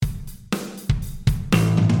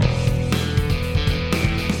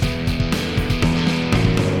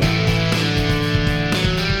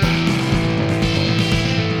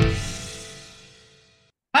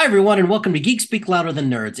everyone, and welcome to Geek Speak Louder Than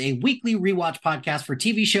Nerds, a weekly rewatch podcast for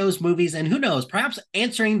TV shows, movies, and who knows, perhaps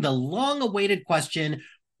answering the long-awaited question,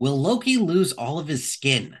 will Loki lose all of his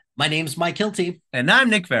skin? My name's Mike Hilty. And I'm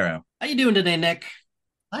Nick Farrow. How you doing today, Nick?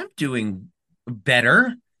 I'm doing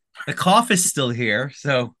better. The cough is still here,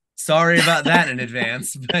 so sorry about that in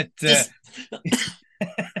advance, but Just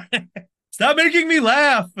stop making me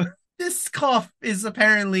laugh. This cough is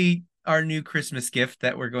apparently our new Christmas gift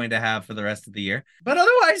that we're going to have for the rest of the year. But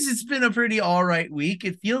otherwise, it's been a pretty all right week.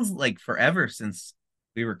 It feels like forever since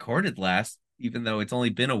we recorded last, even though it's only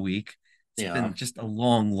been a week. It's been just a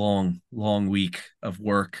long week of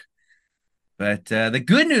work. But the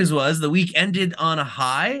good news was the week ended on a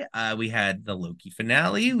high. We had the Loki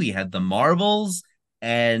finale, we had the Marvels,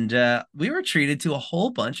 and we were treated to a whole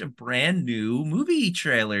bunch of brand new movie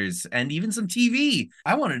trailers and even some TV.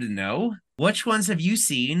 I wanted to know, which ones have you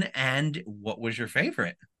seen and what was your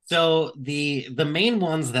favorite? So the main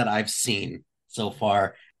ones that I've seen so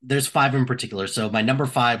far, there's five in particular. So my number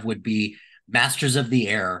five would be Masters of the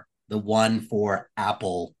Air, the one for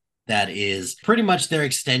Apple that is pretty much their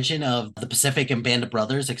extension of the Pacific and Band of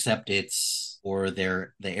Brothers, except it's for the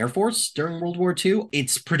Air Force during World War II.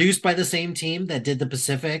 It's produced by the same team that did the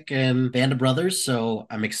Pacific and Band of Brothers, so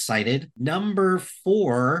I'm excited. Number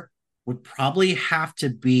four would probably have to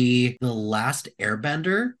be The Last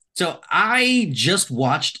Airbender. So I just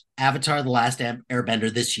watched Avatar: The Last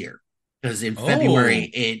Airbender this year because in February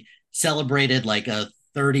it celebrated like a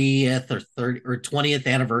 30th or 20th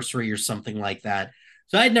anniversary or something like that.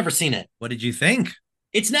 So I had never seen it. What did you think?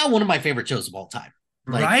 It's now one of my favorite shows of all time.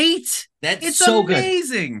 Like, right? That's it's so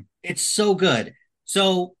amazing. Good. It's so good.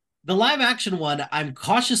 So the live action one, I'm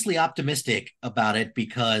cautiously optimistic about it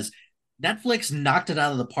because Netflix knocked it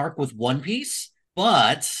out of the park with One Piece,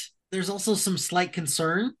 but there's also some slight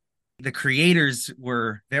concern. The creators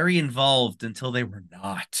were very involved until they were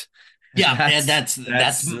not. Yeah, and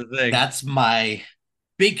that's my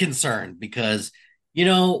big concern because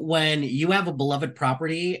when you have a beloved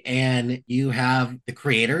property and you have the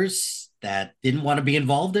creators that didn't want to be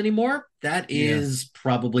involved anymore, that is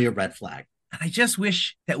probably a red flag. I just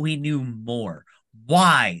wish that we knew more.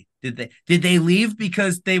 Why did they leave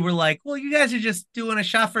because they were like, well, you guys are just doing a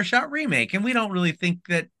shot for shot remake and we don't really think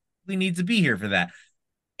that we need to be here for that.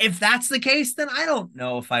 If that's the case, then I don't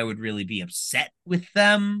know if I would really be upset with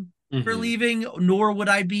them for leaving, nor would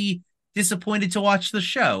I be disappointed to watch the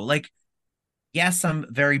show. Like, yes, I'm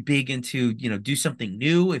very big into, do something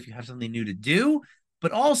new if you have something new to do,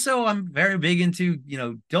 but also I'm very big into,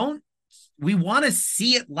 we want to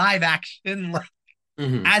see it live action like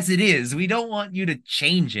as it is. We don't want you to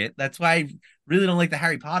change it. That's why I really don't like the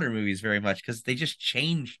Harry Potter movies very much because they just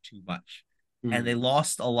change too much and they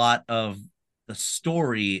lost a lot of the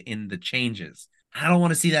story in the changes. I don't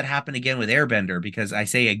want to see that happen again with Airbender because I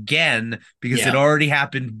say again because it already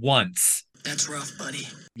happened once. That's rough, buddy.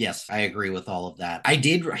 Yes, I agree with all of that. I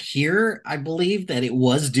did hear, I believe, that it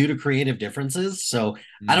was due to creative differences. So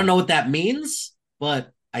I don't know what that means,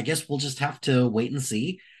 but I guess we'll just have to wait and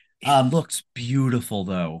see. It looks beautiful,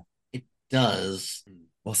 though. It does.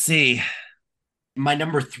 We'll see. My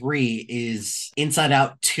number three is Inside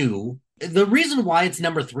Out 2. The reason why it's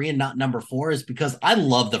number three and not number four is because I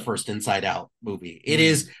love the first Inside Out movie. It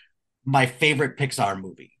is my favorite Pixar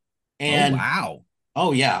movie. And wow.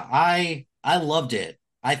 Oh, yeah. I loved it.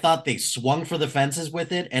 I thought they swung for the fences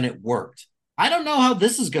with it and it worked. I don't know how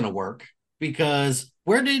this is going to work because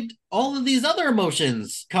where did all of these other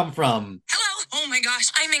emotions come from? Hello. Oh my gosh,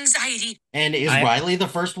 I'm anxiety. And is Riley the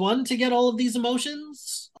first one to get all of these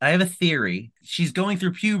emotions? I have a theory. She's going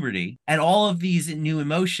through puberty and all of these new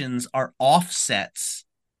emotions are offsets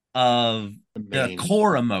of the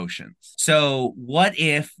core emotions. So what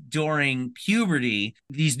if during puberty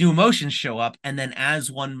these new emotions show up and then as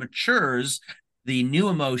one matures the new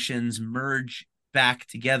emotions merge back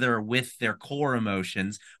together with their core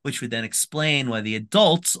emotions, which would then explain why the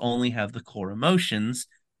adults only have the core emotions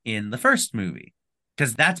in the first movie,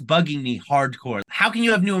 because that's bugging me hardcore. How can you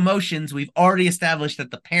have new emotions? We've already established that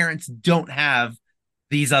the parents don't have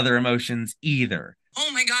these other emotions either. Oh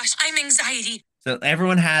my gosh, I'm anxiety. So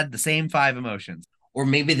everyone had the same five emotions. Or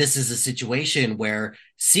maybe this is a situation where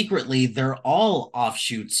secretly they're all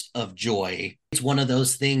offshoots of joy. It's one of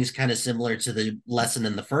those things kind of similar to the lesson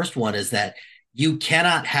in the first one is that you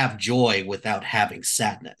cannot have joy without having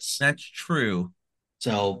sadness. That's true.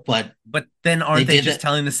 So, but then aren't they just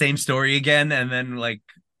telling the same story again? And then like,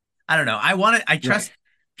 I don't know. I trust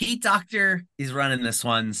Pete Docter is running this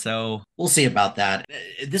one. So we'll see about that.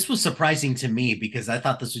 This was surprising to me because I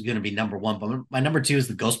thought this was going to be number one, but my number two is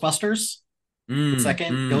the Ghostbusters. The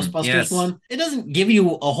second Ghostbusters Yes. one. It doesn't give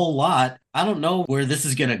you a whole lot. I don't know where this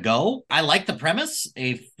is gonna go. I like the premise,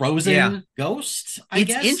 a Yeah. frozen ghost, I It's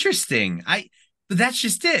guess. interesting. But that's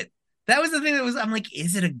just it. That was the thing I'm like,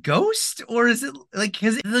 is it a ghost or is it like,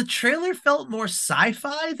 because the trailer felt more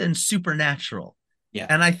sci-fi than supernatural. Yeah.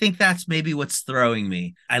 And I think that's maybe what's throwing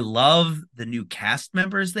me. I love the new cast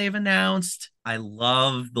members they've announced. I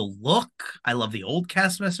love the look. I love the old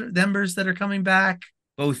cast members that are coming back,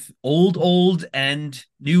 both old and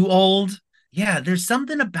new old. Yeah, there's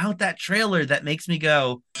something about that trailer that makes me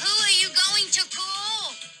go, Who are you going to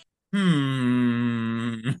call?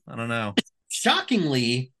 I don't know.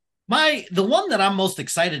 Shockingly, the one that I'm most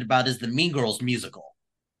excited about is the Mean Girls musical.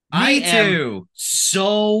 I Me am too.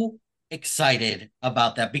 so excited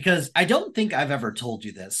about that because I don't think I've ever told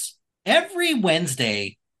you this. Every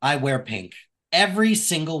Wednesday, I wear pink. Every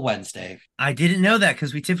single Wednesday. I didn't know that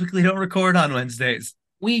because we typically don't record on Wednesdays.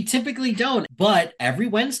 We typically don't, but every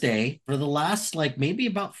Wednesday for the last like maybe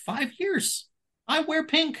about 5 years, I wear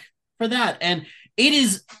pink for that. And it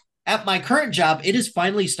is at my current job, it is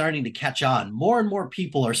finally starting to catch on. More and more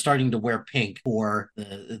people are starting to wear pink for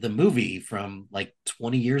the movie from like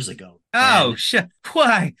 20 years ago. Oh, And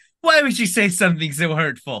why? Why would you say something so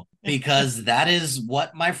hurtful? because that is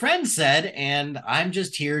what my friend said. And I'm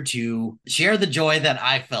just here to share the joy that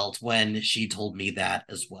I felt when she told me that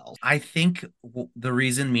as well. I think the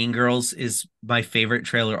reason Mean Girls is my favorite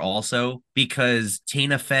trailer also because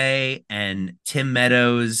Tina Fey and Tim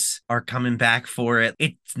Meadows are coming back for it.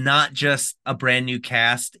 It's not just a brand new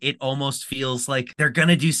cast. It almost feels like they're going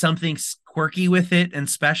to do something quirky with it and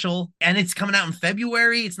special. And it's coming out in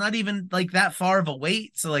February. It's not even like that far of a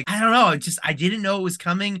wait. So like, I don't know. I didn't know it was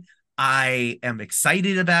coming. I am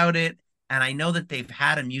excited about it. And I know that they've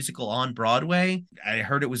had a musical on Broadway. I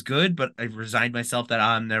heard it was good, but I resigned myself that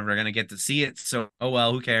I'm never going to get to see it. So, oh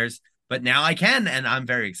well, who cares? But now I can, and I'm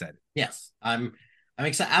very excited. Yes, I'm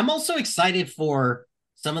excited. I'm also excited for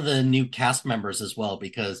some of the new cast members as well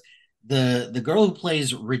because the girl who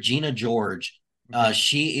plays Regina George,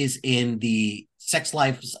 she is in the Sex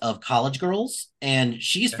Lives of College Girls, and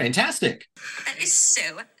she's fantastic. That is so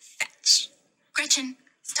fetch. Gretchen,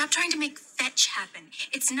 stop trying to make fetch happen.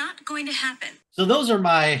 It's not going to happen. So those are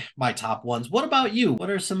my top ones. What about you? What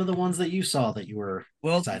are some of the ones that you saw that you were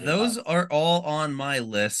Well, excited those about? are all on my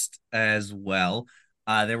list as well.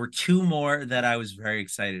 There were two more that I was very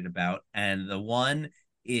excited about, and the one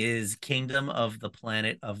is Kingdom of the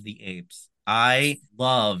Planet of the Apes. I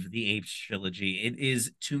love the Apes trilogy. It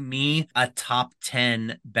is, to me, a top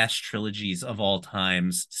 10 best trilogies of all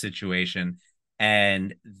times situation.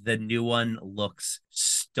 And the new one looks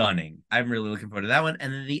stunning. I'm really looking forward to that one.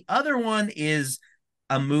 And then the other one is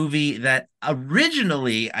a movie that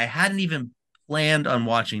originally I hadn't even planned on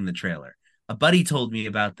watching the trailer. A buddy told me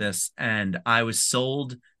about this, and I was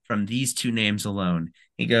sold from these two names alone.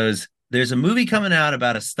 He goes, there's a movie coming out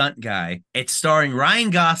about a stunt guy. It's starring Ryan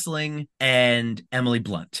Gosling and Emily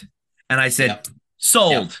Blunt. And I said, Yep.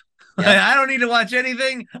 sold. Yep. I don't need to watch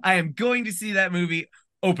anything. I am going to see that movie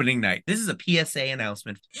opening night. This is a PSA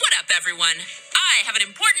announcement. What up, everyone? I have an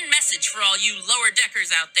important message for all you lower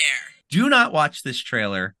deckers out there. Do not watch this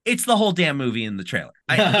trailer. It's the whole damn movie in the trailer.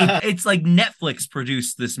 It's like Netflix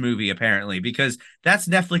produced this movie, apparently, because that's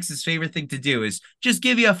Netflix's favorite thing to do is just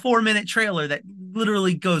give you a 4-minute trailer that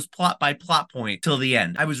literally goes plot by plot point till the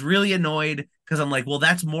end. I was really annoyed because I'm like, well,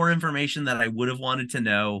 that's more information that I would have wanted to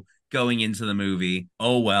know going into the movie.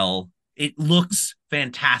 Oh, well, it looks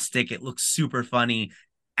fantastic. It looks super funny,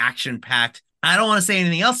 action packed. I don't want to say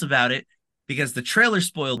anything else about it because the trailer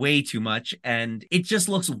spoiled way too much and it just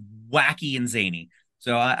looks wacky and zany.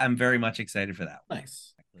 So I'm very much excited for that.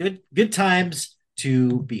 Nice. Good times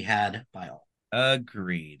to be had by all.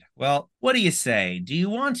 Agreed. Well, what do you say? Do you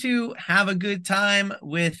want to have a good time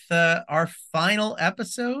with our final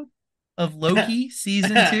episode of Loki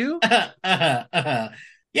season 2?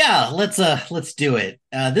 Yeah, let's do it.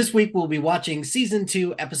 This week we'll be watching season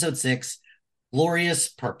 2, episode 6, Glorious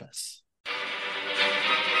Purpose.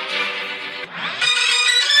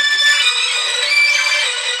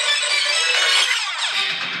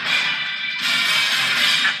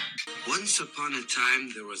 Once upon a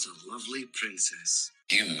time, there was a lovely princess.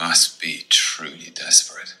 You must be truly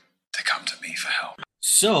desperate to come to me for help.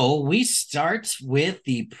 So we start with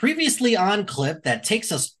the previously on clip that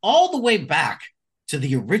takes us all the way back to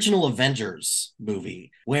the original Avengers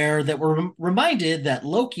movie, where that we're reminded that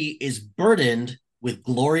Loki is burdened with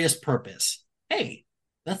glorious purpose. Hey,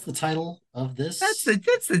 that's the title of this.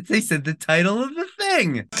 They said the title of the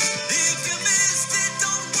thing. If you missed it,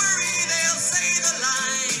 don't worry, they'll say the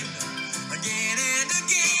line again and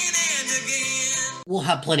again and again. We'll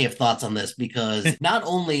have plenty of thoughts on this because not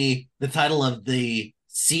only the title of the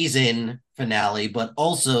season finale, but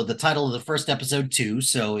also the title of the first episode too.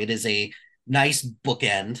 So it is a nice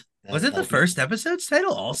bookend. Was it the first episode's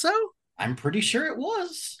title also? I'm pretty sure it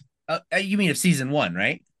was. You mean of season 1,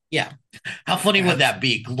 right? Yeah. How funny would that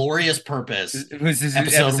be? Glorious Purpose. Was this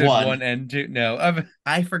episode 1 and 2? No,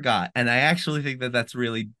 I forgot. And I actually think that that's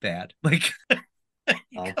really bad. Like,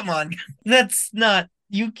 come on. That's not,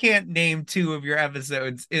 you can't name 2 of your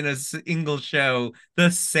episodes in a single show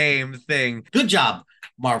the same thing. Good job,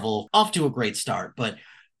 Marvel. Off to a great start. But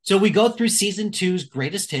so we go through season 2's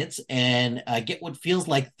greatest hits and get what feels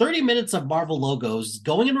like 30 minutes of Marvel logos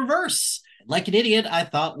going in reverse. Like an idiot, I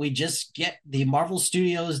thought we just get the Marvel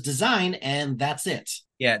Studios design and that's it.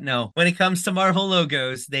 Yeah, no. When it comes to Marvel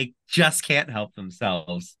logos, they just can't help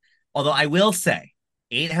themselves. Although I will say,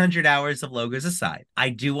 800 hours of logos aside, I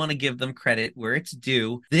do want to give them credit where it's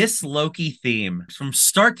due. This Loki theme, from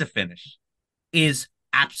start to finish, is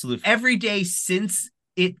absolute. Every day since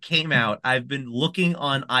it came out, I've been looking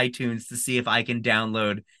on iTunes to see if I can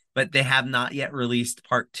download, but they have not yet released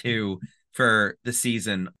part 2 for the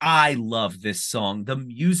season. I love this song. The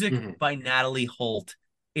music by Natalie Holt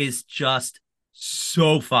is just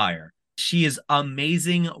so fire. She is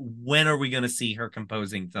amazing. When are we going to see her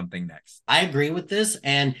composing something next? I agree with this.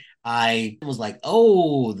 And I was like,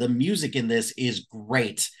 oh, the music in this is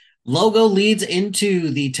great. Logo leads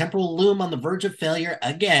into the temporal loom on the verge of failure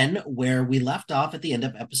again, where we left off at the end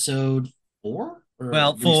of episode 4.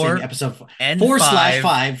 Well, 4 episode 4 and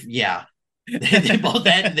 4/5. Yeah. they both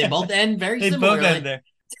end very similarly. Both end there.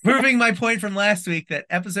 Proving my point from last week that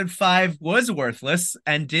episode 5 was worthless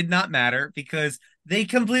and did not matter because they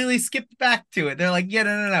completely skipped back to it. They're like, yeah,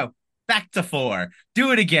 no. Back to 4.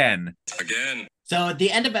 Do it again. So at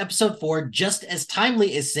the end of episode 4, just as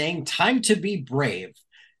Timely is saying, time to be brave.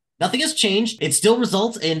 Nothing has changed. It still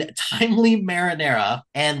results in timely marinara,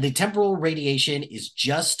 and the temporal radiation is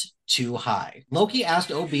just too high. Loki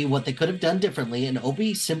asked OB what they could have done differently, and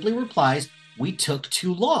OB simply replies, "We took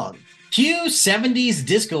too long." Cue 70s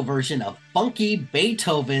disco version of funky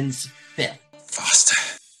Beethoven's Fifth.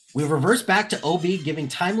 Faster. We reverse back to OB giving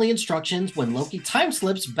timely instructions when Loki time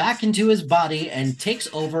slips back into his body and takes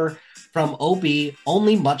over from OB,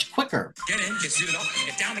 only much quicker. Get in, get suited up,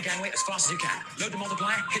 get down the gangway as fast as you can. Load the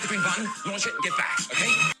multiplier, hit the green button, launch it, and get back,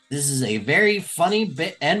 okay? This is a very funny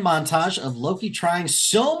bit and montage of Loki trying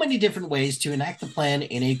so many different ways to enact the plan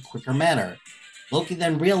in a quicker manner. Loki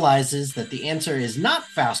then realizes that the answer is not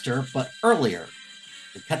faster, but earlier.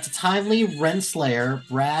 We cut to Timely, Renslayer,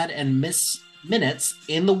 Brad, and Miss Minutes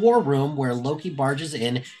in the war room where Loki barges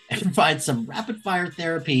in and provides some rapid-fire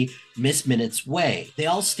therapy Miss Minutes' way. They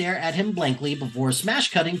all stare at him blankly before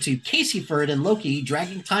smash cutting to Caseyford and Loki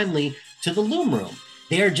dragging Timely to the loom room.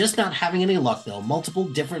 They are just not having any luck though. Multiple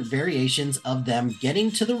different variations of them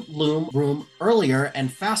getting to the loom room earlier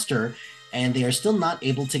and faster, and they are still not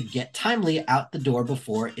able to get Timely out the door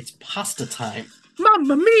before it's pasta time.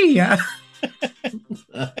 Mamma mia!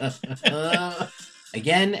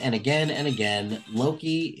 Again and again and again,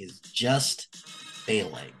 Loki is just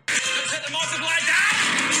failing.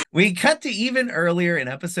 We cut to even earlier in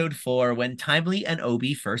episode 4 when Timely and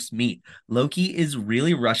Obi first meet. Loki is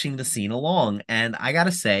really rushing the scene along, and I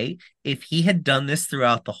gotta say, if he had done this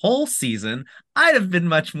throughout the whole season, I'd have been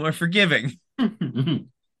much more forgiving.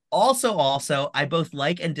 Also, I both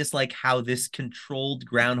like and dislike how this controlled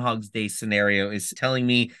Groundhog's Day scenario is telling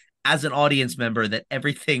me as an audience member that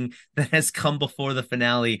everything that has come before the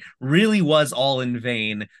finale really was all in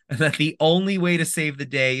vain, and that the only way to save the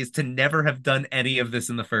day is to never have done any of this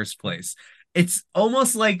in the first place. It's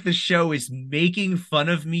almost like the show is making fun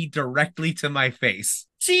of me directly to my face.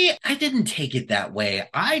 See, I didn't take it that way.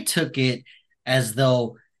 I took it as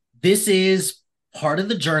though this is part of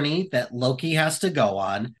the journey that Loki has to go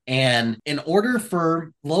on. And in order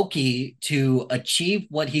for Loki to achieve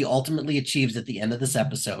what he ultimately achieves at the end of this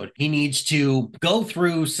episode, he needs to go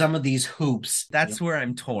through some of these hoops. That's where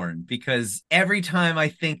I'm torn, because every time I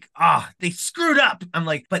think, they screwed up, I'm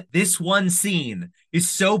like, but this one scene is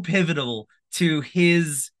so pivotal to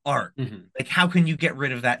his arc. Like, how can you get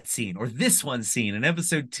rid of that scene? Or this one scene in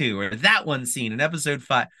episode 2, or that one scene in episode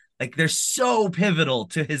 5. Like, they're so pivotal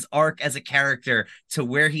to his arc as a character to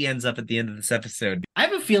where he ends up at the end of this episode. I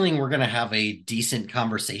have a feeling we're going to have a decent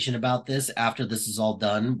conversation about this after this is all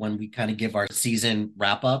done, when we kind of give our season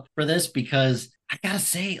wrap up for this, because I got to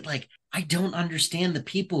say, like, I don't understand the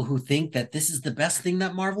people who think that this is the best thing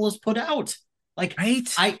that Marvel has put out. Like, right?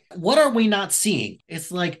 What are we not seeing?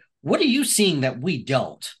 It's like, what are you seeing that we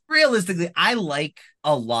don't? Realistically, I like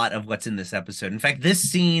a lot of what's in this episode. In fact,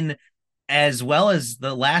 this scene as well as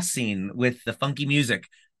the last scene with the funky music.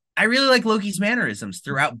 I really like Loki's mannerisms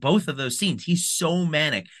throughout both of those scenes. He's so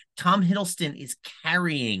manic. Tom Hiddleston is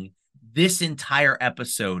carrying this entire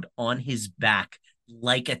episode on his back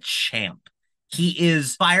like a champ. He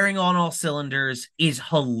is firing on all cylinders, is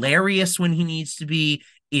hilarious when he needs to be,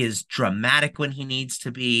 is dramatic when he needs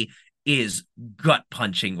to be, is gut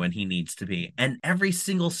punching when he needs to be. And every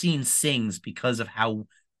single scene sings because of how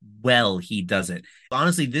well he does it.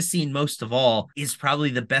 Honestly, this scene, most of all, is probably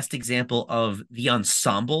the best example of the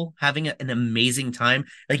ensemble having an amazing time.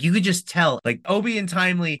 Like, you could just tell, like, Obi and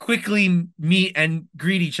Timely quickly meet and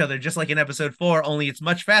greet each other, just like in episode 4, only it's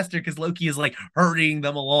much faster because Loki is like hurrying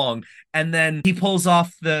them along. And then he pulls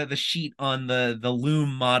off the sheet on the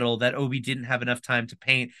loom model that Obi didn't have enough time to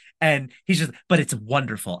paint. And he's just, but it's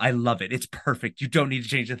wonderful. I love it. It's perfect. You don't need to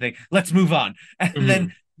change a thing. Let's move on. And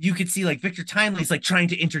then you could see like Victor Timely's like trying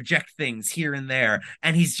to interject things here and there,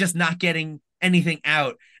 and he's just not getting anything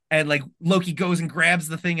out. And like Loki goes and grabs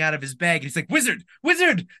the thing out of his bag, and he's like, "Wizard,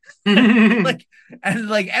 wizard!" like, and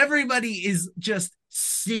like everybody is just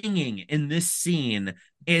singing in this scene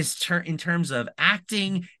in terms of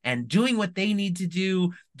acting and doing what they need to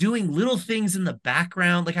do, doing little things in the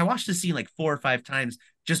background. Like, I watched the scene like 4 or 5 times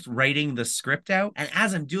just writing the script out, and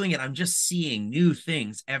as I'm doing it, I'm just seeing new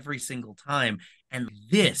things every single time. And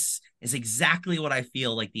this is exactly what I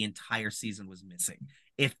feel like the entire season was missing.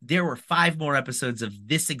 If there were 5 more episodes of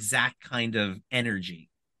this exact kind of energy,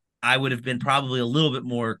 I would have been probably a little bit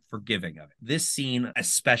more forgiving of it. This scene,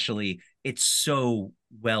 especially, it's so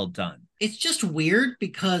well done. It's just weird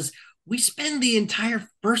because we spend the entire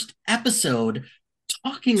first episode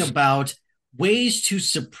talking about ways to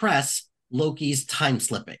suppress Loki's time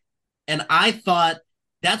slipping. And I thought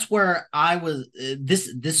that's where I was. This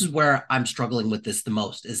is where I'm struggling with this the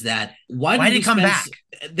most. Is that why did it come back?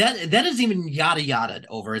 That is even yada yada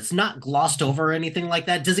over. It's not glossed over or anything like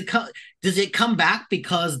that. Does it come back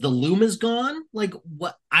because the loom is gone? Like,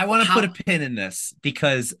 what? I want to put a pin in this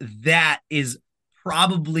because that is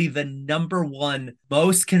probably the number one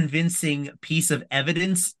most convincing piece of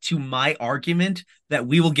evidence to my argument that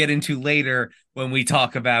we will get into later when we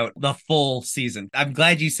talk about the full season. I'm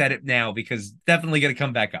glad you said it now because definitely going to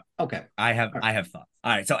come back up. Okay. I have thoughts.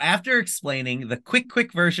 All right. So after explaining the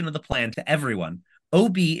quick version of the plan to everyone,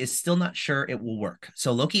 OB is still not sure it will work.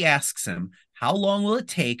 So Loki asks him, how long will it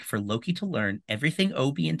take for Loki to learn everything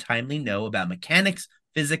OB and Timely know about mechanics,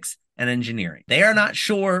 physics, and engineering? They are not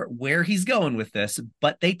sure where he's going with this,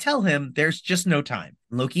 but they tell him there's just no time.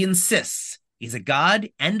 Loki insists he's a god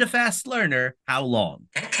and a fast learner. How long?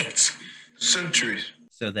 Decades. Centuries.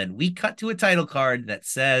 So then we cut to a title card that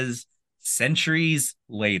says centuries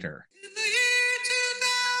later.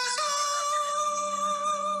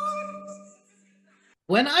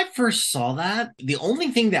 When I first saw that, the only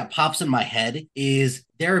thing that pops in my head is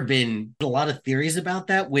there have been a lot of theories about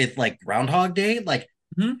that with like Groundhog Day. Like,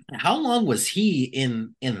 how long was he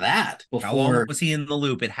in that before? How long was he in the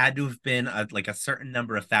loop? It had to have been like a certain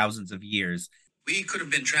number of thousands of years. We could have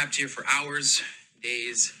been trapped here for hours,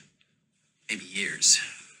 days, maybe years.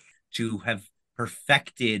 To have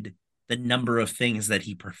perfected the number of things that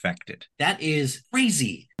he perfected. That is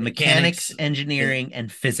crazy. Mechanics, engineering,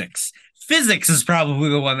 and physics. Physics is probably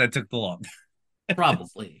the one that took the long.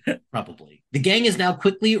 Probably. The gang is now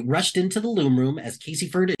quickly rushed into the loom room as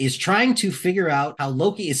Caseyford is trying to figure out how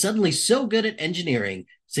Loki is suddenly so good at engineering,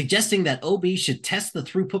 suggesting that OB should test the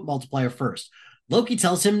throughput multiplier first. Loki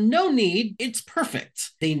tells him no need, it's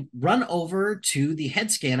perfect. They run over to the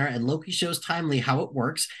head scanner and Loki shows Timely how it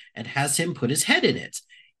works and has him put his head in it.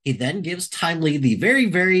 He then gives Timely the very,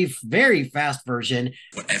 very, very fast version.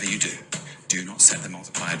 Whatever you do not set the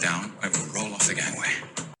multiplier down. I will roll off the gangway.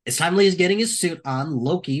 As Timely is getting his suit on,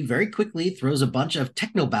 Loki very quickly throws a bunch of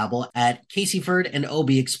technobabble at Caseyford and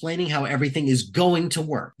Obi, explaining how everything is going to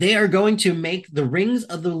work. They are going to make the rings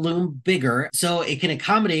of the loom bigger so it can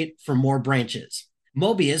accommodate for more branches.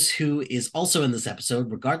 Mobius, who is also in this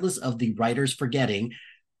episode, regardless of the writers forgetting,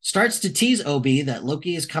 starts to tease Obi that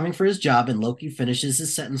Loki is coming for his job, and Loki finishes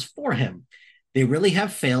his sentence for him. They really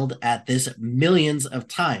have failed at this millions of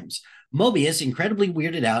times. Mobius, incredibly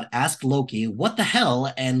weirded out, asks Loki, what the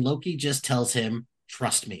hell? And Loki just tells him,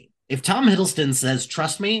 trust me. If Tom Hiddleston says,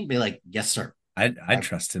 trust me, be like, yes, sir. I'd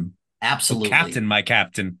trust him. Absolutely. Oh, captain, my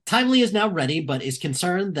captain. Timely is now ready, but is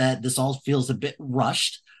concerned that this all feels a bit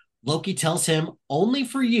rushed. Loki tells him, only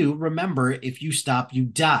for you, remember, if you stop, you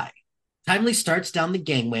die. Timely starts down the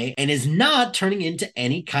gangway and is not turning into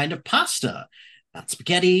any kind of pasta. Not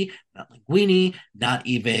spaghetti, not linguine, not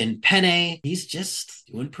even penne. He's just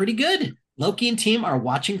doing pretty good. Loki and team are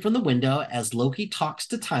watching from the window as Loki talks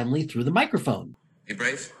to Timely through the microphone. Hey,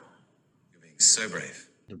 Brave. So brave.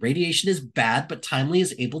 The radiation is bad, but Timely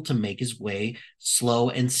is able to make his way slow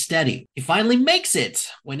and steady. He finally makes it.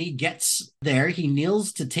 When he gets there, he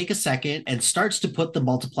kneels to take a second and starts to put the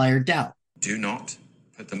multiplier down. Do not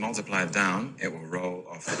put the multiplier down. It will roll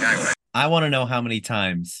off the gangway. I want to know how many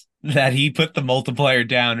times that he put the multiplier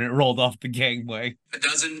down and it rolled off the gangway. A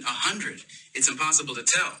dozen, 100. It's impossible to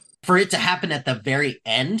tell. For it to happen at the very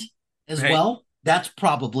end as Right. well, that's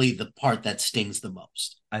probably the part that stings the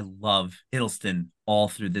most. I love Hiddleston all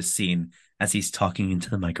through this scene as he's talking into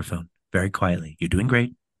the microphone very quietly. You're doing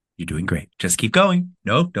great. You're doing great. Just keep going.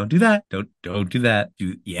 No, don't do that. Don't do that.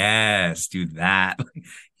 Do that.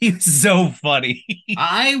 He's so funny.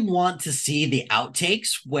 I want to see the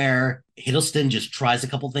outtakes where Hiddleston just tries a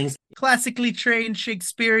couple things. Classically trained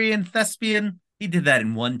Shakespearean thespian. He did that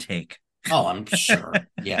in one take. Oh, I'm sure.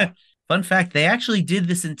 Yeah. Fun fact, they actually did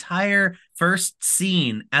this entire first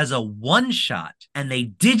scene as a one shot and they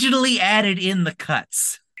digitally added in the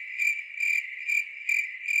cuts.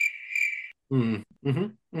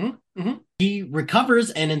 He recovers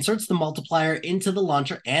and inserts the multiplier into the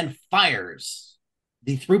launcher and fires.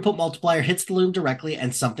 The throughput multiplier hits the loom directly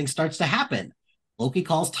and something starts to happen. Loki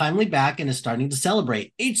calls Timely back and is starting to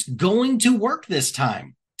celebrate. It's going to work this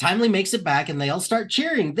time. Timely makes it back and they all start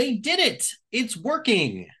cheering. They did it! It's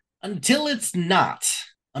working! Until it's not.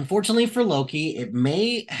 Unfortunately for Loki, it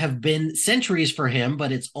may have been centuries for him,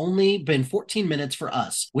 but it's only been 14 minutes for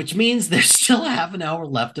us, which means there's still a half an hour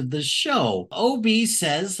left of the show. OB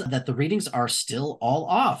says that the readings are still all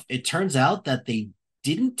off. It turns out that they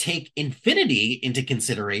didn't take infinity into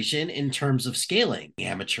consideration in terms of scaling.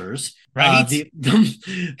 Amateurs. Right? The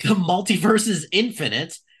multiverse is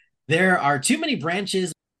infinite. There are too many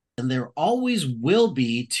branches, and there always will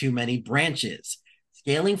be too many branches.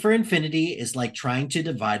 Scaling for infinity is like trying to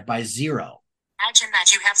divide by zero. Imagine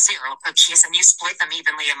that you have 0 cookies and you split them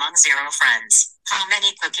evenly among 0 friends. How many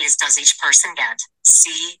cookies does each person get?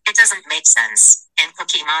 See, it doesn't make sense. And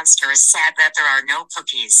Cookie Monster is sad that there are no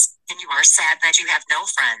cookies, and you are sad that you have no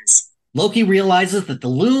friends. Loki realizes that the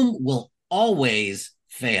loom will always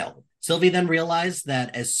fail. Sylvie then realized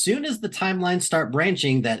that as soon as the timelines start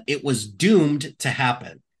branching, that it was doomed to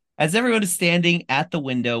happen. As everyone is standing at the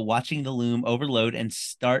window watching the loom overload and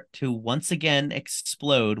start to once again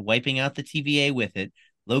explode, wiping out the TVA with it,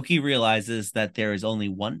 Loki realizes that there is only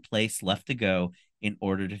one place left to go in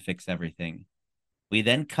order to fix everything. We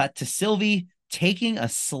then cut to Sylvie taking a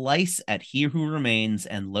slice at He Who Remains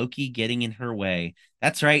and Loki getting in her way.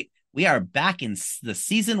 That's right. We are back in the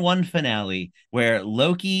season 1 finale where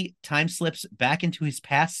Loki time slips back into his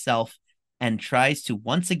past self and tries to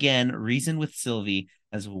once again reason with Sylvie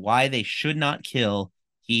as why they should not kill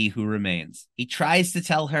He Who Remains. He tries to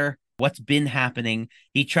tell her what's been happening.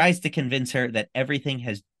 He tries to convince her that everything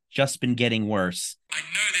has just been getting worse. I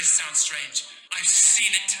know this sounds strange. I've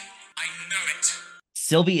seen it. I know it.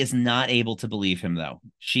 Sylvie is not able to believe him, though.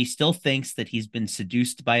 She still thinks that he's been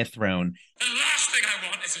seduced by a throne. The last thing I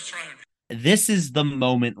want is a throne. This is the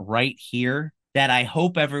moment right here that I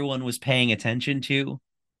hope everyone was paying attention to,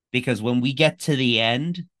 because when we get to the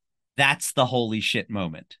end, that's the holy shit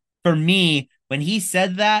moment. For me, when he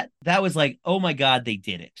said that, that was like, oh my God, they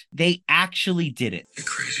did it. They actually did it. You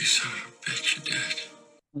crazy son of a bitch, you did.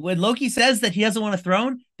 When Loki says that he doesn't want a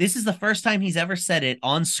throne, this is the first time he's ever said it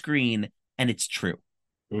on screen, and it's true.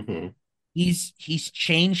 Mm-hmm. He's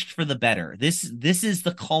changed for the better. This is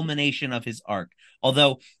the culmination of his arc.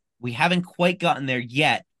 Although we haven't quite gotten there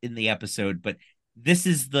yet in the episode, but this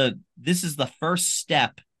is the first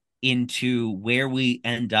step into where we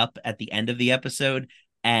end up at the end of the episode,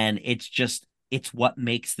 and it's what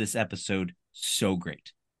makes this episode so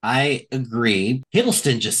great. I agree.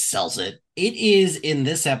 Hiddleston just sells it. It is in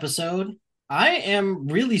this episode. I am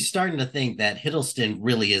really starting to think that Hiddleston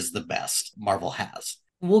really is the best Marvel has.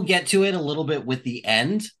 We'll get to it a little bit with the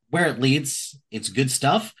end, where it leads. It's good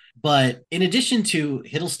stuff. But in addition to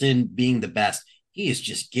Hiddleston being the best, he is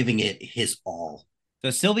just giving it his all. So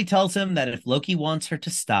Sylvie tells him that if Loki wants her to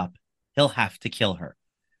stop, he'll have to kill her.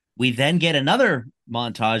 We then get another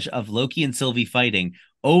montage of Loki and Sylvie fighting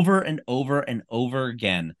over and over and over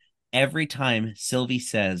again. Every time Sylvie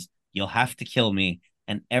says, "You'll have to kill me,"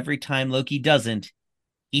 and every time Loki doesn't,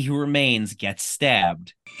 He Who Remains gets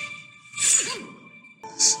stabbed. See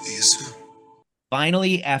you soon.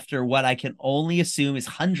 Finally, after what I can only assume is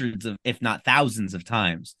hundreds of, if not thousands of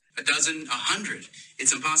times, A dozen, 100.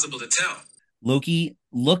 It's impossible to tell. Loki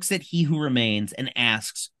looks at He Who Remains and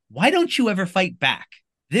asks, "Why don't you ever fight back?"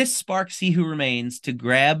 This sparks He Who Remains to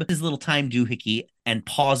grab his little time doohickey and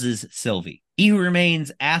pauses Sylvie. He Who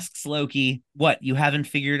Remains asks Loki, "What, you haven't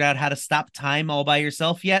figured out how to stop time all by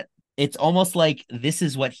yourself yet?" It's almost like this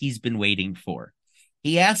is what he's been waiting for.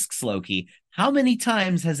 He asks Loki, "How many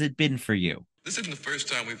times has it been for you?" This isn't the first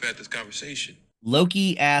time we've had this conversation.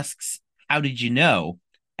 Loki asks, "How did you know?"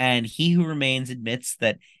 And He Who Remains admits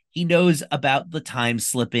that he knows about the time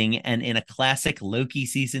slipping, and in a classic Loki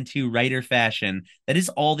season 2 writer fashion, that is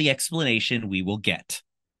all the explanation we will get.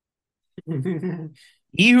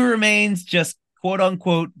 He Who Remains just quote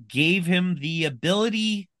unquote gave him the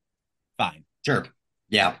ability. Fine. Sure.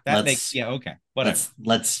 Yeah. That makes, yeah, okay. Whatever.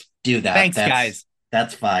 Let's do that. Thanks, guys.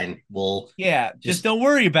 That's fine. We'll Yeah, just don't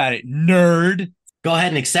worry about it, nerd. go ahead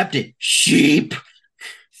and accept it, sheep.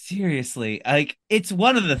 Seriously, like it's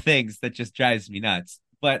one of the things that just drives me nuts.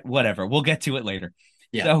 But whatever, we'll get to it later.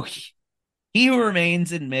 Yeah. So He Who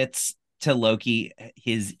Remains admits to Loki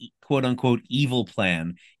his quote unquote evil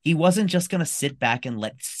plan. He wasn't just going to sit back and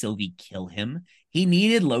let Sylvie kill him. He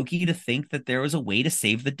needed Loki to think that there was a way to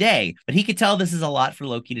save the day, but he could tell this is a lot for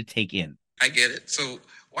Loki to take in. I get it. So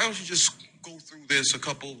why don't you just go through this a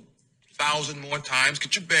couple thousand more times,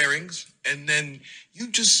 get your bearings, and then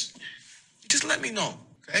you just let me know,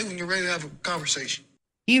 okay, when you're ready to have a conversation.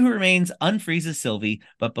 He Who Remains unfreezes Sylvie,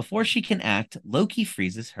 but before she can act, Loki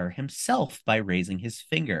freezes her himself by raising his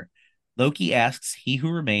finger. Loki asks He Who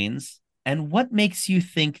Remains, "And what makes you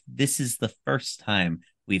think this is the first time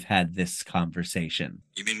we've had this conversation?"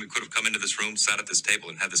 You mean we could have come into this room, sat at this table,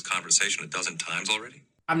 and had this conversation a dozen times already?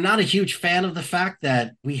 I'm not a huge fan of the fact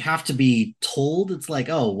that we have to be told. It's like,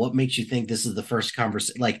 oh, what makes you think this is the first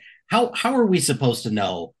conversation? Like, how are we supposed to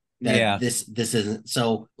know that this isn't?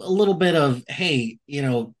 So a little bit of, hey,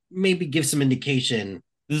 maybe give some indication.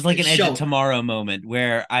 This is like an Edge of Tomorrow moment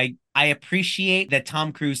where I appreciate that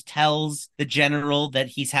Tom Cruise tells the general that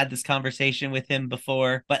he's had this conversation with him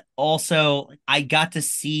before, but also I got to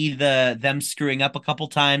see them screwing up a couple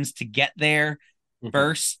times to get there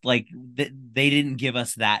first. Like they didn't give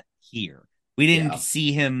us that here. We didn't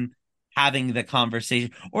see him having the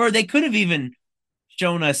conversation, or they could have even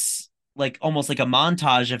shown us like almost like a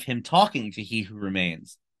montage of him talking to He Who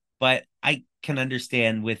Remains. But I can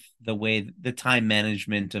understand with the way the time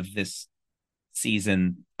management of this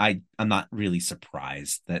season, I'm not really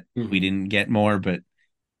surprised that we didn't get more, but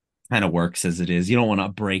kind of works as it is. You don't want to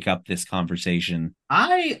break up this conversation.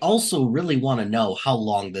 I also really want to know how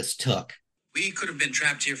long this took. We could have been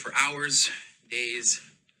trapped here for hours, days,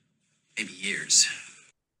 maybe years.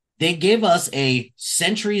 They gave us a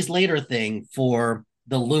centuries later thing for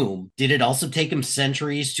the loom. Did it also take him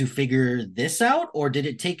centuries to figure this out, or did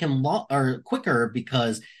it take him quicker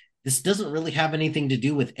because this doesn't really have anything to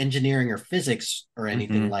do with engineering or physics or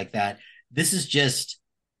anything like that? This is just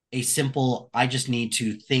a simple, I just need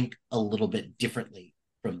to think a little bit differently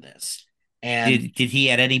from this. And did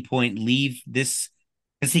he at any point leave this?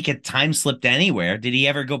 Because he could time slip to anywhere. Did he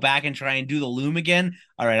ever go back and try and do the loom again?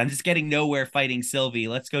 All right, I'm just getting nowhere fighting Sylvie.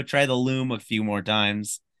 Let's go try the loom a few more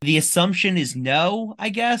times. The assumption is no, I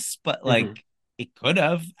guess, but like it could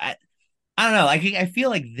have. I don't know. I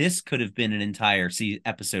feel like this could have been an entire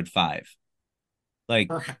episode 5.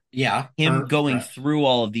 Like, him going through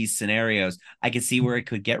all of these scenarios. I could see where it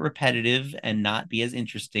could get repetitive and not be as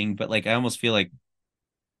interesting, but like I almost feel like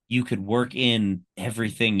you could work in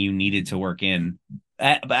everything you needed to work in.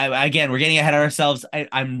 Again, we're getting ahead of ourselves.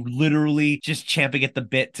 I'm literally just champing at the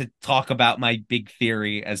bit to talk about my big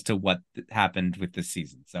theory as to what happened with this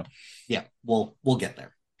season. So, yeah, we'll get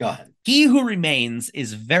there. Go ahead. He Who Remains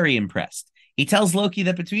is very impressed. He tells Loki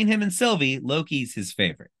that between him and Sylvie, Loki's his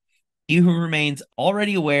favorite. He Who Remains,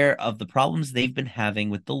 already aware of the problems they've been having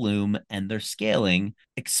with the loom and their scaling,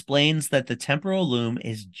 explains that the temporal loom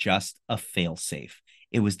is just a failsafe.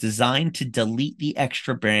 It was designed to delete the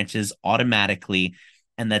extra branches automatically,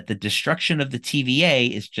 and that the destruction of the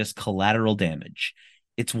TVA is just collateral damage.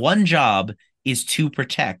 Its one job is to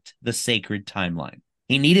protect the sacred timeline.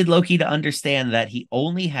 He needed Loki to understand that he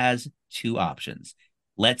only has 2 options.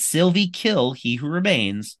 Let Sylvie kill He Who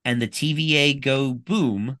Remains and the TVA go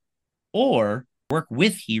boom, or work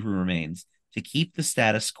with He Who Remains to keep the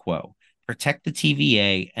status quo, protect the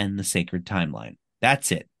TVA and the sacred timeline.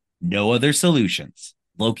 That's it. No other solutions.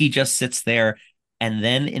 Loki just sits there, and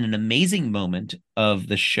then in an amazing moment of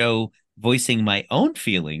the show voicing my own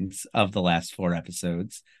feelings of the last 4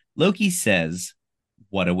 episodes, Loki says,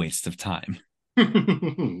 "What a waste of time."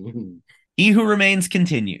 He Who Remains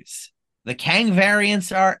continues. The Kang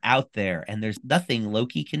variants are out there, and there's nothing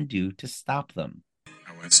Loki can do to stop them.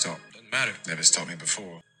 I won't stop. Doesn't matter. Never stopped me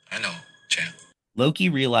before. I know, champ. Loki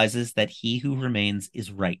realizes that He Who Remains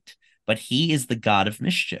is right, but he is the god of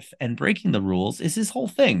mischief, and breaking the rules is his whole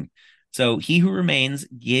thing. So He Who Remains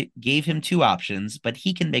gave him 2 options, but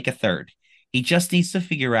he can make a third. He just needs to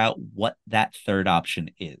figure out what that third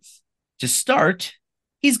option is. To start,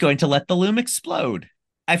 he's going to let the loom explode.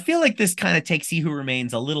 I feel like this kind of takes He Who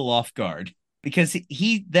Remains a little off guard because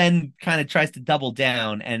he then kind of tries to double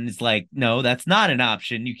down and is like, no, that's not an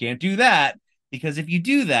option. You can't do that because if you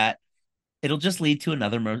do that, it'll just lead to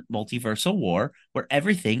another multiversal war where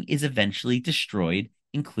everything is eventually destroyed,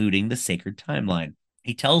 including the sacred timeline.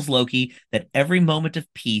 He tells Loki that every moment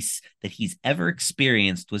of peace that he's ever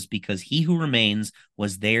experienced was because He Who Remains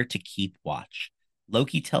was there to keep watch.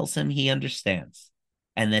 Loki tells him he understands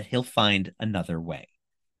and that he'll find another way.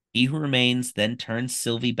 He Who Remains then turns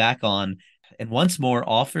Sylvie back on and once more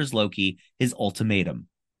offers Loki his ultimatum.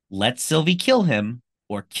 Let Sylvie kill him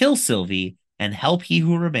or kill Sylvie and help He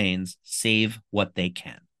Who Remains save what they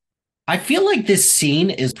can. I feel like this scene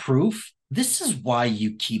is proof. This is why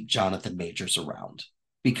you keep Jonathan Majors around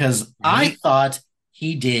because I Right? thought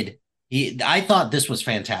I thought this was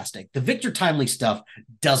fantastic. The Victor Timely stuff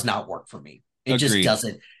does not work for me. It just Agreed.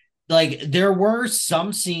 doesn't. Like there were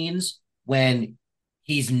some scenes when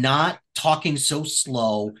he's not talking so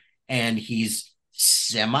slow and he's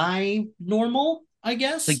semi normal, I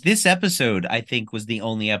guess. Like this episode, I think, was the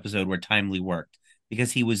only episode where Timely worked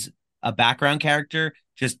because he was a background character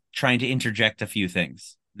just trying to interject a few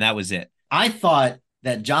things. That was it. I thought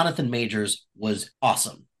that Jonathan Majors was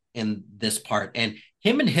awesome in this part. And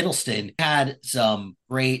him and Hiddleston had some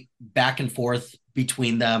great back and forth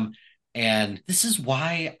between them. And this is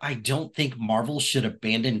why I don't think Marvel should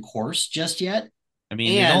abandon course just yet. I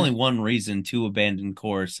mean, there's only And one reason to abandon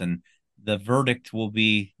course, and the verdict will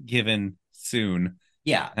be given soon.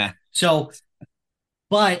 yeah. So,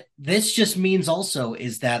 but this just means also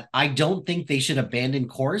is that I don't think they should abandon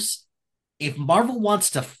course. If Marvel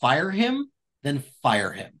wants to fire him, then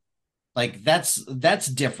fire him. Like that's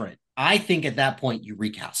different. I think at that point you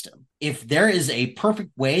recast him. If there is a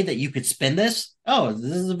perfect way that you could spin this, oh,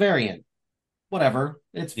 this is a variant. Whatever.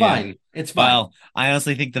 It's Yeah. fine. It's fine. Well, I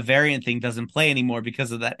honestly think the variant thing doesn't play anymore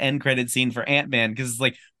because of that end credit scene for Ant-Man. Because it's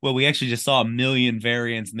like, well, we actually just saw a million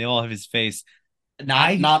variants and they all have his face.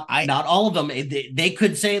 Not all of them. They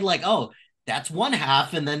could say like, oh, that's one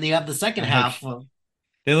half, and then you have the second half.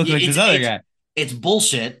 They look like It's this other it's guy. it's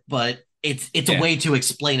bullshit, but it's a Yeah. way to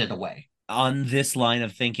explain it away. On this line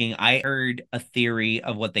of thinking, I heard a theory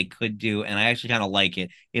of what they could do, and I actually kind of like it.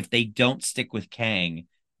 If they don't stick with Kang,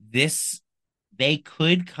 this they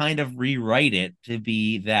could kind of rewrite it to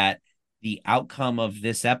be that the outcome of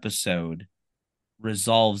this episode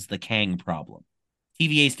resolves the Kang problem.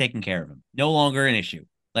 TVA's taking care of him. No longer an issue.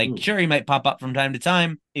 Like, sure, he might pop up from time to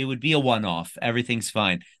time. It would be a one-off. Everything's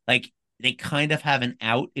fine. Like, they kind of have an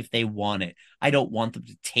out if they want it. I don't want them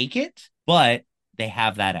to take it, but they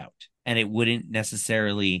have that out. And it wouldn't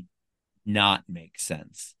necessarily not make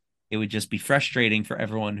sense. It would just be frustrating for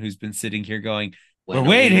everyone who's been sitting here going, we're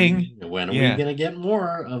waiting. When are we going to get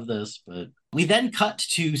more of this? But we then cut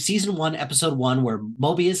to season 1, episode 1, where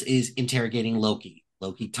Mobius is interrogating Loki.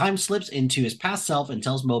 Loki time slips into his past self and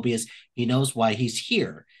tells Mobius he knows why he's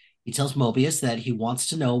here. He tells Mobius that he wants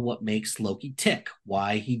to know what makes Loki tick,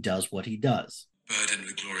 why he does what he does. Burdened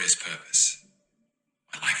with glorious purpose.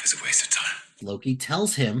 My life is a waste of time. Loki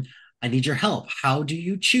tells him, I need your help. How do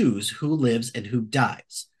you choose who lives and who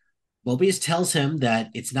dies? Mobius tells him that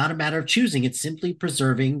it's not a matter of choosing, it's simply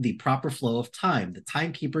preserving the proper flow of time. The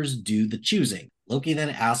timekeepers do the choosing. Loki then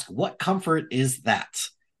asks, what comfort is that?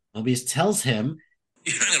 Mobius tells him,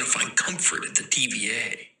 you're not going to find comfort at the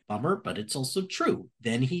TVA. Bummer, but it's also true.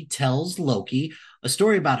 Then he tells Loki a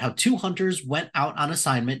story about how 2 hunters went out on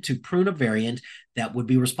assignment to prune a variant that would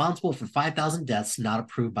be responsible for 5,000 deaths not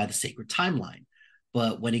approved by the sacred timeline.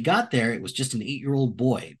 But when he got there, it was just an 8-year-old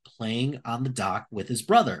boy playing on the dock with his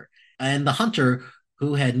brother. And the hunter,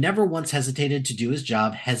 who had never once hesitated to do his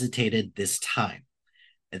job, hesitated this time.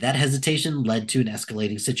 That hesitation led to an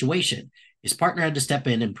escalating situation. His partner had to step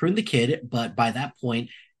in and prune the kid, but by that point,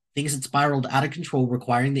 things had spiraled out of control,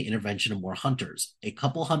 requiring the intervention of more hunters. A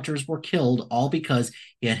couple hunters were killed, all because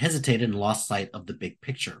he had hesitated and lost sight of the big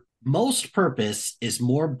picture. Most purpose is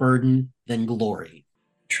more burden than glory.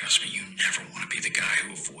 Trust me, you never want to be the guy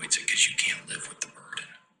who avoids it because you can't live with the burden.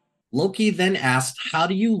 Loki then asked, how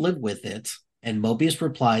do you live with it? And Mobius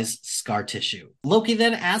replies, scar tissue. Loki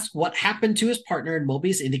then asks what happened to his partner, and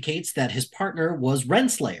Mobius indicates that his partner was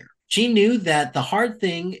Renslayer. She knew that the hard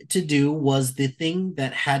thing to do was the thing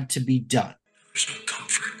that had to be done. There's no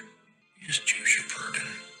comfort. You just choose your burden.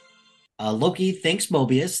 Loki thanks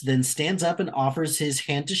Mobius, then stands up and offers his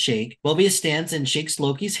hand to shake. Mobius stands and shakes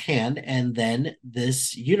Loki's hand, and then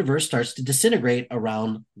this universe starts to disintegrate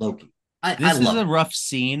around Loki. This is a rough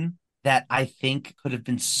scene that I think could have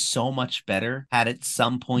been so much better had at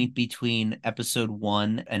some point between episode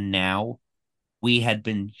 1 and now we had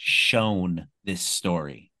been shown this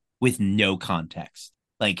story with no context.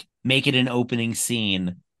 Like, make it an opening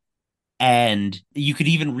scene, and you could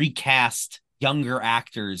even recast younger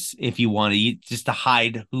actors if you wanted, just to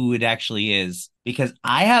hide who it actually is. Because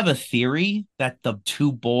I have a theory that the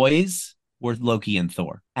two boys were Loki and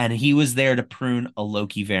Thor, and he was there to prune a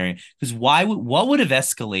Loki variant. Because what would have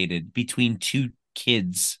escalated between two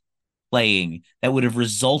kids playing that would have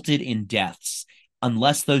resulted in deaths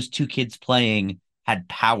unless those two kids playing had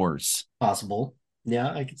powers? Possible.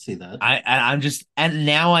 Yeah, I can see that.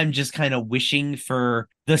 Now I'm just kind of wishing for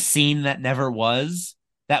the scene that never was,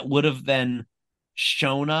 that would have then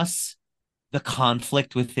shown us the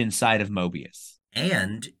conflict with inside of Mobius.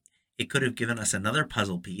 And it could have given us another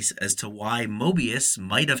puzzle piece as to why Mobius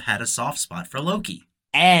might have had a soft spot for Loki.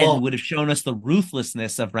 And would have shown us the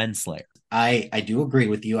ruthlessness of Renslayer. I do agree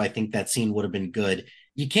with you. I think that scene would have been good.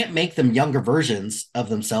 You can't make them younger versions of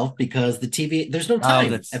themselves because there's no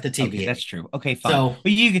time at the TVA. Okay, that's true. Okay, fine. So,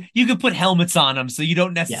 but you could put helmets on them so you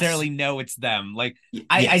don't necessarily know it's them. Like,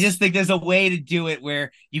 I just think there's a way to do it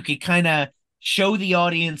where you could kind of show the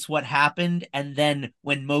audience what happened, and then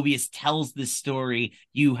when Mobius tells this story,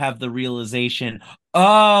 you have the realization,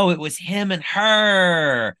 oh, it was him and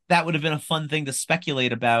her. That would have been a fun thing to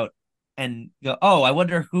speculate about and go, oh, I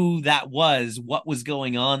wonder who that was, what was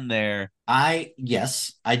going on there.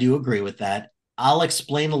 Yes, I do agree with that. I'll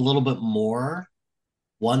explain a little bit more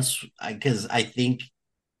because I think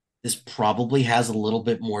this probably has a little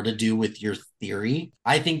bit more to do with your theory.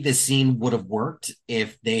 I think this scene would have worked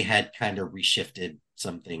if they had kind of reshifted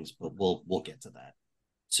some things, but we'll get to that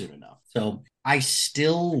soon enough. So I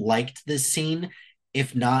still liked this scene,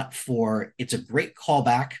 if not for it's a great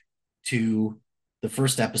callback to the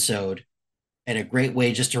first episode and a great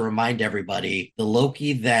way just to remind everybody the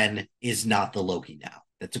Loki then is not the Loki now.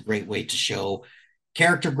 That's a great way to show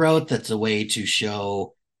character growth. That's a way to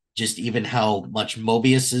show just even how much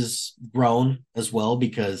Mobius has grown as well,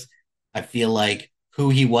 because I feel like who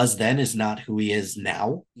he was then is not who he is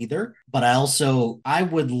now either. But I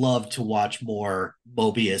would love to watch more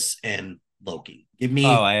Mobius and Loki. Give me.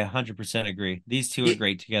 Oh, I 100% agree. These two are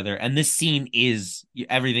great together. And this scene is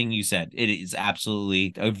everything you said. It is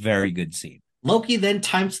absolutely a very good scene. Loki then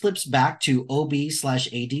time slips back to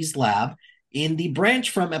OB/AD's lab in the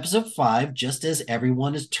branch from episode 5, just as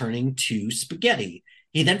everyone is turning to spaghetti.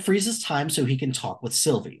 He then freezes time so he can talk with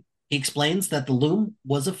Sylvie. He explains that the loom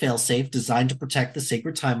was a failsafe designed to protect the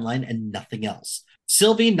sacred timeline and nothing else.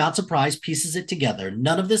 Sylvie, not surprised, pieces it together.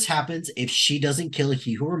 None of this happens if she doesn't kill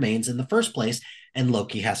He Who Remains in the first place, and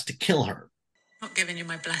Loki has to kill her. Not giving you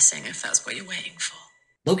my blessing if that's what you're waiting for.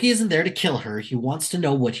 Loki isn't there to kill her. He wants to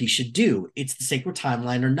know what he should do. It's the sacred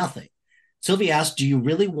timeline or nothing. Sylvie asks, do you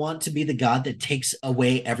really want to be the god that takes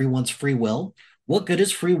away everyone's free will? What good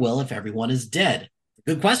is free will if everyone is dead?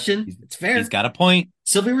 Good question. It's fair. He's got a point.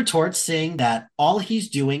 Sylvie retorts, saying that all he's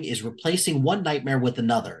doing is replacing one nightmare with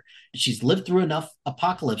another. She's lived through enough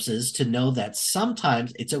apocalypses to know that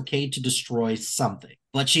sometimes it's okay to destroy something.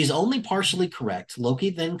 But she's only partially correct. Loki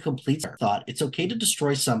then completes her thought. It's okay to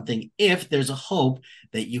destroy something if there's a hope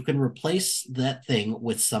that you can replace that thing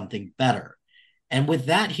with something better. And with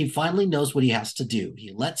that, he finally knows what he has to do.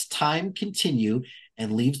 He lets time continue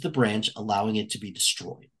and leaves the branch, allowing it to be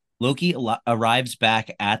destroyed. Loki arrives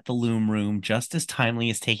back at the loom room just as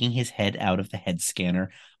Timely is taking his head out of the head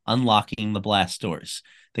scanner, unlocking the blast doors.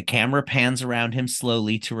 The camera pans around him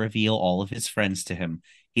slowly to reveal all of his friends to him.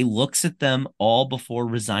 He looks at them all before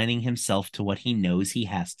resigning himself to what he knows he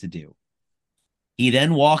has to do. He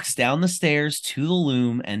then walks down the stairs to the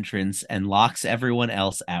loom entrance and locks everyone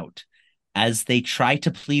else out. As they try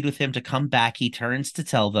to plead with him to come back, he turns to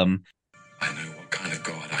tell them, I know what kind of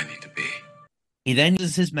god I need to be. He then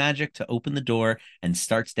uses his magic to open the door and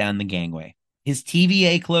starts down the gangway. His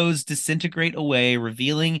TVA clothes disintegrate away,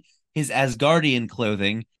 revealing his Asgardian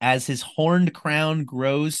clothing. As his horned crown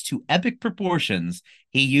grows to epic proportions,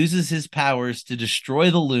 he uses his powers to destroy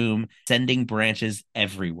the loom, sending branches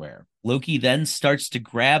everywhere. Loki then starts to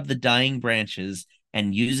grab the dying branches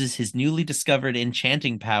and uses his newly discovered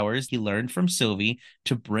enchanting powers he learned from Sylvie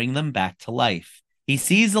to bring them back to life. He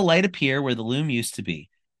sees the light appear where the loom used to be.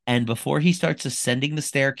 And before he starts ascending the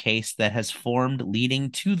staircase that has formed leading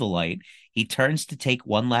to the light, he turns to take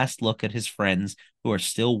one last look at his friends who are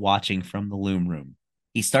still watching from the loom room.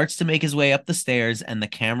 He starts to make his way up the stairs, and the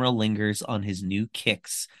camera lingers on his new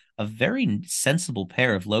kicks, a very sensible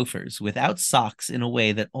pair of loafers without socks in a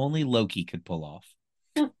way that only Loki could pull off.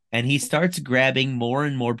 And he starts grabbing more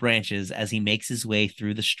and more branches as he makes his way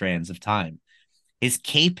through the strands of time. His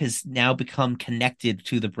cape has now become connected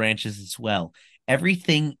to the branches as well. Every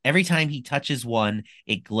time he touches one,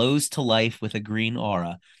 it glows to life with a green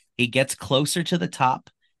aura. He gets closer to the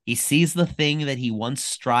top. He sees the thing that he once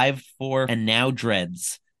strived for and now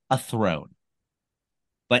dreads, a throne.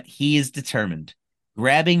 But he is determined.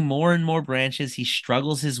 Grabbing more and more branches, he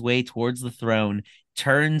struggles his way towards the throne,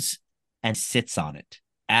 turns and sits on it.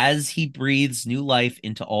 As he breathes new life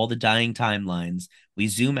into all the dying timelines, we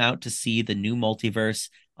zoom out to see the new multiverse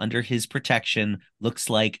under his protection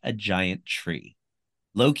looks like a giant tree.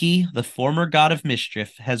 Loki, the former god of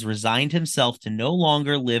mischief, has resigned himself to no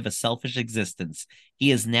longer live a selfish existence.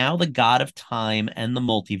 He is now the god of time and the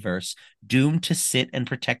multiverse, doomed to sit and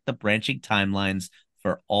protect the branching timelines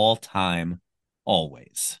for all time,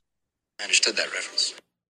 always. I understood that reference.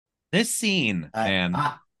 This scene, man.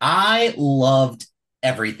 I loved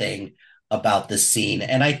everything about this scene.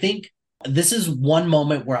 And I think this is one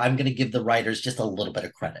moment where I'm going to give the writers just a little bit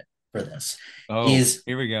of credit for this.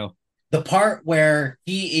 Here we go. The part where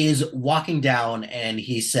he is walking down and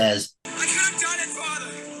he says, I could have done it,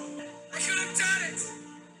 Father. I could have done it.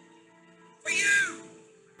 For you.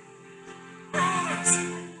 For all of us.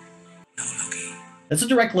 No, Loki. That's a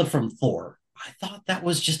direct lift from Thor. I thought that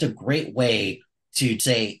was just a great way to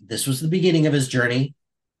say this was the beginning of his journey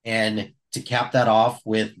and to cap that off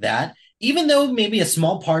with that, even though maybe a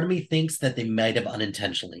small part of me thinks that they might have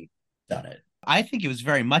unintentionally done it. I think it was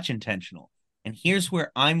very much intentional. And here's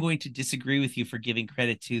where I'm going to disagree with you for giving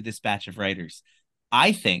credit to this batch of writers.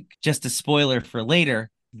 I think, just a spoiler for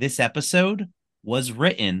later, this episode was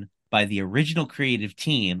written by the original creative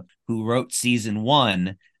team who wrote season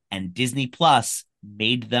 1, and Disney Plus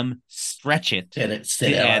made them stretch it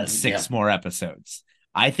to add 6 more episodes.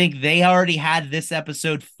 I think they already had this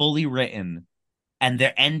episode fully written, and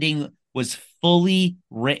their ending was fully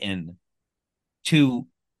written to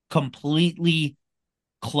completely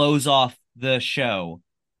close off the show,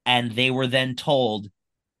 and they were then told,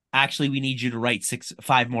 actually, we need you to write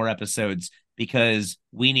 5 more episodes because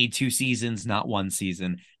we need 2 seasons, not 1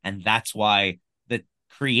 season. And that's why the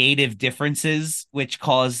creative differences, which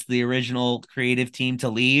caused the original creative team to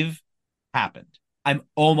leave, happened. I'm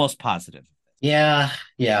almost positive. Yeah,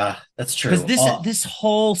 that's true. Because this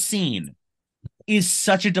whole scene is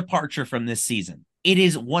such a departure from this season. It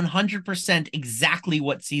is 100% exactly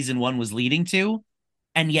what season 1 was leading to,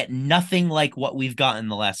 and yet nothing like what we've gotten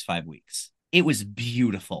the last 5 weeks. It was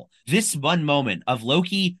beautiful. This one moment of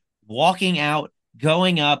Loki walking out,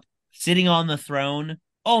 going up, sitting on the throne.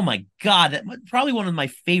 Oh my God, that probably one of my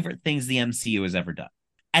favorite things the MCU has ever done.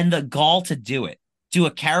 And the gall to do it, to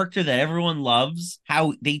a character that everyone loves,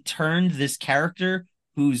 how they turned this character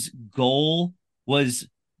whose goal was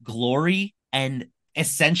glory and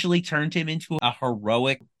essentially turned him into a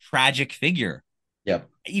heroic, tragic figure. Yep.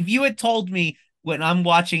 If you had told me when I'm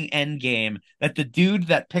watching Endgame that the dude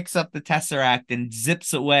that picks up the Tesseract and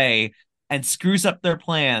zips away and screws up their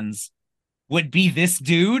plans would be this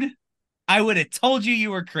dude, I would have told you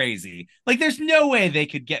were crazy. Like, there's no way they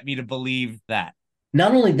could get me to believe that.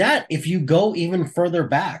 Not only that, if you go even further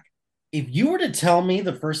back, if you were to tell me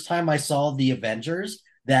the first time I saw the Avengers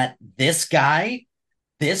that this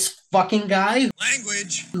fucking guy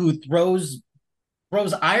Language. who throws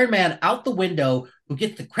Iron Man out the window, who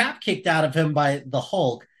gets the crap kicked out of him by the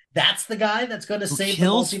Hulk, that's the guy that's going to save the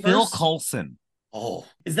multiverse? Phil Coulson. Oh,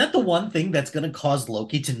 is that the one thing that's going to cause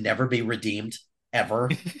Loki to never be redeemed ever?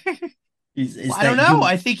 I don't know.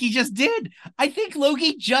 I think he just did. I think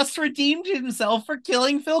Loki just redeemed himself for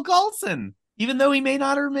killing Phil Coulson, even though he may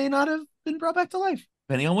not or may not have been brought back to life,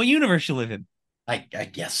 depending on what universe you live in. I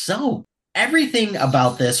guess so. Everything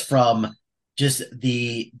about this, from just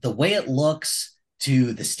the way it looks,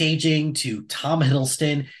 to the staging, to Tom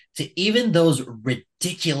Hiddleston, to even those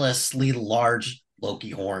ridiculously large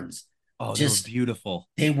Loki horns. Oh, they were beautiful.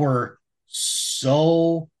 They were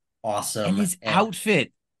so awesome. And his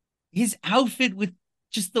outfit with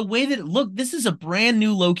just the way that it looked. This is a brand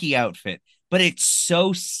new Loki outfit, but it's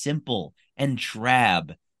so simple and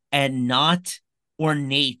drab and not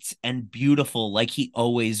ornate and beautiful like he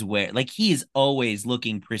always wears. Like, he is always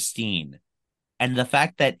looking pristine. And the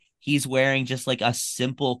fact that he's wearing just like a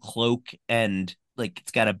simple cloak and like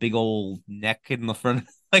it's got a big old neck in the front.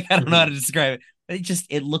 Like, I don't know how to describe it.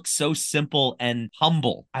 It looks so simple and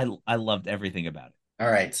humble. I loved everything about it. All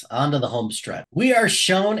right, on to the home stretch. We are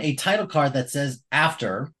shown a title card that says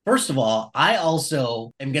after. First of all, I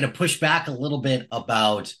also am going to push back a little bit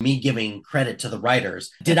about me giving credit to the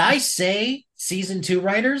writers. Did I say season 2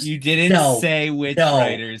 writers? You didn't say which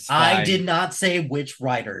writers. Fine. I did not say which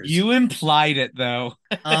writers. You implied it, though.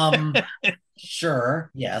 Sure,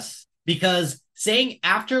 yes. Because saying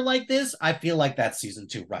after like this, I feel like that's season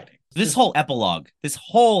 2 writing. This whole epilogue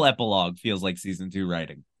feels like season 2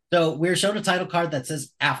 writing. So we're shown a title card that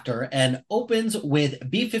says After and opens with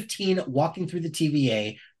B-15 walking through the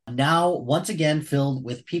TVA, now once again filled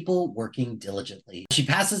with people working diligently. She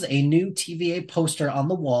passes a new TVA poster on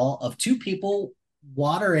the wall of two people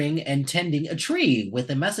watering and tending a tree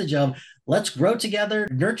with a message of, let's grow together,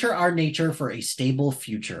 nurture our nature for a stable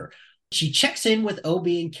future. She checks in with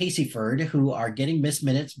Obi and Caseyford, who are getting Miss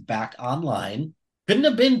Minutes back online. Couldn't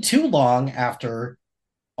have been too long after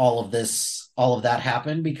all of that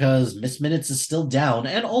happened, because Miss Minutes is still down.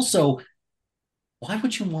 And also, why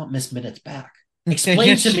would you want Miss Minutes back?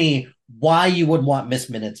 Explain to me why you would want Miss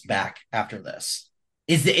Minutes back after this.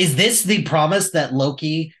 Is this the promise that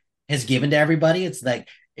Loki has given to everybody? It's like,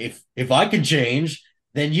 if I can change,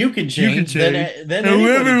 then you can change. Then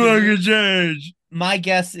everyone can change. My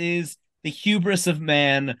guess is the hubris of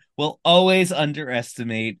man will always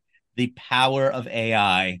underestimate the power of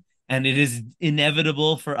AI, and it is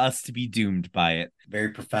inevitable for us to be doomed by it. Very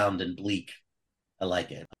profound and bleak. I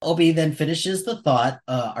like it. Obi then finishes the thought,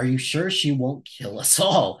 are you sure she won't kill us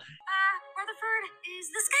all? Rutherford, is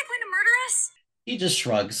this guy going to murder us? He just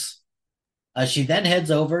shrugs. She then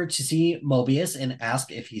heads over to see Mobius and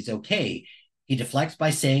ask if he's okay. He deflects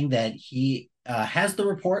by saying that he has the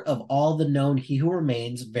report of all the known He Who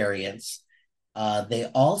Remains variants. They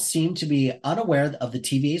all seem to be unaware of the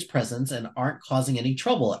TVA's presence and aren't causing any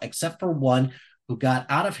trouble, except for one who got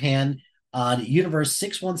out of hand on Universe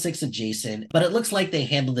 616 adjacent, but it looks like they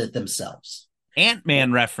handled it themselves.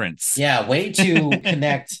 Ant-Man reference. Yeah, way to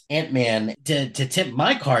connect Ant-Man to tip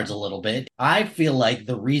my cards a little bit. I feel like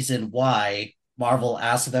the reason why Marvel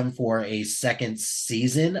asked them for a second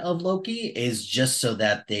season of Loki is just so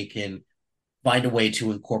that they can find a way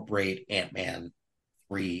to incorporate Ant-Man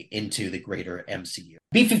 3 into the greater MCU.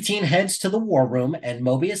 B-15 heads to the war room, and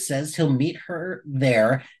Mobius says he'll meet her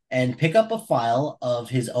there and pick up a file of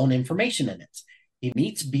his own information in it. He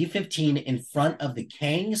meets B-15 in front of the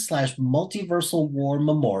Kang/Multiversal War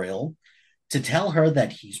Memorial to tell her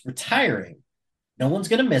that he's retiring. No one's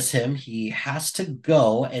going to miss him. He has to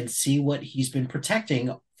go and see what he's been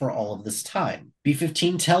protecting for all of this time.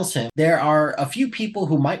 B-15 tells him there are a few people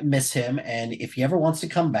who might miss him, and if he ever wants to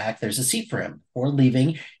come back, there's a seat for him. Before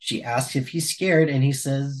leaving, she asks if he's scared, and he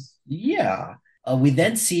says, yeah. We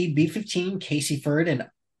then see B-15, Caseyford, and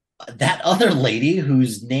that other lady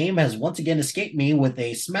whose name has once again escaped me, with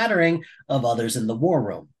a smattering of others in the war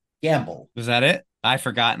room. Gamble. Was that it? I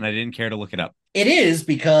forgot and I didn't care to look it up. It is,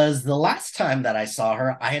 because the last time that I saw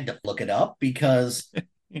her, I had to look it up because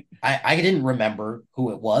I didn't remember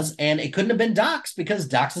who it was, and it couldn't have been Docs because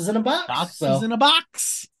Docs is in a box. Docs is in a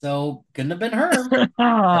box. So couldn't have been her.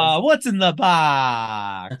 What's in the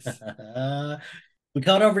box? We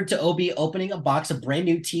cut over to Obi opening a box of brand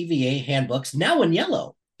new TVA handbooks, now in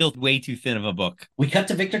yellow. Still way too thin of a book. We cut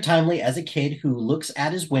to Victor Timely as a kid who looks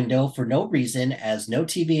at his window for no reason as no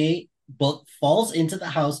TVA book falls into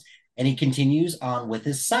the house, and he continues on with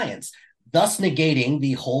his science, thus negating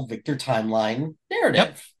the whole Victor timeline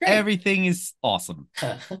narrative. Yep. Everything is awesome.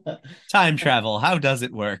 Time travel, how does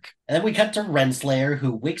it work? And then we cut to Renslayer,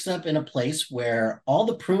 who wakes up in a place where all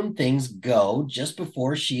the prune things go just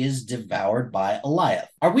before she is devoured by Eliath.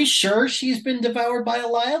 Are we sure she's been devoured by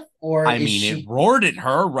Eliath? Or it roared at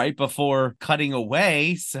her right before cutting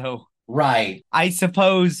away, so... Right. I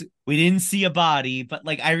suppose we didn't see a body, but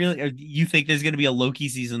you think there's going to be a Loki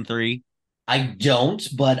season 3? I don't,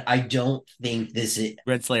 but I don't think this is...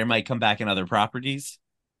 Renslayer might come back in other properties.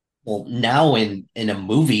 Well, now in a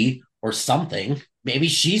movie or something. Maybe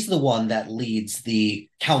she's the one that leads the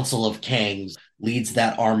Council of Kangs, leads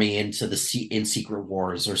that army into the in Secret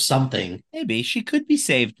Wars or something. Maybe she could be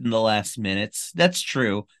saved in the last minutes. That's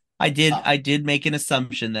true. I did make an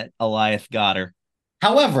assumption that Eliath got her.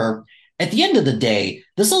 However, at the end of the day,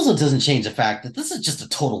 this also doesn't change the fact that this is just a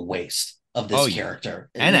total waste of this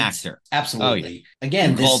character. And actor. Absolutely. Oh, yeah.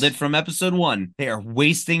 Again, you called it from episode 1. They are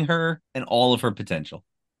wasting her and all of her potential.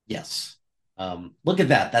 Yes. Look at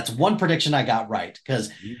that. That's one prediction I got right,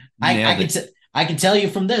 because I can tell you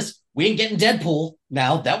from this, we ain't getting Deadpool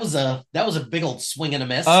now. That was a big old swing and a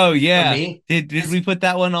miss. Oh yeah. Did we put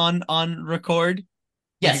that one on record?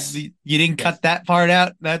 Yes. You didn't cut that part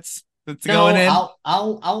out. That's going in.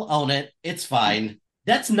 I'll own it. It's fine.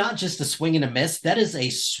 That's not just a swing and a miss. That is a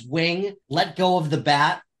swing, let go of the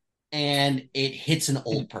bat, and it hits an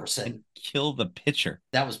old person. Kill the pitcher.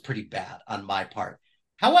 That was pretty bad on my part.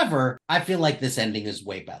 However, I feel like this ending is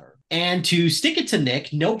way better. And to stick it to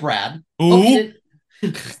Nick, no Brad. Hope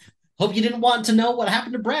you didn't want to know what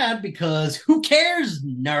happened to Brad, because who cares,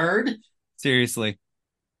 nerd? Seriously.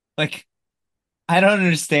 I don't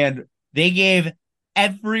understand. They gave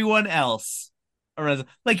everyone else a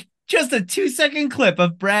Just a 2-second clip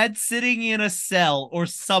of Brad sitting in a cell or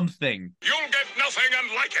something. You'll get nothing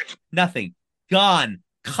and like it. Nothing. Gone.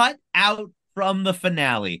 Cut out from the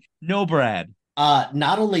finale. No Brad.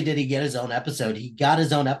 Not only did he get his own episode, he got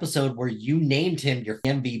his own episode where you named him your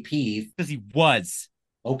MVP. Because he was.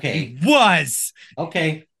 Okay. He was.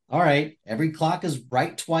 Okay. All right. Every clock is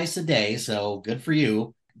right twice a day, so good for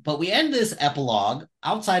you. But we end this epilogue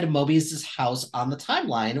outside of Mobius's house on the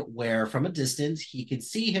timeline, where from a distance he could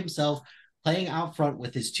see himself playing out front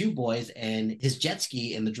with his two boys and his jet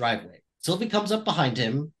ski in the driveway. Sylvie comes up behind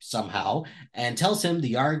him somehow and tells him the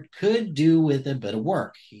yard could do with a bit of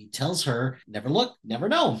work. He tells her, never look, never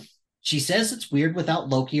know. She says it's weird without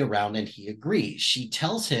Loki around, and he agrees. She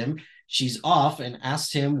tells him she's off and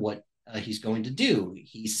asks him what he's going to do.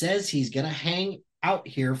 He says he's going to hang out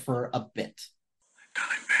here for a bit.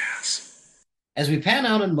 Time pass. As we pan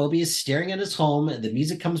out on Mobius staring at his home, the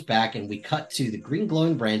music comes back and we cut to the green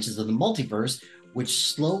glowing branches of the multiverse, which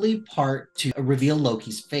slowly part to reveal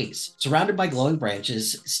Loki's face, surrounded by glowing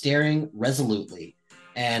branches, staring resolutely.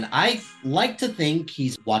 And I like to think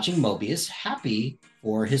he's watching Mobius, happy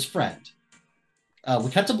for his friend. We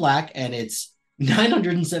cut to black, and it's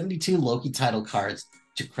 972 Loki title cards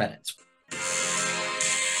to credits.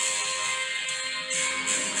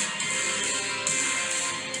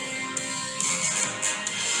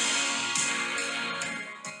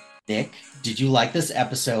 Nick, did you like this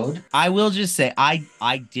episode? I will just say I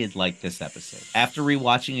did like this episode. After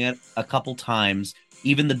rewatching it a couple times,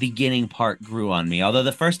 even the beginning part grew on me. Although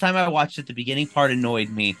the first time I watched it, the beginning part annoyed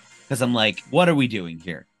me because I'm like, what are we doing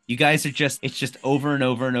here? You guys are it's just over and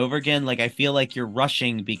over and over again. Like, I feel like you're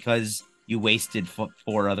rushing because you wasted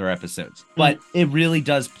 4 other episodes. But it really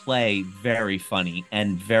does play very funny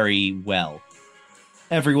and very well.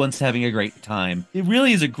 Everyone's having a great time. It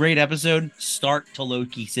really is a great episode. Start to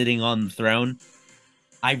Loki sitting on the throne.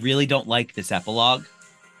 I really don't like this epilogue.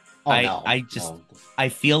 I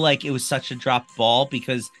feel like it was such a dropped ball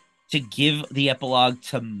because to give the epilogue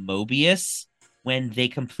to Mobius when they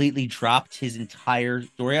completely dropped his entire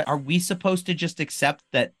story, are we supposed to just accept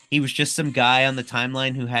that he was just some guy on the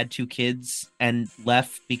timeline who had 2 kids and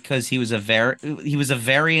left because he was a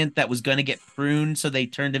variant that was going to get pruned, so they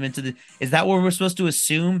turned him into is that what we're supposed to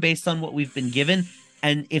assume based on what we've been given?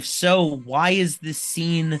 And if so, why is this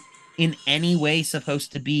scene in any way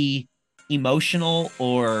supposed to be emotional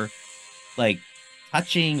or like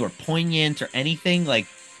touching or poignant or anything? Like,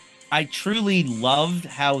 I truly loved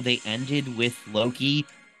how they ended with Loki.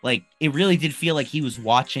 Like, it really did feel like he was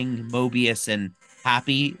watching Mobius and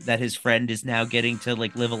happy that his friend is now getting to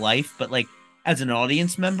like live a life. But like, as an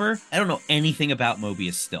audience member, I don't know anything about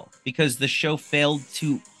Mobius still because the show failed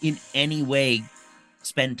to in any way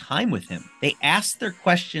spend time with him. They asked their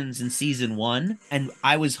questions in season 1, and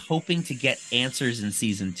I was hoping to get answers in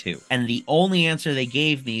season 2. And the only answer they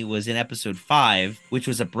gave me was in episode 5, which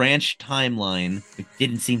was a branched timeline. It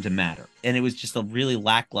didn't seem to matter. And it was just a really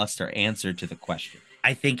lackluster answer to the question.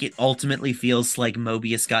 I think it ultimately feels like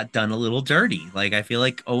Mobius got done a little dirty. Like, I feel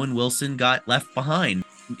like Owen Wilson got left behind.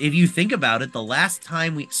 If you think about it, the last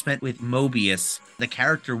time we spent with Mobius, the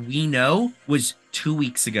character we know, was 2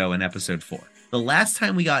 weeks ago in episode 4. The last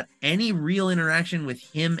time we got any real interaction with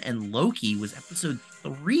him and Loki was episode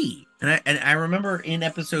 3. And I remember in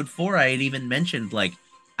episode 4, I had even mentioned, like,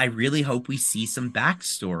 I really hope we see some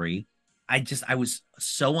backstory. I was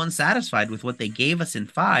so unsatisfied with what they gave us in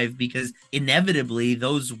 5 because inevitably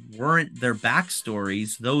those weren't their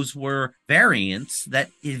backstories. Those were variants that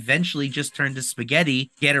eventually just turned to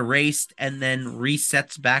spaghetti, get erased, and then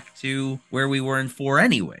resets back to where we were in 4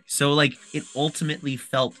 anyway. So like it ultimately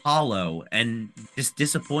felt hollow and just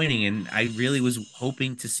disappointing. And I really was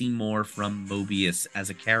hoping to see more from Mobius as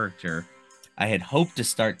a character. I had hoped to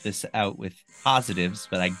start this out with positives,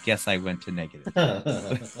 but I guess I went to negative.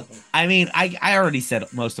 I mean, I already said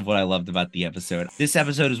most of what I loved about the episode. This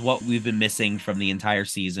episode is what we've been missing from the entire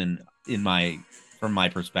season from my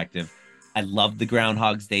perspective. I love the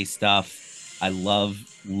Groundhog's Day stuff. I love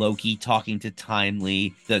Loki talking to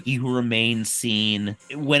Timely, the He Who Remains scene.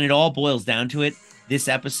 When it all boils down to it, this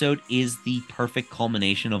episode is the perfect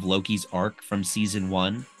culmination of Loki's arc from season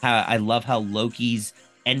 1. I love how Loki's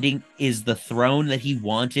ending is the throne that he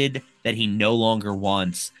wanted, that he no longer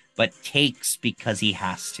wants, but takes because he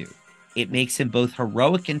has to. It makes him both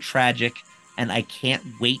heroic and tragic, and I can't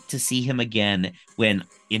wait to see him again when,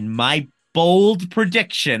 in my bold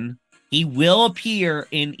prediction, he will appear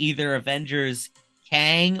in either Avengers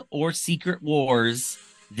Kang or Secret Wars.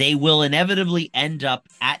 They will inevitably end up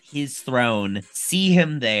at his throne, see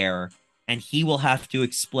him there, and he will have to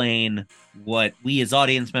explain what we as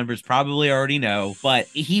audience members probably already know, but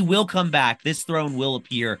he will come back. This throne will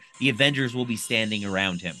appear. The Avengers will be standing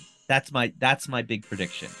around him. That's my big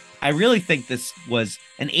prediction. I really think this was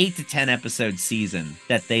an 8 to 10 episode season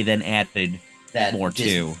that they then added that more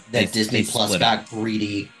to. That Disney Plus got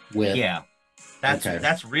greedy with. Yeah.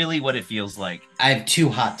 That's really what it feels like. I have two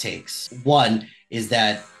hot takes. One is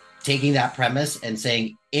that taking that premise and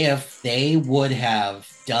saying if they would have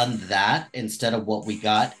done that instead of what we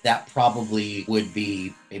got, that probably would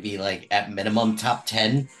be maybe like at minimum top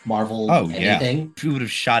 10 Marvel anything. We would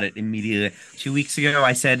have shot it immediately. 2 weeks ago,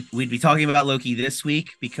 I said we'd be talking about Loki this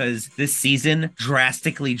week because this season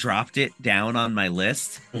drastically dropped it down on my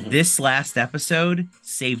list. Mm-hmm. This last episode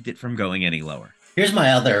saved it from going any lower. Here's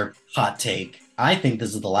my other hot take. I think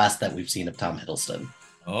this is the last that we've seen of Tom Hiddleston.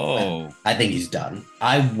 Oh. I think he's done.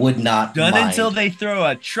 I would not done mind. Until they throw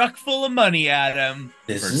a truck full of money at him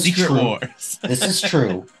this for is Secret true. Wars. This is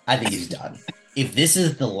true. I think he's done. If this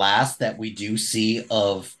is the last that we do see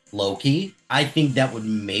of Loki, I think that would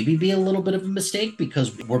maybe be a little bit of a mistake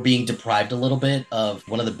because we're being deprived a little bit of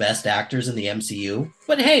one of the best actors in the MCU.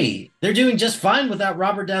 But hey, they're doing just fine without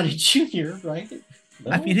Robert Downey Jr., right?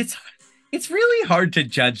 No? I mean, it's really hard to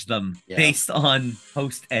judge them based on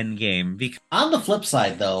post Endgame. Because on the flip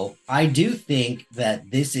side, though, I do think that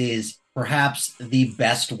this is perhaps the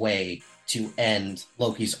best way to end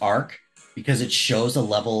Loki's arc because it shows a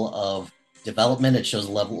level of development, it shows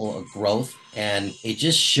a level of growth, and it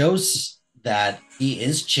just shows that he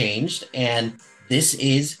is changed, and this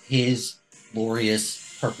is his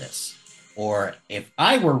glorious purpose. Or if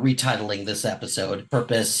I were retitling this episode,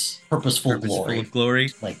 Purposeful Glory.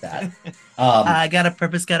 Like that. I got a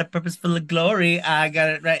purpose full of glory. I got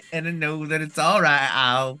it right, and I know that it's all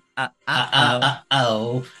right.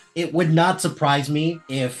 Oh. It would not surprise me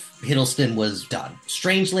if Hiddleston was done.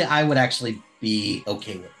 Strangely, I would actually be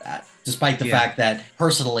okay with that. Despite the fact that,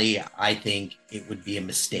 personally, I think it would be a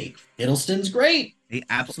mistake. Hiddleston's great. He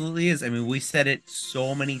absolutely is. I mean, we said it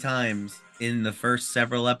so many times in the first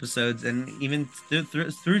several episodes and even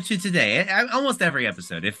through to today. Almost every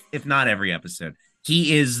episode, if not every episode.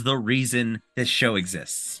 He is the reason this show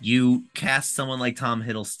exists. You cast someone like Tom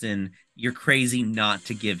Hiddleston, you're crazy not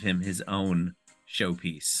to give him his own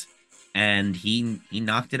showpiece. And he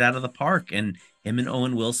knocked it out of the park. And him and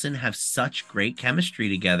Owen Wilson have such great chemistry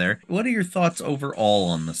together. What are your thoughts overall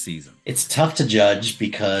on the season? It's tough to judge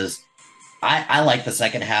because I like the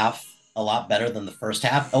second half a lot better than the first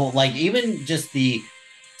half. Oh, like even just the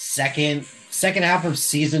second half of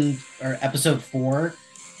season or episode 4.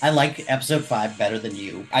 I like episode 5 better than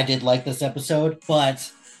you. I did like this episode,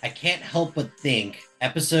 but I can't help but think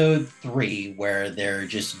episode 3, where they're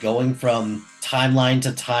just going from timeline to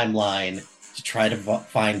timeline to try to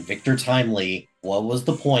find Victor Timely. What was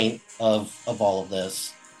the point of all of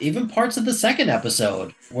this? Even parts of the second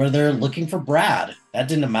episode where they're looking for Brad, that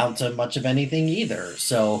didn't amount to much of anything either.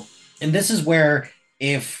 So, and this is where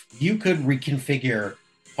if you could reconfigure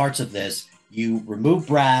parts of this, you remove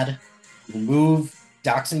Brad, remove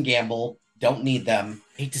Dox and Gamble, don't need them.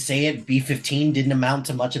 Hate to say it, B-15 didn't amount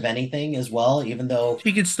to much of anything as well, even though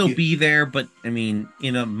she could still be there, but I mean,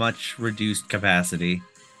 in a much reduced capacity.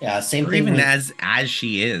 Yeah, same or thing. Even as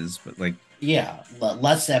she is, but like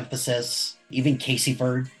less emphasis. Even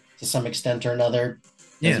Caseyford, to some extent or another,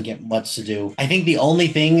 doesn't get much to do. I think the only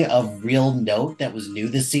thing of real note that was new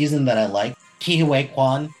this season that I liked, Ki-Hway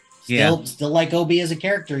Kwan. Still like Obi as a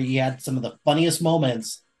character. He had some of the funniest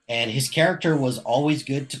moments. And his character was always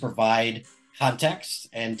good to provide context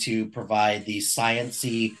and to provide the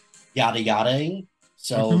science-y yada-yadaing.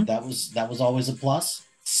 So that was always a plus.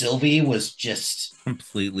 Sylvie was just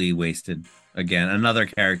completely wasted. Again, another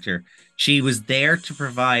character. She was there to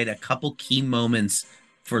provide a couple key moments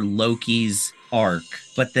for Loki's arc,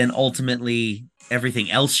 but then ultimately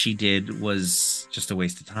everything else she did was just a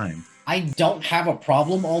waste of time. I don't have a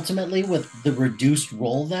problem ultimately with the reduced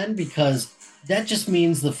role then, because that just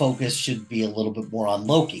means the focus should be a little bit more on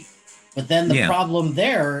Loki. But then the problem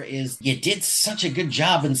there is you did such a good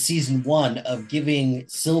job in season 1 of giving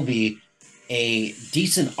Sylvie a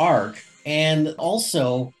decent arc. And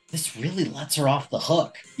also, this really lets her off the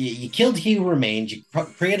hook. You killed He Who Remains, you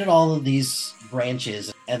created all of these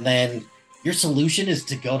branches, and then your solution is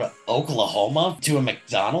to go to Oklahoma to a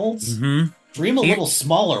McDonald's? Dream a little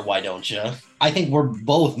smaller, why don't you? I think we're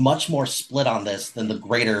both much more split on this than the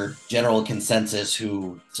greater general consensus,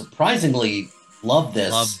 who surprisingly loved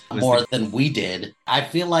this more than we did. I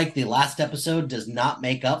feel like the last episode does not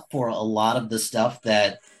make up for a lot of the stuff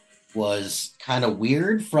that was kind of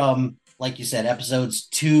weird from, like you said, episodes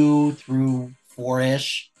 2 through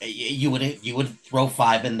 4-ish. You would throw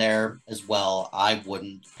 5 in there as well. I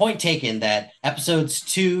wouldn't. Point taken that episodes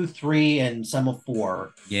 2, 3, and some of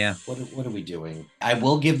 4. Yeah. What are we doing? I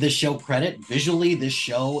will give this show credit. Visually, this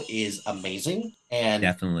show is amazing and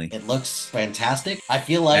Definitely. it looks fantastic. I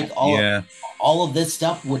feel like all of this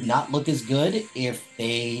stuff would not look as good if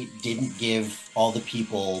they didn't give all the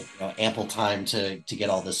people ample time to get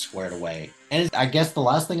all this squared away. And I guess the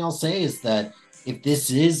last thing I'll say is that if this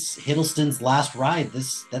is Hiddleston's last ride,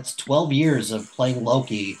 that's 12 years of playing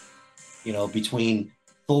Loki, between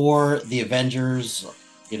Thor, the Avengers,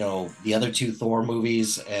 the other 2 Thor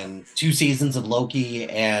movies, and 2 seasons of Loki,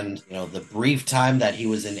 and the brief time that he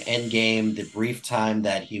was in Endgame, the brief time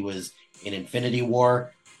that he was in Infinity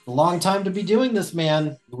War. A long time to be doing this,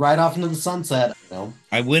 man. Right off into the sunset.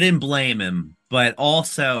 I wouldn't blame him, but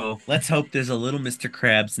also let's hope there's a little Mr.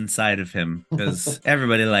 Krabs inside of him, because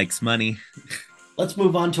everybody likes money. Let's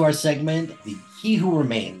move on to our segment, the He Who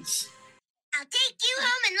Remains. I'll take you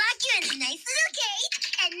home and lock you in a nice little cage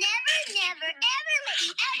and never, ever let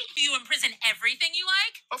you out. Do you imprison everything you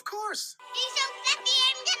like? Of course. He's so fluffy,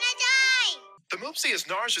 I'm gonna die. The Moopsie is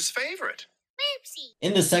Narja's favorite. Oopsie.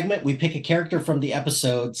 In this segment, we pick a character from the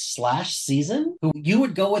episode / season who you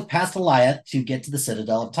would go with past Alaya to get to the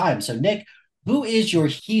Citadel of Time. So, Nick, who is your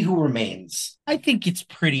He Who Remains? I think it's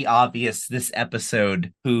pretty obvious this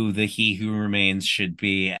episode who the He Who Remains should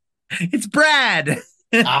be. It's Brad!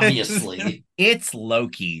 Obviously. It's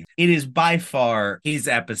Loki. It is by far his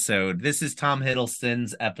episode. This is Tom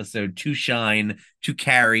Hiddleston's episode to shine, to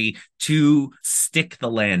carry, to stick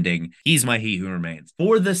the landing. He's my He Who Remains.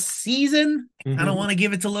 For the season, I don't want to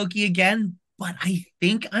give it to Loki again, but I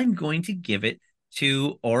think I'm going to give it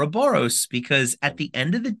to Ouroboros, because at the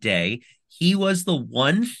end of the day, he was the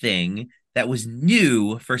one thing that was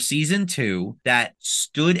new for season 2 that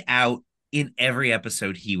stood out in every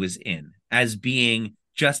episode he was in as being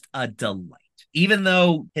just a delight. Even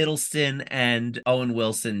though Hiddleston and Owen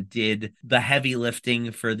Wilson did the heavy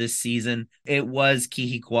lifting for this season, it was Ke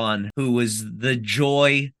Huy Quan who was the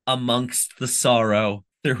joy amongst the sorrow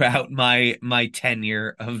throughout my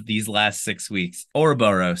tenure of these last 6 weeks.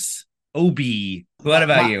 Ouroboros. OB. What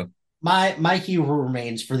about you? My He Who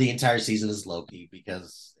Remains for the entire season is Loki,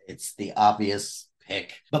 because it's the obvious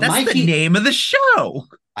pick. But that's the name of the show.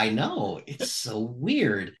 I know, it's so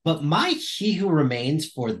weird. But my He Who Remains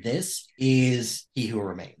for this is He Who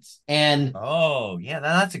Remains. And oh, yeah,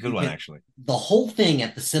 that's a good one, actually. The whole thing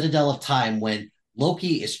at the Citadel of Time, when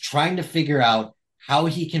Loki is trying to figure out how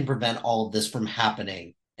he can prevent all of this from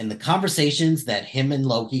happening, and the conversations that him and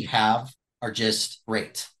Loki have are just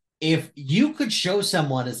great. If you could show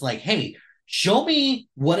someone, it's like, hey, show me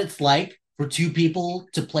what it's like for 2 people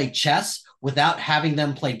to play chess without having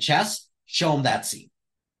them play chess, show them that scene.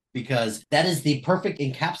 Because that is the perfect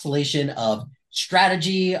encapsulation of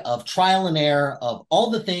strategy, of trial and error, of all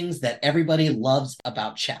the things that everybody loves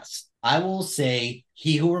about chess. I will say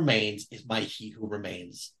He Who Remains is my He Who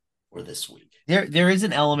Remains for this week. There is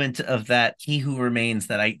an element of that He Who Remains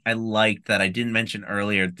that I like that I didn't mention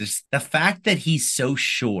earlier. This, the fact that he's so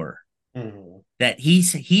sure that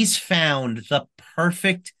he's found the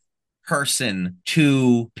perfect person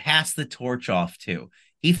to pass the torch off to.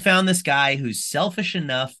 He found this guy who's selfish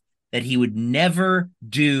enough that he would never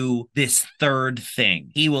do this third thing.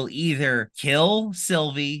 He will either kill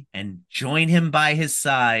Sylvie and join him by his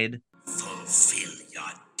side, fulfill your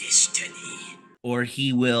destiny, or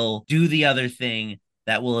he will do the other thing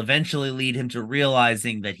that will eventually lead him to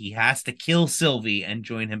realizing that he has to kill Sylvie and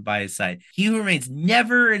join him by his side. He Who Remains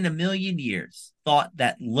never in a million years thought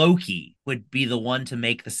that Loki would be the one to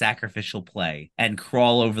make the sacrificial play and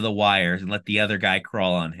crawl over the wires and let the other guy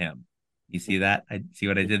crawl on him. You see that? I see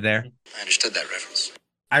what I did there? I understood that reference.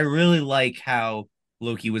 I really like how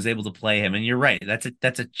Loki was able to play him. And you're right.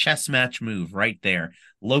 That's a chess match move right there.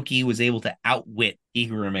 Loki was able to outwit He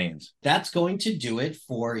Who Remains. That's going to do it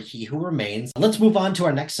for He Who Remains. Let's move on to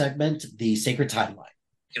our next segment, the Sacred Timeline.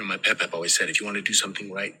 You know, my pep always said, if you want to do something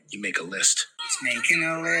right, you make a list. He's making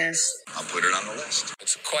a list. I'll put it on the list.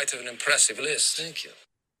 It's quite an impressive list. Thank you.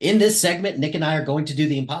 In this segment, Nick and I are going to do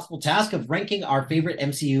the impossible task of ranking our favorite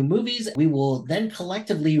MCU movies. We will then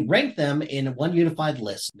collectively rank them in one unified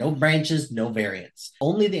list. No branches, no variants.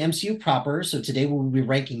 Only the MCU proper. So today we will be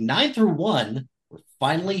ranking 9 through 1. We're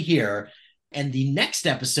finally here. And the next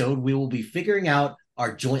episode, we will be figuring out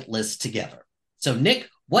our joint list together. So Nick,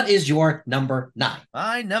 what is your number 9?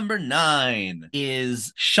 My number 9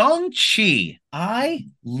 is Shang-Chi. I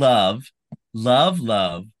love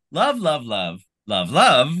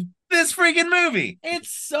this freaking movie.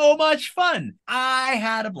 It's so much fun. I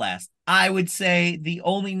had a blast. I would say the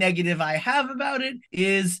only negative I have about it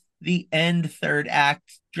is the end third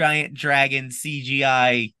act giant dragon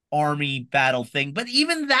CGI army battle thing, but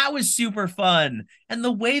even that was super fun. And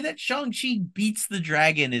the way that Shang-Chi beats the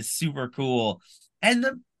dragon is super cool. And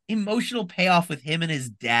the emotional payoff with him and his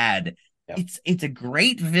dad. Yep. It's a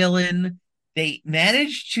great villain. They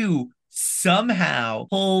managed to somehow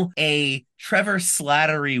pull a Trevor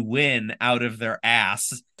Slattery win out of their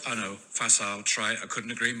ass. I know, facile, trite, I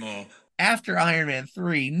couldn't agree more. After Iron Man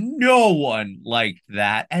 3, no one liked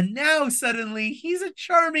that. And now suddenly he's a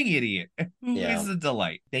charming idiot who is a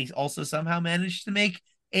delight. They also somehow managed to make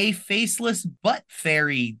a faceless butt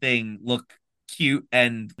fairy thing look cute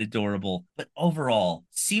and adorable. But overall,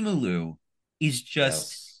 Simu Liu is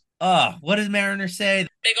just, what does Mariner say?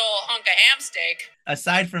 Big ol' hunk of ham steak.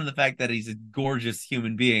 Aside from the fact that he's a gorgeous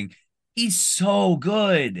human being, he's so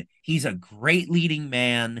good. He's a great leading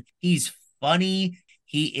man. He's funny.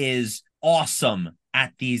 He is awesome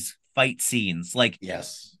at these fight scenes. Like,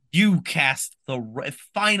 yes, you cast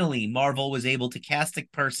finally Marvel was able to cast a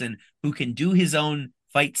person who can do his own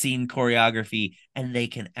fight scene choreography, and they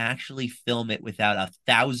can actually film it without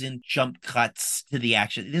 1,000 jump cuts to the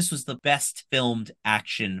action. This was the best filmed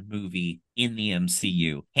action movie in the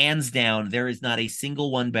MCU. Hands down, there is not a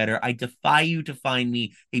single one better. I defy you to find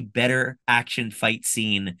me a better action fight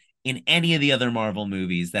scene in any of the other Marvel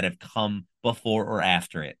movies that have come before or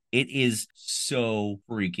after it. It is so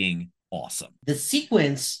freaking awesome. The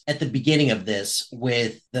sequence at the beginning of this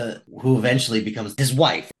with who eventually becomes his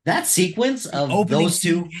wife, that sequence of those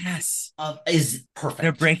two is perfect.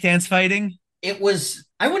 They're breakdance fighting. It was,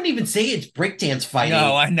 I wouldn't even say it's breakdance fighting.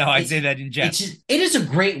 No, I know. I'd say that in jest. It is a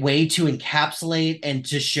great way to encapsulate and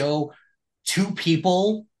to show two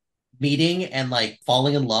people meeting and like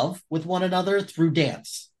falling in love with one another through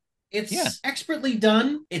dance. It's expertly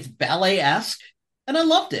done. It's ballet-esque, and I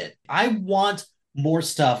loved it. I want more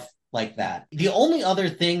stuff like that. The only other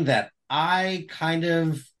thing that I kind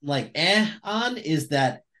of like on is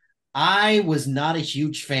that I was not a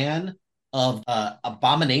huge fan of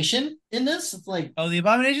Abomination in this. It's like, the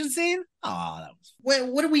Abomination scene? Oh, that was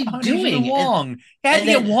what are we doing? Wong. Had to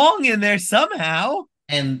get Wong in there somehow.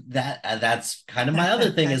 And that's kind of my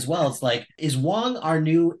other thing as well. It's like, is Wong our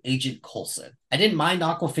new Agent Coulson? I didn't mind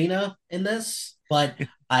Awkwafina in this, but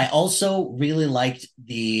I also really liked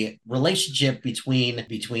the relationship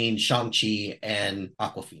between Shang-Chi and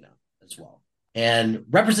Awkwafina as well. And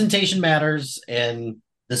representation matters, and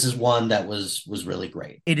this is one that was really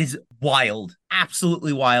great. It is wild,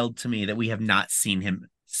 absolutely wild to me that we have not seen him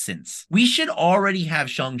since. We should already have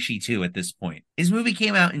Shang-Chi 2 at this point. His movie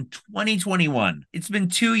came out in 2021. It's been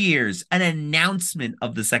 2 years. An announcement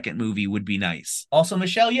of the second movie would be nice. Also,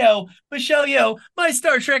 Michelle Yeoh, my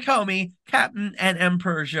Star Trek homie, Captain and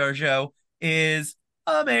Emperor Jojo, is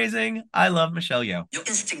amazing. I love Michelle Yeoh. Your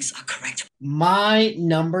instincts are correct. My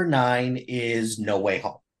number 9 is No Way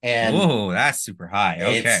Home. And that's super high.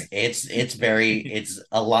 Okay. It's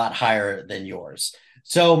a lot higher than yours.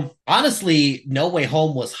 So honestly, No Way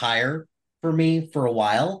Home was higher for me for a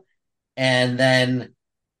while. And then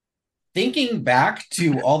thinking back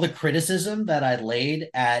to all the criticism that I laid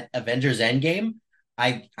at Avengers Endgame,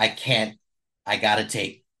 I gotta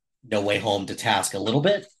take No Way Home to task a little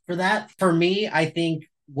bit for that. For me, I think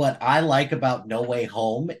what I like about No Way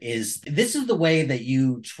Home is this is the way that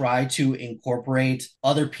you try to incorporate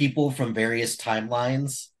other people from various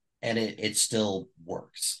timelines, and it still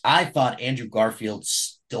works. I thought Andrew Garfield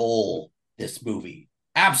stole this movie.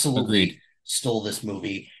 Absolutely stole this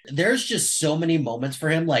movie. There's just so many moments for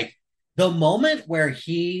him. Like the moment where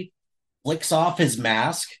he flicks off his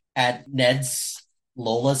mask at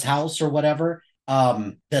Lola's house or whatever,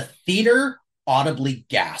 the theater audibly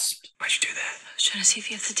gasped. Why'd you do that? I was trying to see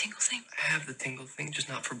if you have the tingle thing. I have the tingle thing, just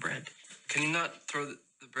not for bread. Can you not throw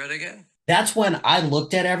the bread again? That's when I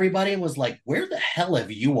looked at everybody and was like, where the hell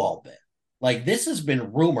have you all been? Like, this has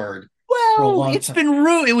been rumored for a long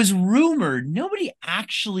time. It was rumored. Nobody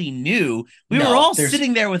actually knew. We were all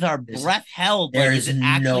sitting there with our breath held. Like, is it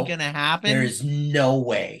actually going to happen? There is no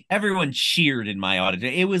way. Everyone cheered in my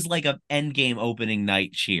audience. It was like an Endgame opening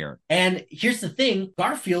night cheer. And here's the thing.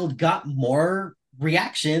 Garfield got more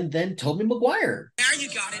reaction than Tobey Maguire. Now you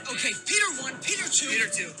got it. Okay, Peter 1, Peter 2, Peter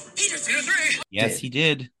 2, Peter 3. Yes, he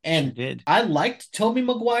did. And I liked Tobey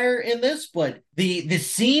Maguire in this, but the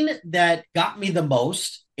scene that got me the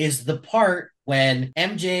most is the part when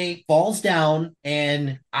MJ falls down,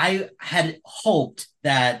 and I had hoped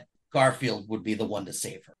that Garfield would be the one to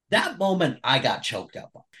save her. That moment I got choked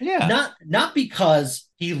up on. Yeah. Not because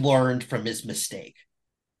he learned from his mistake,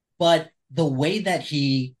 but the way that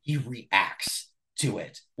he reacts to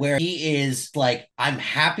it, where he is like, I'm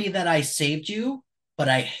happy that I saved you, but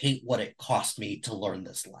I hate what it cost me to learn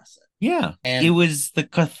this lesson. Yeah. And it was the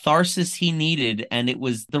catharsis he needed, and it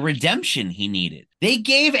was the redemption he needed. They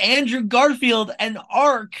gave Andrew Garfield an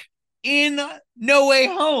arc in No Way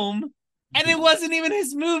Home, and it wasn't even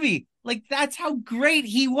his movie. Like, that's how great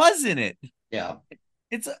he was in it. Yeah.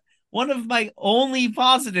 It's one of my only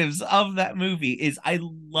positives of that movie is I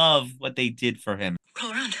love what they did for him.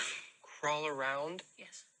 Crawl around. Crawl around?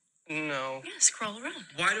 Yes. No. Yes, crawl around.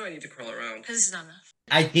 Why do I need to crawl around? Because this is not enough.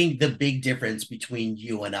 I think the big difference between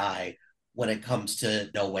you and I when it comes to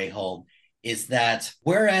No Way Home is that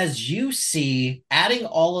whereas you see adding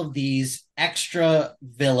all of these extra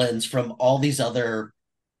villains from all these other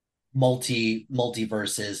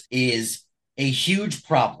multiverses is a huge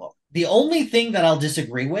problem. The only thing that I'll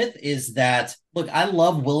disagree with is that, look, I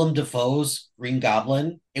love Willem Dafoe's Green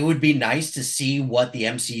Goblin. It would be nice to see what the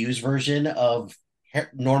MCU's version of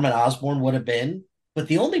Norman Osborn would have been. But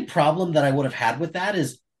the only problem that I would have had with that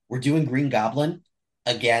is we're doing Green Goblin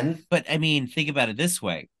again. But I mean, think about it this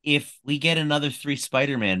way. If we get another 3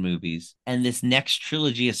 Spider-Man movies and this next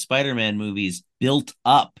trilogy of Spider-Man movies built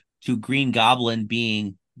up to Green Goblin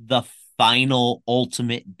being the final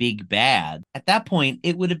ultimate big bad, at that point,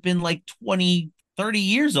 it would have been like 20, 30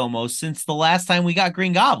 years almost since the last time we got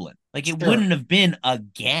Green Goblin. Like, it wouldn't have been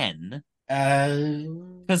again.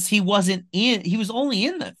 Because he wasn't in, he was only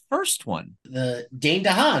in the first one. The Dane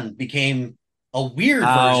DeHaan became a weird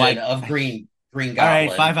version of Green Goblin. All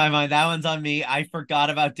right, fine. That one's on me. I forgot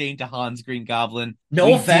about Dane DeHaan's Green Goblin.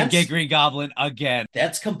 No offense. Did get Green Goblin again.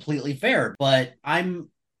 That's completely fair, but I'm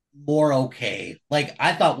more okay. Like,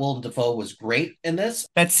 I thought Willem Dafoe was great in this.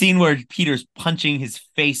 That scene where Peter's punching his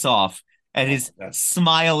face off and his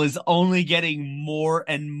smile is only getting more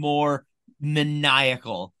and more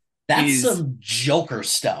maniacal. That's some Joker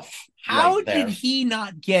stuff. How did he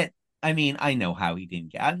not get? I mean, I know how he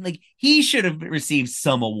didn't get. Like, he should have received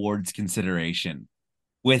some awards consideration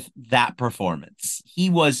with that performance. He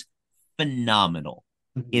was phenomenal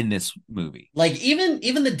in this movie. Like, even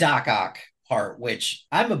the Doc Ock part, which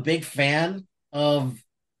I'm a big fan of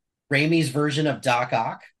Raimi's version of Doc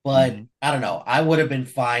Ock, but I don't know. I would have been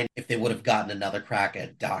fine if they would have gotten another crack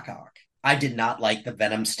at Doc Ock. I did not like the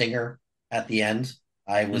Venom stinger at the end.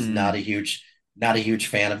 I was not a huge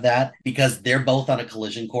fan of that because they're both on a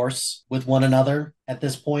collision course with one another at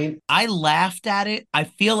this point. I laughed at it. I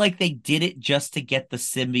feel like they did it just to get the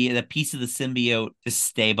symbiote, the piece of the symbiote to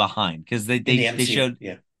stay behind because they showed.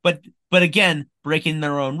 Yeah. But again, breaking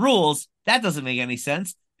their own rules, that doesn't make any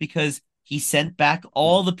sense because he sent back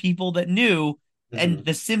all the people that knew and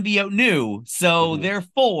the symbiote knew. So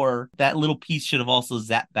therefore, that little piece should have also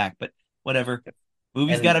zapped back. But whatever.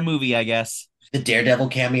 Movie's got a movie, I guess. The Daredevil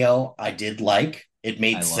cameo, I did like. It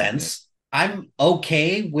made sense. I'm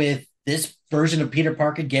okay with this version of Peter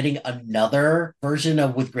Parker getting another version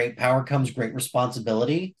of with great power comes great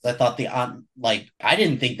responsibility. I thought I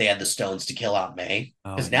didn't think they had the stones to kill Aunt May.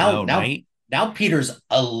 Because now Peter's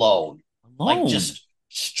alone. Like, just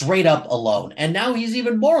straight up alone. And now he's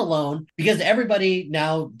even more alone because everybody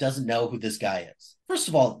now doesn't know who this guy is. First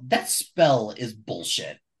of all, that spell is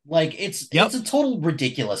bullshit. Like, it's a total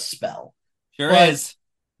ridiculous spell. Sure is.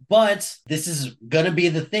 But this is going to be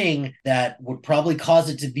the thing that would probably cause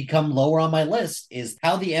it to become lower on my list is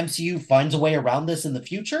how the MCU finds a way around this in the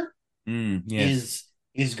future is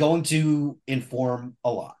going to inform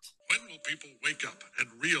a lot. When will people wake up and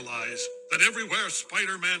realize that everywhere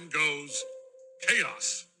Spider-Man goes,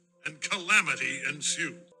 chaos and calamity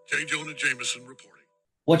ensue? J. Jonah Jameson reporting.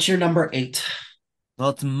 What's your number 8? Well,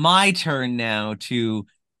 it's my turn now to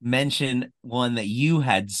mention one that you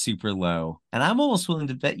had super low, and I'm almost willing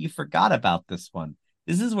to bet you forgot about this one.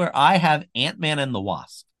 This is where I have Ant-Man and the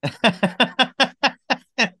Wasp,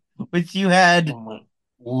 which you had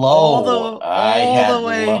low, all the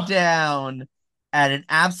way down at an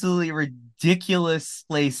absolutely ridiculous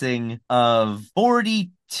placing of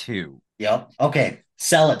 42. Yep. Okay,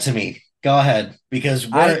 sell it to me. Go ahead, because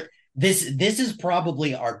this is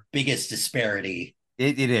probably our biggest disparity.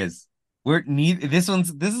 It is. This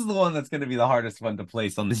is the one that's going to be the hardest one to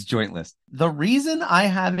place on this joint list. The reason I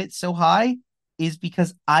have it so high is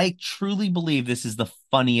because I truly believe this is the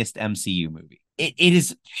funniest MCU movie. It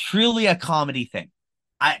is truly a comedy thing.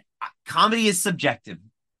 Comedy is subjective.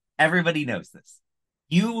 Everybody knows this.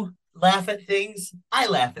 You laugh at things. I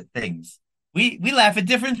laugh at things. We laugh at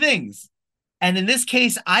different things. And in this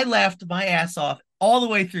case, I laughed my ass off all the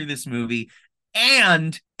way through this movie.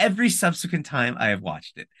 And every subsequent time I have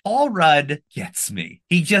watched it. Paul Rudd gets me.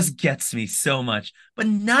 He just gets me so much. But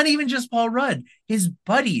not even just Paul Rudd. His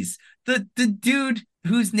buddies. The dude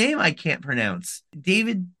whose name I can't pronounce.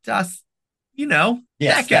 David You know,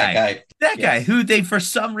 Yes, that guy. That guy Yes. who they, for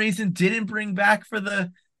some reason, didn't bring back for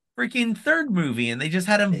the freaking third movie, and they just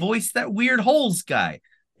had him voice that weird holes guy.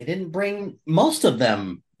 They didn't bring most of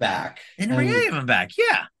them back. They didn't bring any of them back.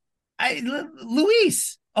 Yeah.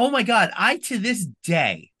 Luis. Oh my God. I, to this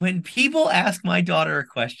day, when people ask my daughter a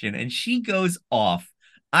question and she goes off,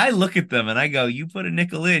 I look at them and I go, you put a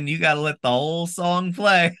nickel in, you got to let the whole song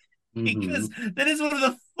play. Because that is one of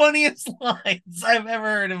the funniest lines I've ever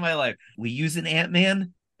heard in my life. We use an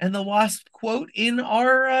Ant-Man and the Wasp quote in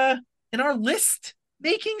our list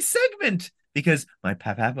making segment because my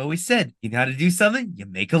pap always said, you got to do something, you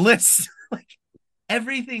make a list. Like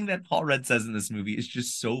everything that Paul Rudd says in this movie is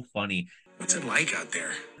just so funny. What's it like out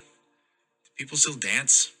there? Do people still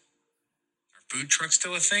dance? Are food trucks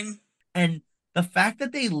still a thing? And the fact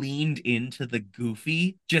that they leaned into the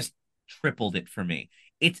goofy just tripled it for me.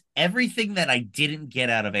 It's everything that I didn't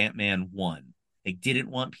get out of Ant-Man 1. They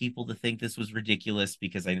didn't want people to think this was ridiculous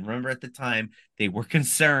because I remember at the time they were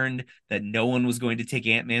concerned that no one was going to take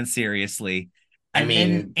Ant-Man seriously. And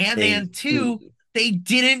then Ant-Man 2, they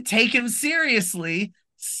didn't take him seriously.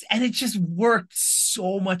 And it just worked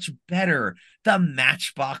so much better. The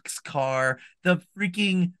Matchbox car, the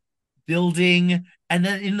freaking building, and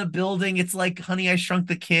then in the building, it's like Honey, I Shrunk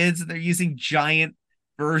the Kids, and they're using giant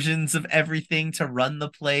versions of everything to run the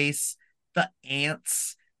place. The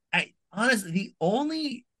ants. I honestly, the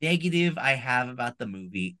only negative I have about the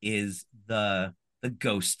movie is the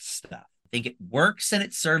ghost stuff. I think it works and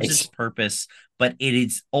it serves its purpose, but it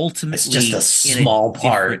is ultimately it's just a small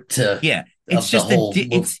part to it's just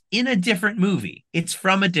it's in a different movie. It's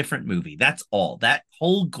from a different movie. That's all. That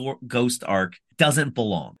whole ghost arc doesn't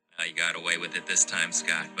belong. You got away with it this time,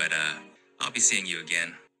 Scott, but I'll be seeing you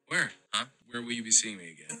again. Where? Huh? Where will you be seeing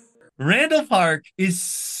me again? Randall Park is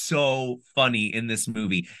so funny in this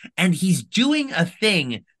movie, and he's doing a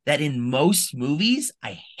thing that in most movies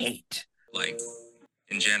I hate. Like,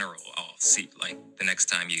 in general, I'll see, like, the next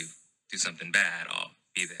time you do something bad, I'll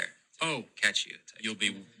be there. Oh, catch you. You'll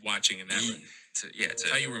be watching in that way.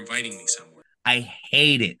 Tell you were inviting me somewhere. I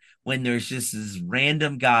hate it when there's just this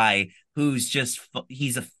random guy who's just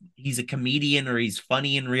he's a comedian or he's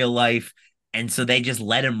funny in real life, and so they just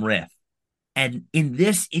let him riff. And in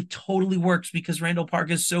this, it totally works because Randall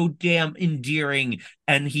Park is so damn endearing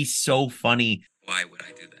and he's so funny. Why would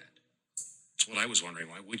I do that? That's what I was wondering.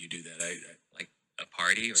 Why would you do that? Like a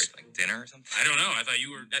party or like dinner or something? I don't know. I thought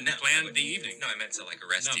you were planned the evening. No, I meant to like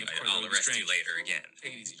arrest you. I'll arrest you later again.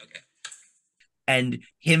 Take it easy. Okay. And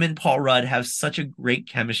him and Paul Rudd have such a great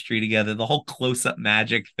chemistry together. The whole close-up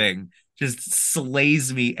magic thing just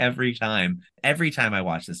slays me every time. Every time I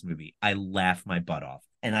watch this movie, I laugh my butt off.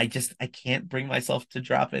 And I can't bring myself to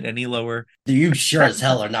drop it any lower. You sure as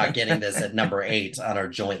hell are not getting this at number 8 on our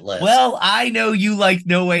joint list. Well, I know you like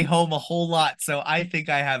No Way Home a whole lot, so I think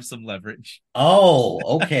I have some leverage.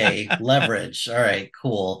 Oh, okay. Leverage. All right,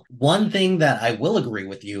 cool. One thing that I will agree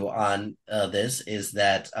with you on this is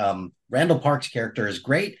that Randall Park's character is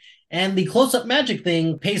great, and the close-up magic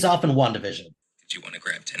thing pays off in WandaVision. Did you want to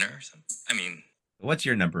grab dinner or something? I mean... What's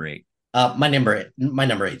your number 8? My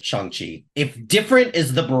number 8, Shang-Chi. If different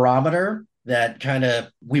is the barometer that kind of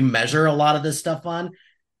we measure a lot of this stuff on,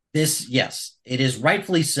 this, yes, it is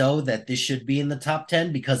rightfully so that this should be in the top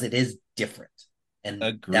 10 because it is different. And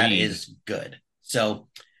Agreed. That is good. So,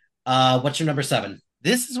 what's your number 7?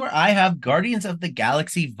 This is where I have Guardians of the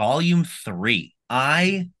Galaxy Volume 3.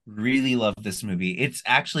 I really love this movie. It's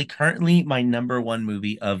actually currently my number 1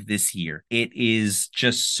 movie of this year. It is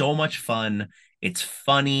just so much fun. It's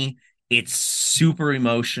funny. It's super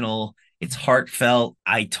emotional. It's heartfelt.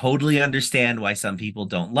 I totally understand why some people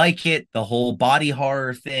don't like it. The whole body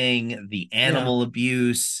horror thing, the animal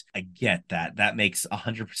abuse. I get that. That makes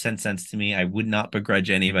 100% sense to me. I would not begrudge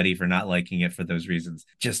anybody for not liking it for those reasons.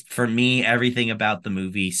 Just for me, everything about the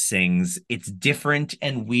movie sings. It's different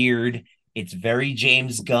and weird. It's very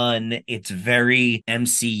James Gunn. It's very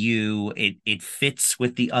MCU. It fits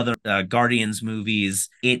with the other Guardians movies.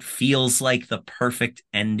 It feels like the perfect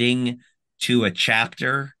ending to a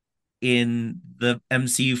chapter in the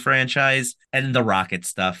MCU franchise. And the Rocket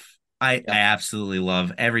stuff. I absolutely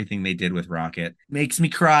love everything they did with Rocket. Makes me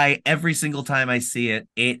cry every single time I see it.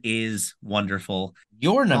 It is wonderful.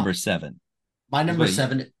 Your number 7. My number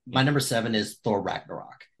 7. My number 7 is Thor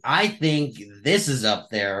Ragnarok. I think this is up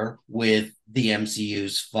there with the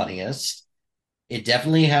MCU's funniest. It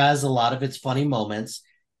definitely has a lot of its funny moments.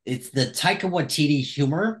 It's the Taika Waititi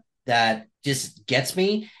humor that just gets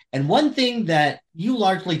me. And one thing that you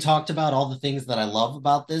largely talked about, all the things that I love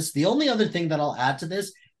about this, the only other thing that I'll add to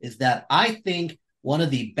this is that I think one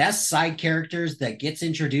of the best side characters that gets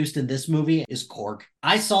introduced in this movie is Korg.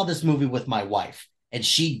 I saw this movie with my wife, and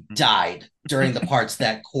she died during the parts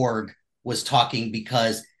that Korg was talking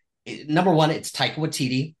because, number one, it's Taika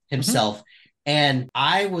Waititi himself. Mm-hmm. And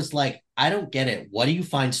I was like, I don't get it. What do you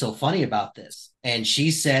find so funny about this? And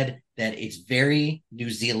she said that it's very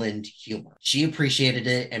New Zealand humor. She appreciated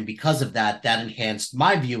it. And because of that, that enhanced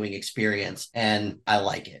my viewing experience. And I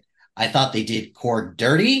like it. I thought they did Korg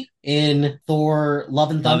dirty in Thor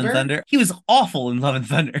Love and Thunder. Love and Thunder. He was awful in Love and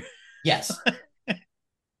Thunder. Yes.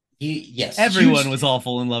 Yes. Everyone was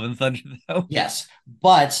awful in Love and Thunder, though. Yes.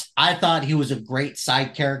 But I thought he was a great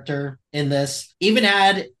side character in this. Even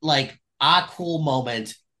had like a cool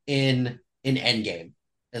moment in Endgame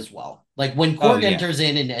as well. Like when Korg enters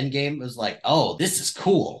in Endgame, it was like, oh, this is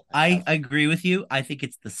cool. I agree with you. I think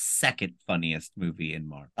it's the second funniest movie in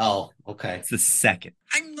Marvel. Oh, okay. It's the second.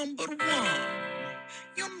 I'm number 1.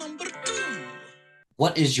 You're number 2.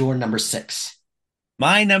 What is your number 6?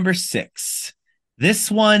 My number 6.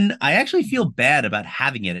 This one, I actually feel bad about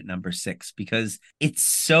having it at number 6 because it's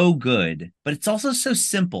so good, but it's also so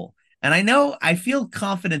simple. And I feel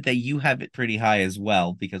confident that you have it pretty high as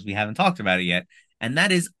well because we haven't talked about it yet. And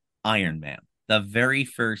that is Iron Man, the very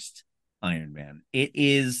first Iron Man. It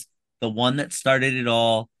is the one that started it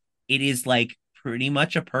all. It is like pretty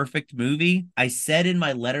much a perfect movie. I said in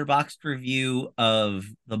my Letterboxd review of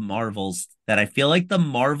the Marvels that I feel like the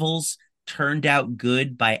Marvels turned out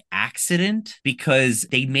good by accident because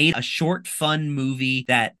they made a short, fun movie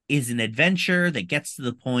that is an adventure that gets to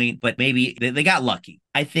the point, but maybe they got lucky.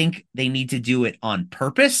 I think they need to do it on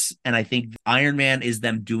purpose, and I think Iron Man is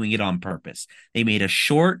them doing it on purpose. They made a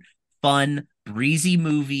short, fun, breezy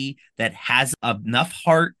movie that has enough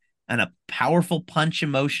heart and a powerful punch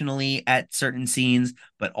emotionally at certain scenes,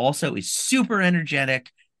 but also is super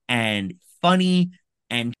energetic and funny.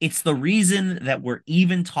 And it's the reason that we're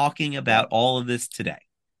even talking about all of this today.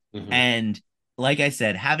 Mm-hmm. And like I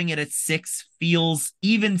said, having it at 6 feels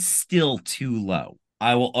even still too low.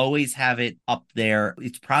 I will always have it up there.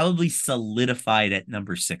 It's probably solidified at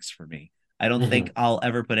number 6 for me. I don't think I'll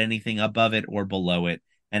ever put anything above it or below it.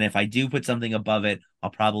 And if I do put something above it, I'll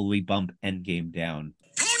probably bump Endgame down.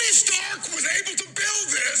 Tony Stark was able to build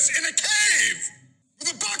this in a cave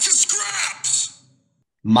with a bunch of scraps.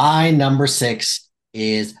 My number 6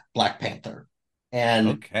 is Black Panther.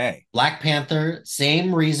 And Black Panther,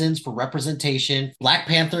 same reasons for representation. Black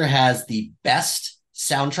Panther has the best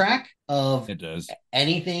soundtrack of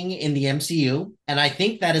anything in the MCU. And I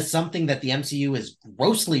think that is something that the MCU is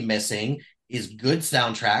grossly missing, is good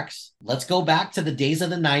soundtracks. Let's go back to the days of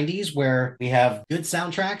the 90s where we have good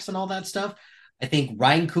soundtracks and all that stuff. I think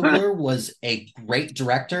Ryan Coogler was a great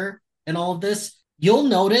director in all of this. You'll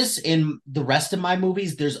notice in the rest of my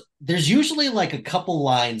movies, there's usually like a couple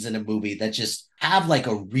lines in a movie that just have like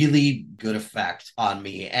a really good effect on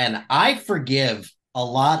me. And I forgive a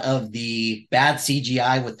lot of the bad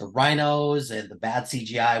CGI with the rhinos and the bad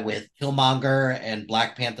CGI with Killmonger and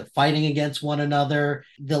Black Panther fighting against one another.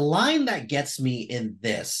 The line that gets me in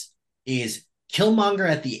this is Killmonger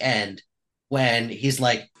at the end when he's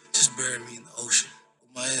like, just bury me in the ocean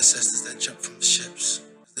with my ancestors that jumped from the ships.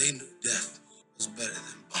 They knew death was better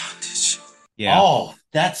than bondage. Yeah. Oh,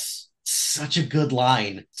 that's such a good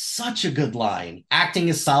line. Such a good line. Acting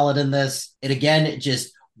is solid in this. And again, it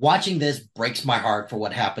just watching this breaks my heart for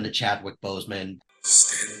what happened to Chadwick Boseman.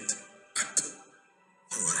 Stand up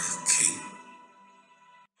for our king.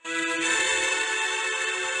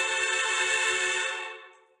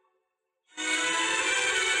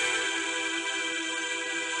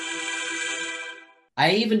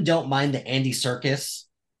 I even don't mind the Andy Serkis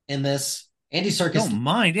in this. Andy Serkis. Don't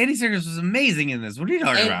mind. Andy Serkis was amazing in this. What are you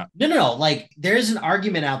talking about? No. Like, there's an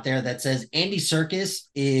argument out there that says Andy Serkis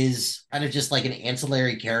is kind of just like an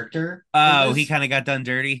ancillary character. Oh, he kind of got done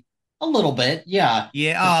dirty? A little bit, yeah.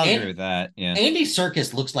 Yeah, I'll agree with that. Yeah. Andy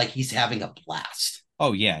Serkis looks like he's having a blast.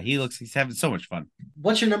 Oh, yeah. He's having so much fun.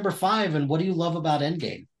 What's your number 5, and what do you love about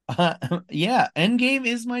Endgame? Yeah, Endgame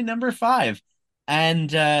is my number 5. And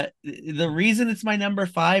the reason it's my number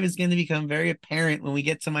 5 is going to become very apparent when we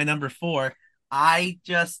get to my number 4. I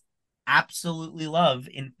just absolutely love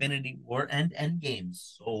Infinity War and Endgame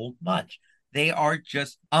so much. They are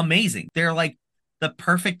just amazing. They're like the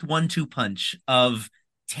perfect 1-2 punch of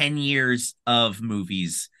 10 years of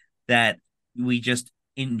movies that we just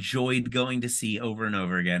enjoyed going to see over and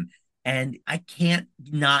over again. And I can't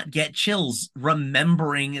not get chills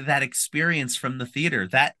remembering that experience from the theater,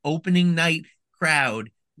 that opening night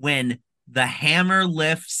crowd when the hammer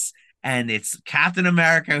lifts and it's Captain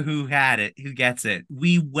America who gets it.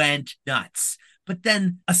 We went nuts. But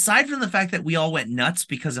then, aside from the fact that we all went nuts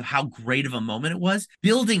because of how great of a moment it was,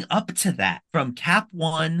 building up to that, from Cap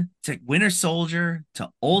 1 to Winter Soldier to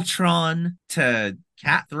Ultron to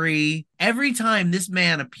Cat 3, every time this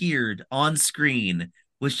man appeared on screen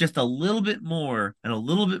was just a little bit more and a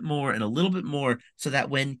little bit more and a little bit more, so that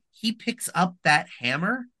when he picks up that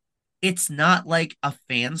hammer, it's not like a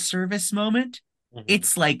fan service moment.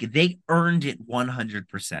 It's like they earned it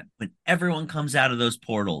 100%. When everyone comes out of those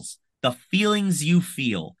portals, the feelings you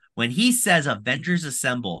feel when he says Avengers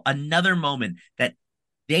Assemble, another moment that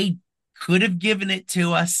they could have given it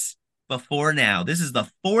to us before now. This is the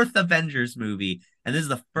fourth Avengers movie, and this is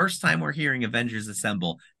the first time we're hearing Avengers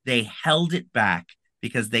Assemble. They held it back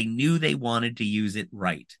because they knew they wanted to use it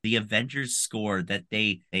right. The Avengers score that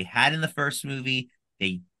they had in the first movie,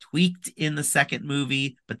 they tweaked in the second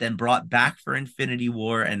movie, but then brought back for Infinity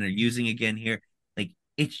War and are using again here. Like,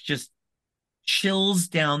 it's just chills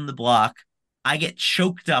down the block. I get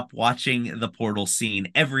choked up watching the portal scene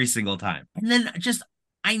every single time. And then just,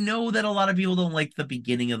 I know that a lot of people don't like the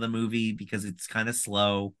beginning of the movie because it's kind of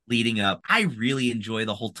slow leading up. I really enjoy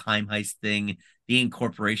the whole time heist thing, the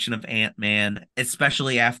incorporation of Ant-Man,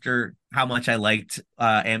 especially after how much I liked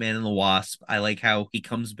Ant-Man and the Wasp. I like how he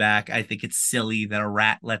comes back. I think it's silly that a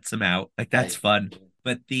rat lets him out. Like, that's fun.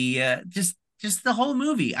 But the just the whole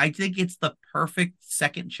movie, I think it's the perfect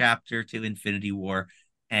second chapter to Infinity War,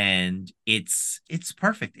 and it's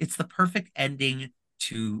perfect. It's the perfect ending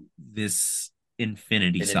to this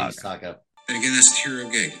Infinity Saga. And again, that's the hero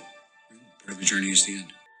gig. Part of the journey is the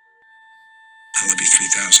end. I love you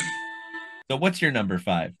 3000. So what's your number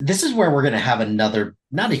 5? This is where we're going to have another,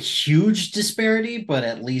 not a huge disparity, but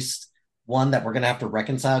at least one that we're going to have to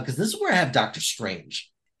reconcile, because this is where I have Doctor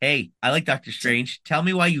Strange. Hey, I like Doctor Strange. Tell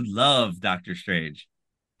me why you love Doctor Strange.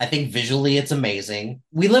 I think visually it's amazing.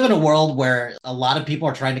 We live in a world where a lot of people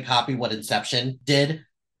are trying to copy what Inception did.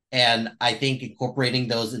 And I think incorporating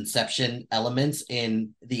those Inception elements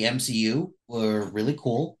in the MCU were really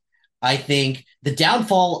cool. I think the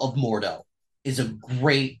downfall of Mordo is a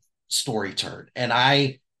great story turn. And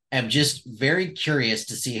I am just very curious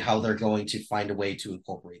to see how they're going to find a way to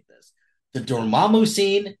incorporate this. The Dormammu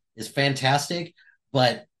scene is fantastic.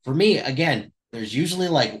 But for me, again, there's usually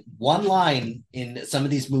like one line in some of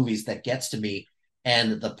these movies that gets to me.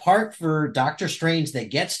 And the part for Doctor Strange that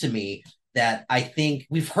gets to me, that I think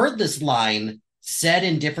we've heard this line said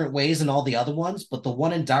in different ways in all the other ones, but the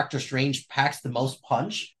one in Doctor Strange packs the most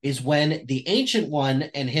punch, is when the Ancient One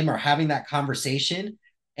and him are having that conversation,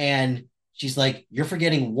 and she's like, you're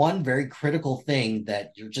forgetting one very critical thing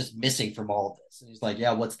that you're just missing from all of this. And he's like,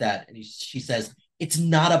 yeah, what's that? And she says, it's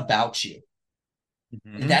not about you.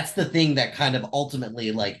 Mm-hmm. And that's the thing that kind of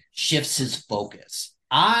ultimately like shifts his focus.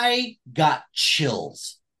 I got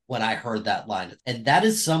chills when I heard that line. And that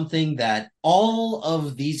is something that all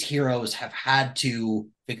of these heroes have had to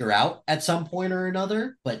figure out at some point or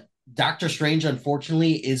another. But Doctor Strange,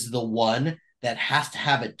 unfortunately, is the one that has to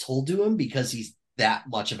have it told to him because he's that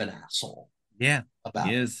much of an asshole. Yeah, about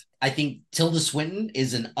he it. is. I think Tilda Swinton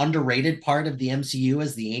is an underrated part of the MCU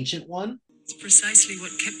as the Ancient One. It's precisely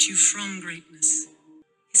what kept you from greatness.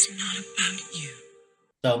 It's not about you.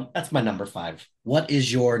 So that's my number 5. What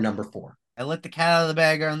is your number 4? I let the cat out of the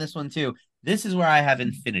bag on this one too. This is where I have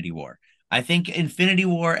Infinity War. I think Infinity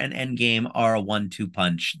War and Endgame are a 1-2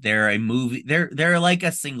 punch. They're a movie. They're like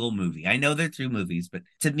a single movie. I know they're 2 movies, but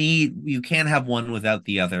to me, you can't have one without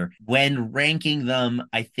the other. When ranking them,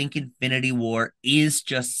 I think Infinity War is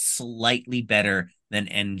just slightly better than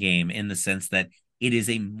Endgame in the sense that it is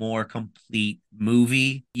a more complete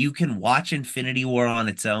movie. You can watch Infinity War on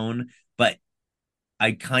its own, but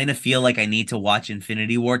I kind of feel like I need to watch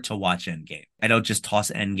Infinity War to watch Endgame. I don't just toss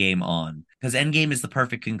Endgame on, because Endgame is the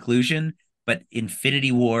perfect conclusion, but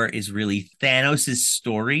Infinity War is really Thanos'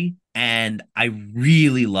 story, and I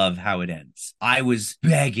really love how it ends. I was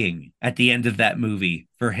begging at the end of that movie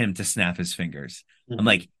for him to snap his fingers. Mm-hmm. I'm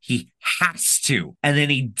like, he has to. And then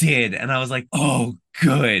he did, and I was like, oh,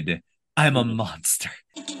 good. I'm a monster.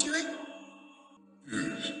 Did you do it?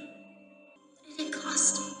 Yes. What did it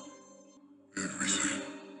cost? Everything.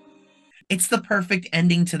 It's the perfect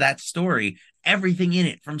ending to that story. Everything in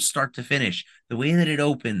it from start to finish. The way that it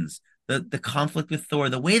opens, the conflict with Thor,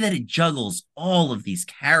 the way that it juggles all of these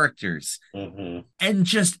characters, and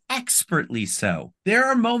just expertly so. There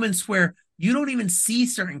are moments where you don't even see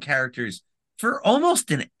certain characters for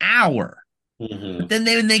almost an hour. But then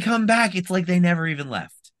when they come back, it's like they never even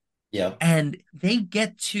left. Yeah. And they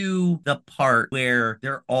get to the part where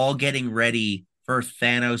they're all getting ready for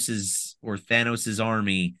Thanos's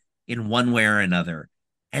army in one way or another.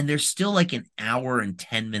 And there's still like an hour and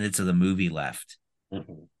 10 minutes of the movie left.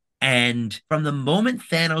 And from the moment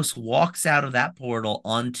Thanos walks out of that portal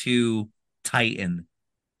onto Titan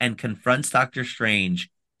and confronts Doctor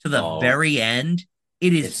Strange to the very end,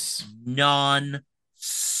 it is non-stop.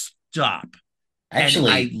 And I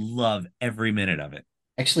Actually, love every minute of it.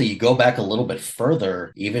 Actually, you go back a little bit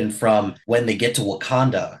further, even from when they get to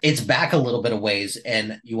Wakanda. It's back a little bit of ways,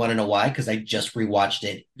 and you want to know why? Because I just rewatched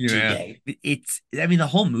it today. I mean, the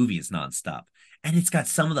whole movie is nonstop. And it's got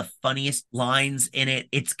some of the funniest lines in it.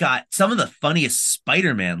 It's got some of the funniest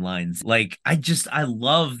Spider-Man lines. Like, I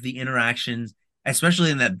love the interactions, especially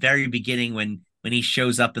in that very beginning when he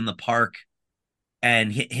shows up in the park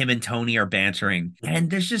and him and Tony are bantering. And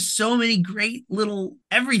there's just so many great little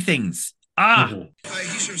everythings.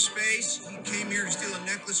 He's from space. He came here to steal a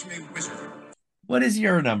necklace from a wizard. What is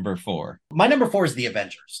your number 4? My number 4 is The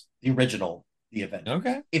Avengers, the original The Avengers.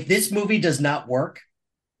 Okay. If this movie does not work,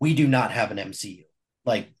 we do not have an MCU.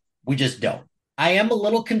 Like, we just don't. I am a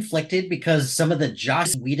little conflicted because some of the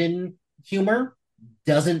Joss Whedon humor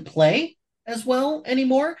doesn't play as well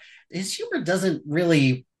anymore. His humor doesn't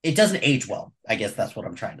age well. I guess that's what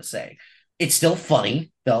I'm trying to say. It's still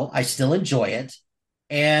funny, though. I still enjoy it.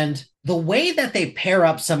 And the way that they pair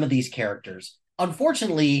up some of these characters,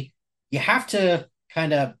 unfortunately, you have to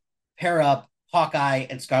kind of pair up Hawkeye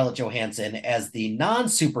and Scarlett Johansson as the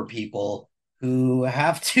non-super people who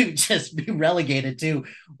have to just be relegated to,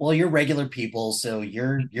 well, you're regular people, so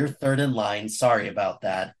you're third in line. Sorry about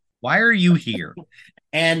that. Why are you here?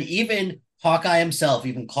 And even Hawkeye himself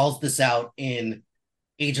even calls this out in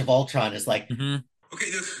Age of Ultron, is like,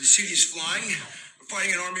 Okay, the city is flying. We're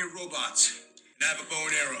fighting an army of robots. And I have a bow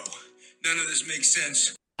and arrow. None of this makes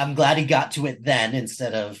sense. I'm glad he got to it then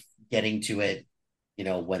instead of getting to it,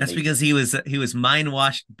 when that's because he was mind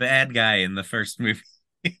washed bad guy in the first movie.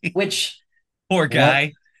 Which poor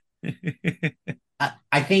guy.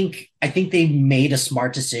 I think they made a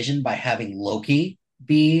smart decision by having Loki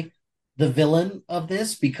be the villain of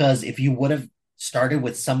this, because if you would have started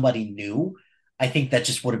with somebody new, I think that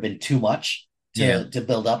just would have been too much to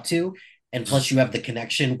build up to. And plus you have the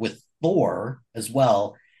connection with Thor as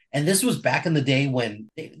well. And this was back in the day when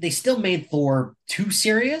they still made Thor too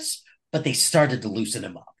serious, but they started to loosen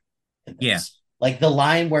him up. Yeah. Like the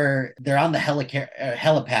line where they're on the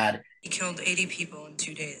helipad. He killed 80 people in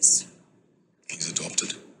 2 days. He's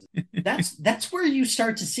adopted. That's where you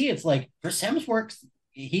start to see it's like Chris Hemsworth,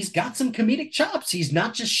 he's got some comedic chops. He's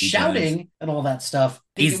not just shouting and all that stuff.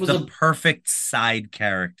 He's the perfect side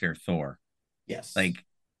character, Thor. Yes. Like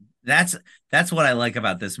that's what I like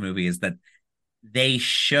about this movie is that they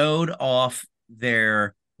showed off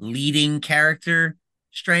their leading character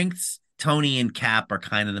strengths. Tony and Cap are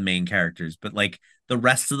kind of the main characters, but like the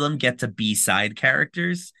rest of them get to be side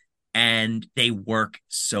characters, and they work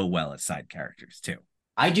so well as side characters too.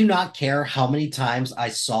 I do not care how many times I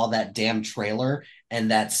saw that damn trailer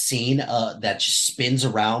and that scene that just spins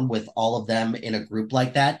around with all of them in a group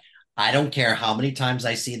like that. I don't care how many times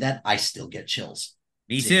I see that. I still get chills.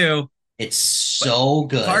 Me too. It's so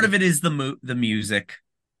good. Part of it is the music.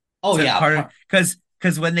 Oh, so yeah.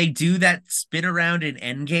 Because when they do that spin around in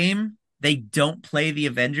Endgame, they don't play the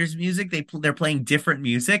Avengers music. They're playing different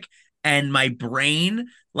music. And my brain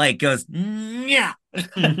like goes, yeah,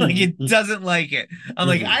 like it doesn't like it. I'm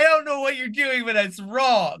like, I don't know what you're doing, but it's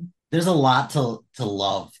wrong. There's a lot to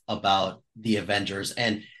love about the Avengers.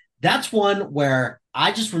 And that's one where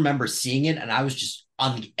I just remember seeing it and I was just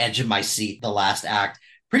on the edge of my seat the last act,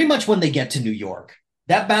 pretty much when they get to New York.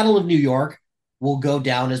 That Battle of New York will go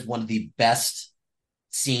down as one of the best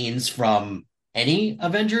scenes from any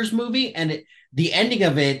Avengers movie. And the ending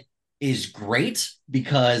of it is great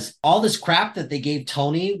because all this crap that they gave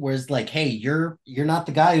Tony was like, hey, you're not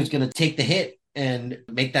the guy who's going to take the hit and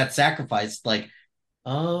make that sacrifice. Like,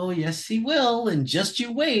 oh, yes, he will. And just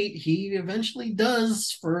you wait. He eventually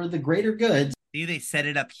does for the greater good. See, they set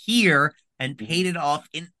it up here and paid it off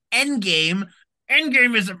in Endgame.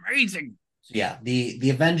 Endgame is amazing. So yeah, the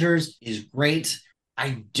Avengers is great.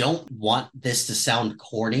 I don't want this to sound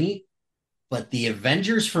corny, but the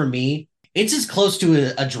Avengers for me, it's as close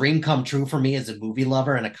to a dream come true for me as a movie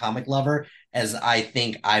lover and a comic lover as I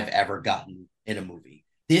think I've ever gotten in a movie.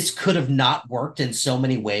 This could have not worked in so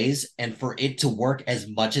many ways, and for it to work as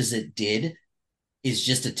much as it did is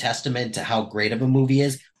just a testament to how great of a movie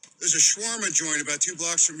is. There's a shawarma joint about 2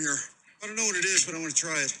 blocks from here. I don't know what it is, but I want to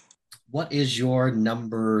try it. What is your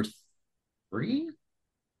number 3?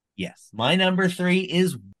 Yes, my number 3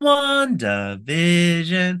 is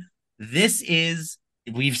WandaVision. This is,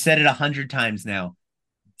 we've said it 100 times now,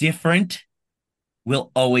 different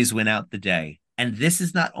will always win out the day. And this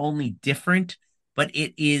is not only different, but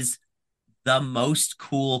it is the most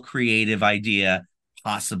cool creative idea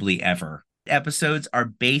possibly ever. Episodes are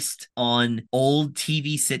based on old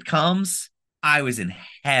TV sitcoms. I was in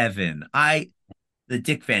heaven. The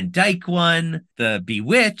Dick Van Dyke one, the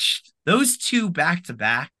Bewitched, those two back to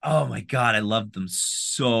back. Oh my God, I loved them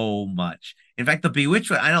so much. In fact, the Bewitched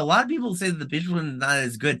one, I know a lot of people say that the Bewitched one is not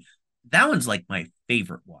as good. That one's like my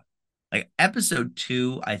favorite one. Like episode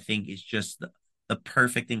 2, I think is just the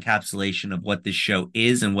perfect encapsulation of what this show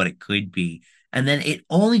is and what it could be. And then it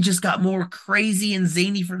only just got more crazy and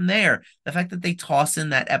zany from there. The fact that they toss in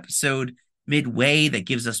that episode midway that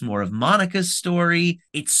gives us more of Monica's story,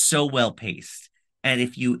 it's so well paced. And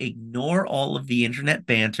if you ignore all of the internet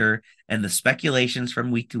banter and the speculations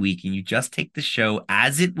from week to week, and you just take the show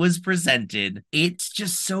as it was presented, it's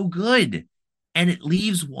just so good. And it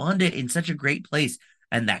leaves Wanda in such a great place.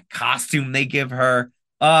 And that costume they give her,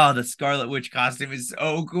 oh, the Scarlet Witch costume is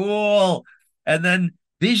so cool. And then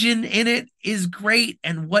Vision in it is great.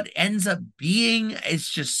 And what ends up being is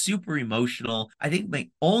just super emotional. I think my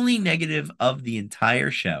only negative of the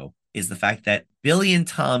entire show is the fact that Billy and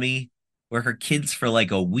Tommy were her kids for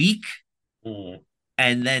like a week.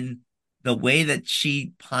 And then the way that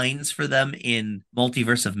she pines for them in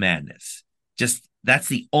Multiverse of Madness, just that's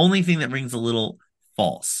the only thing that rings a little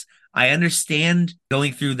false. I understand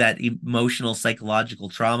going through that emotional psychological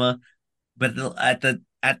trauma, but at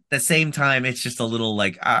the same time, it's just a little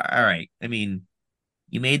like, all right. I mean,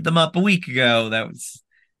 you made them up a week ago.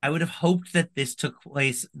 I would have hoped that this took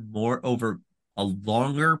place more over a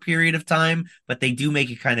longer period of time, but they do make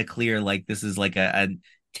it kind of clear like this is like a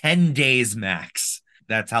 10 days max.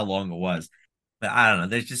 That's how long it was. But I don't know.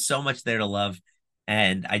 There's just so much there to love.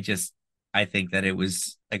 And I think that it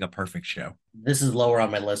was like a perfect show. This is lower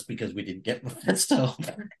on my list because we didn't get Mephisto.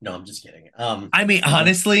 No, I'm just kidding. I mean,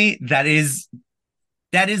 honestly, that is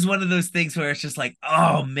one of those things where it's just like,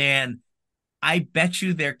 oh man, I bet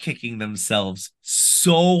you they're kicking themselves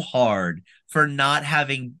so hard for not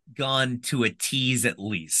having gone to a tease at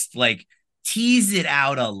least. Like, tease it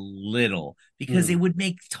out a little because it would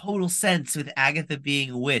make total sense with Agatha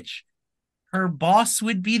being a witch. Her boss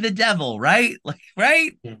would be the devil, right? Like,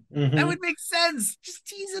 right? Mm-hmm. That would make sense. Just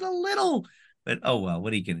tease it a little. But oh well,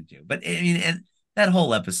 what are you gonna do? But I mean, and that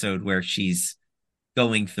whole episode where she's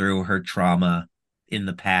going through her trauma in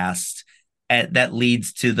the past, and that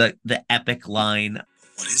leads to the epic line.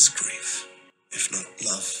 What is grief, if not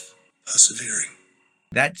love persevering?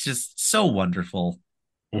 That's just so wonderful.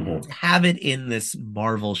 To have it in this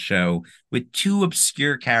Marvel show with two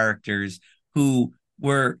obscure characters who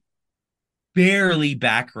were barely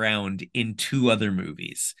background in two other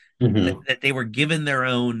movies, that they were given their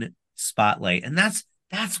own spotlight. And that's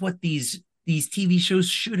what these TV shows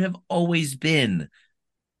should have always been,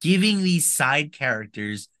 giving these side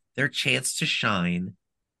characters their chance to shine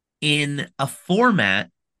in a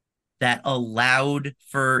format that allowed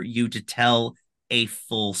for you to tell a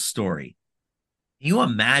full story. Can you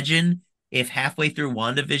imagine if halfway through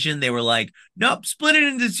WandaVision they were like, nope, split it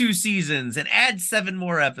into 2 seasons and add 7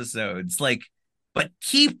 more episodes, like, but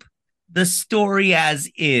keep the story as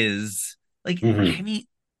is. Like, I mean,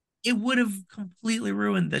 it would have completely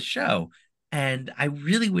ruined the show. And I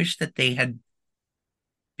really wish that they had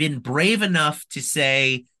been brave enough to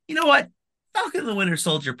say, you know what, Falcon and the Winter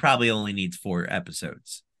Soldier probably only needs 4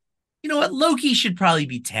 episodes. You know what, Loki should probably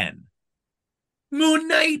be 10. Moon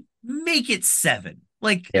Knight, make it 7.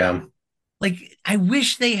 Like, yeah. Like, I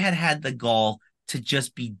wish they had the gall to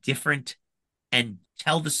just be different and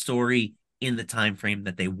tell the story in the time frame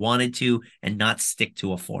that they wanted to and not stick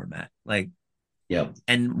to a format. Like, yep.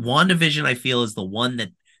 And WandaVision, I feel, is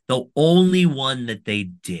the only one that they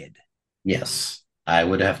did. Yes, I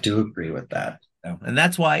would have to agree with that. And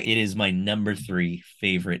that's why it is my number 3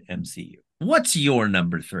 favorite MCU. What's your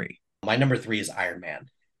number 3? My number 3 is Iron Man.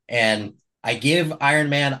 And I give Iron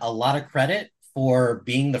Man a lot of credit for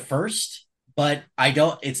being the first, but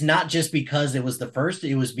it's not just because it was the first,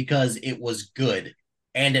 it was because it was good.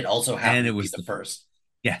 And it also happened to be the first.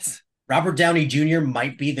 Yes. Robert Downey Jr.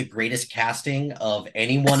 might be the greatest casting of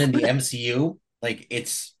anyone in the MCU. Like,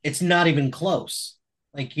 it's not even close.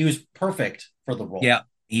 Like, he was perfect for the role. Yeah,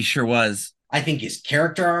 he sure was. I think his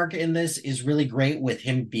character arc in this is really great with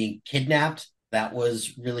him being kidnapped. That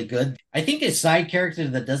was really good. I think his side character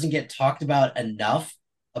that doesn't get talked about enough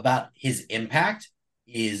about his impact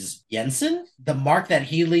is Jensen. The mark that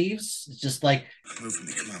he leaves is just like, move from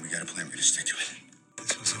me. Come on, we got a plan. We're gonna stick to it.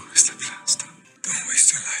 This was always the plan. Don't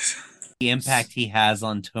waste your life. The impact he has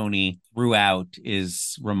on Tony throughout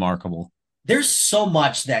is remarkable. There's so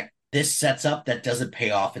much that this sets up that doesn't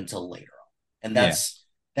pay off until later on. And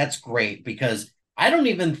that's great, because I don't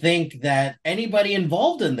even think that anybody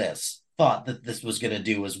involved in this thought that this was going to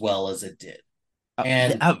do as well as it did.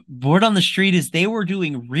 And Word on the street is they were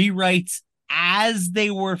doing rewrites as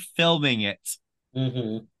they were filming it.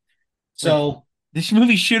 mm-hmm. So like, this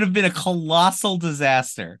movie should have been a colossal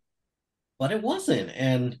disaster. But it wasn't,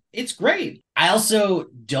 and it's great. I also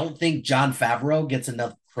don't think Jon Favreau gets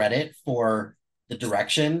enough credit for the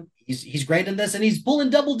direction. He's great in this, and he's pulling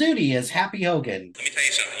double duty as Happy Hogan. Let me tell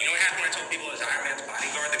you something. You know what happened when I told people it was Iron Man's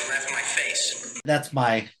bodyguard? They would laugh in my face. That's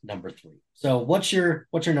my number 3. So what's your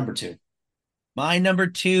number 2? My number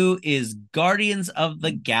 2 is Guardians of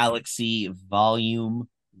the Galaxy Volume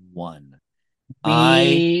 1.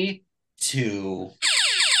 Me too.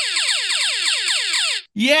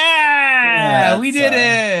 Yeah, we did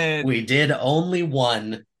it. We did only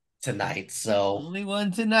one tonight, so only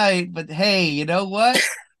one tonight. But hey, you know what?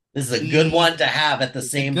 This is a good one to have at the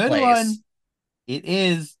same good place. One. It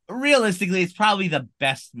is. Realistically, it's probably the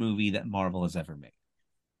best movie that Marvel has ever made.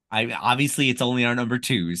 Obviously it's only our number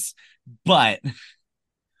 2s, but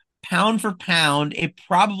pound for pound, it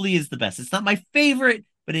probably is the best. It's not my favorite,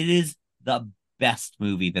 but it is the best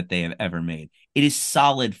movie that they have ever made. It is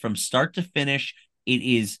solid from start to finish. It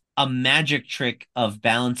is a magic trick of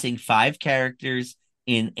balancing 5 characters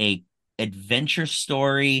in a adventure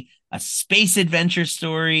story, a space adventure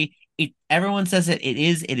story. Everyone says it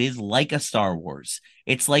is like a Star Wars.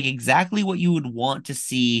 It's like exactly what you would want to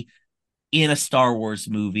see in a Star Wars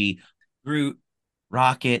movie. Groot,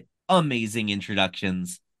 Rocket, amazing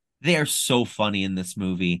introductions. They're so funny in this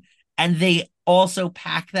movie. And they also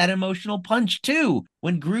pack that emotional punch too.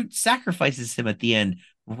 When Groot sacrifices him at the end,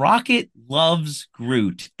 Rocket loves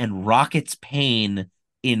Groot, and Rocket's pain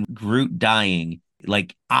in Groot dying.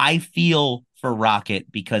 Like, I feel for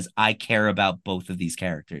Rocket because I care about both of these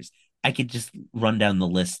characters. I could just run down the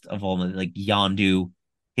list of all the, like, Yondu,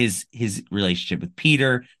 his relationship with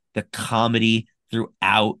Peter, the comedy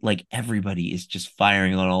throughout. Like, everybody is just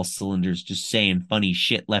firing on all cylinders, just saying funny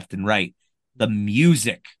shit left and right. The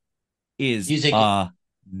music is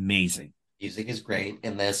amazing. Music is great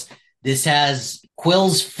in this. This has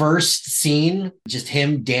Quill's first scene, just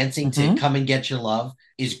him dancing to Come and Get Your Love,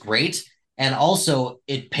 is great. And also,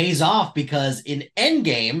 it pays off because in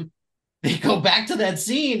Endgame, they go back to that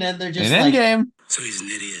scene and they're just like... Endgame. So he's an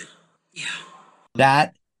idiot. Yeah.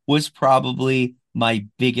 That was probably my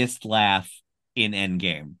biggest laugh in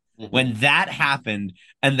Endgame. When that happened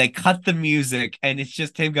and they cut the music and it's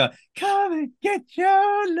just him go, come and get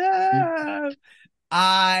your love.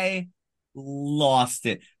 I lost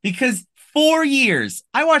it because 4 years,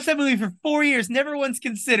 I watched that movie for 4 years, never once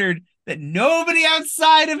considered that nobody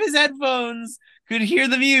outside of his headphones could hear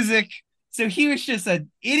the music. So he was just an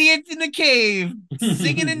idiot in the cave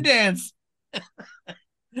singing and dance.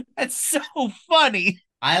 That's so funny.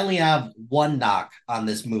 I only have one knock on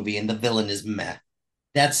this movie, and the villain is meh.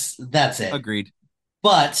 That's it. Agreed.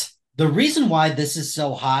 But the reason why this is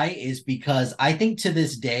so high is because I think to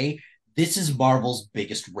this day, this is Marvel's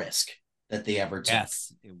biggest risk that they ever took.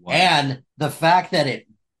 Yes, it was. And the fact that it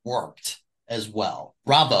worked as well.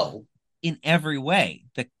 Bravo. In every way.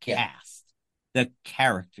 The cast, the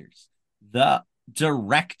characters, the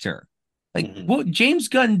director. Like, what James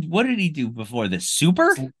Gunn, what did he do before this?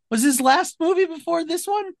 Super? Was his last movie before this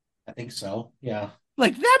one? I think so, yeah.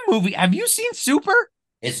 Like, that movie, have you seen Super?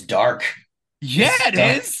 It's dark. Yeah,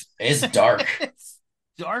 it's It's dark. It's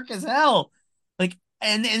dark as hell. Like,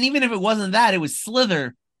 and even if it wasn't that, it was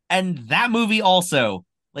Slither. And that movie also.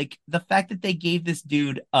 Like, the fact that they gave this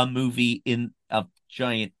dude a movie in a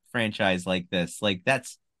giant franchise like this, like,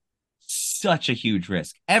 that's such a huge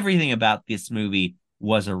risk. Everything about this movie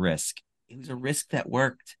was a risk. It was a risk that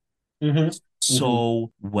worked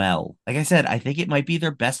so well. Like I said, I think it might be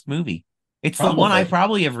their best movie. It's the one I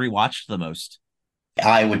probably have rewatched the most.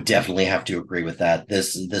 I would definitely have to agree with that.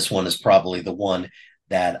 This one is probably the one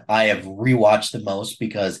that I have rewatched the most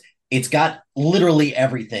because it's got literally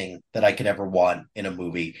everything that I could ever want in a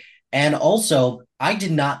movie. And also, I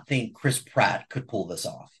did not think Chris Pratt could pull this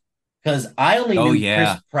off because I only knew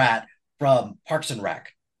Chris Pratt from Parks and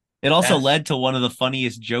Rec. It also led to one of the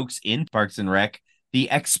funniest jokes in Parks and Rec, the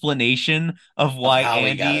explanation of why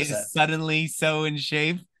Andy is suddenly so in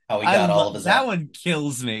shape. How he got all of his that one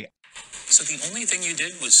kills me. So the only thing you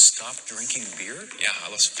did was stop drinking beer? Yeah,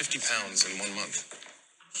 I lost 50 pounds in 1 month.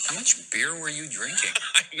 How much beer were you drinking?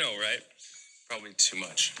 I know, right? Probably too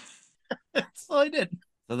much. That's all I did.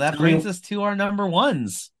 So that brings us to our number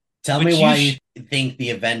ones. Tell me why you think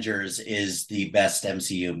The Avengers is the best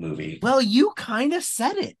MCU movie. Well, you kind of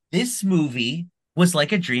said it. This movie was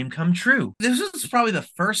like a dream come true. This was probably the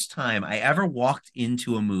first time I ever walked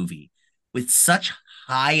into a movie with such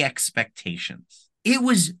high expectations. It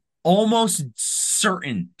was almost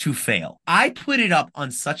certain to fail. I put it up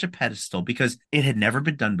on such a pedestal because it had never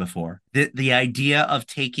been done before. The idea of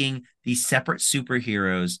taking these separate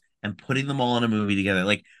superheroes and putting them all in a movie together.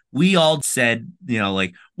 Like we all said,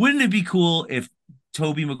 like, wouldn't it be cool if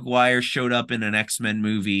Tobey Maguire showed up in an X-Men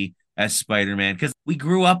movie as Spider-Man? Because we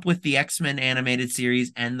grew up with the X-Men animated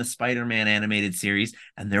series and the Spider-Man animated series,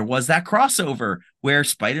 and there was that crossover where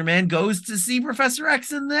Spider-Man goes to see Professor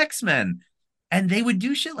X and the X-Men. And they would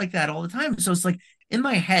do shit like that all the time. So it's like in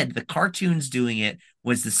my head, the cartoons doing it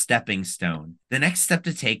was the stepping stone. The next step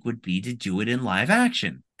to take would be to do it in live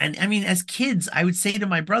action. And I mean, as kids, I would say to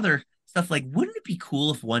my brother stuff like, wouldn't it be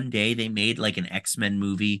cool if one day they made like an X-Men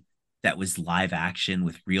movie that was live action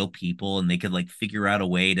with real people and they could like figure out a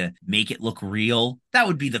way to make it look real? That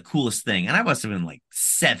would be the coolest thing. And I must have been like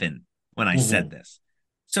 7 when I said this.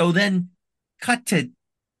 So then cut to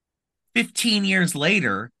 15 years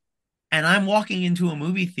later, and I'm walking into a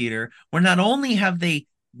movie theater where not only have they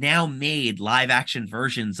now made live action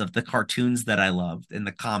versions of the cartoons that I loved and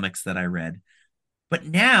the comics that I read, but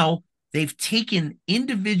now they've taken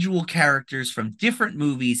individual characters from different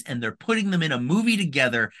movies and they're putting them in a movie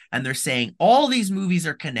together, and they're saying all these movies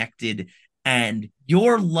are connected, and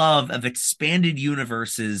your love of expanded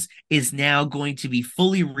universes is now going to be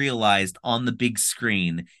fully realized on the big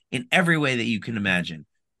screen in every way that you can imagine.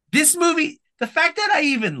 This movie, the fact that I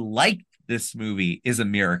even liked this movie is a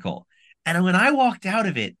miracle. And when I walked out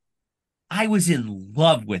of it, I was in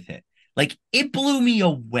love with it. Like, it blew me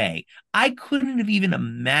away. I couldn't have even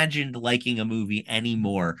imagined liking a movie any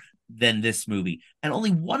more than this movie. And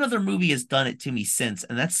only one other movie has done it to me since,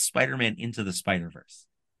 and that's Spider-Man Into the Spider-Verse.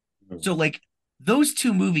 So, like, those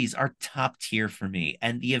 2 movies are top tier for me.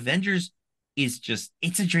 And the Avengers is just,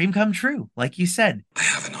 it's a dream come true. Like you said. I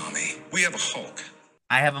have an army. We have a Hulk.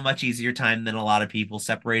 I have a much easier time than a lot of people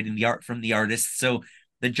separating the art from the artist. So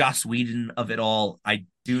the Joss Whedon of it all, I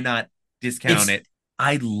do not discount it.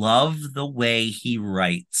 I love the way he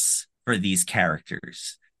writes for these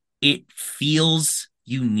characters. It feels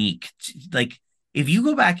unique. Like, if you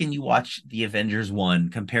go back and you watch the Avengers 1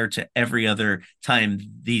 compared to every other time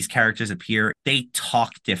these characters appear, they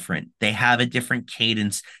talk different. They have a different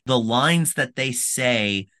cadence. The lines that they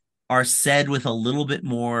say are said with a little bit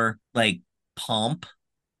more like pomp.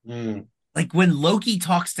 Like when Loki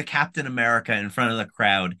talks to Captain America in front of the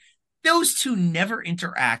crowd, those 2 never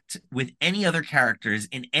interact with any other characters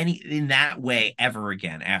in that way ever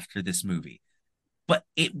again after this movie. But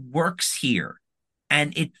it works here.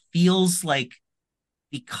 And it feels like,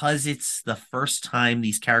 because it's the first time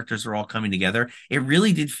these characters are all coming together, it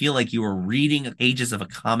really did feel like you were reading pages of a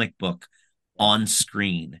comic book on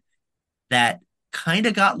screen that kind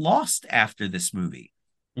of got lost after this movie.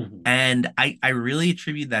 And I really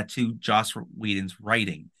attribute that to Joss Whedon's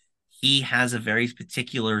writing. He has a very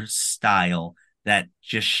particular style that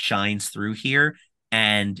just shines through here,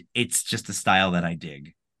 and it's just a style that I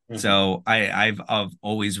dig. So I've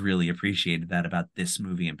always really appreciated that about this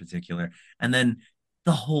movie in particular. And then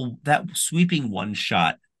that sweeping one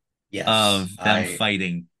shot of them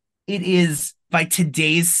fighting, it is, by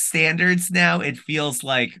today's standards now, it feels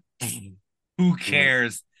like, who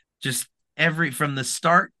cares? Just from the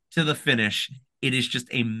start to the finish, it is just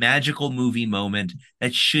a magical movie moment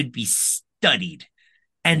that should be studied.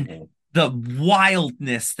 And the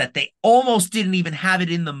wildness that they almost didn't even have it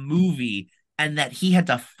in the movie, and that he had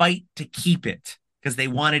to fight to keep it because they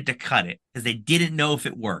wanted to cut it because they didn't know if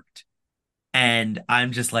it worked. And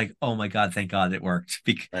I'm just like, oh my God, thank God it worked.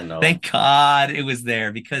 Thank God it was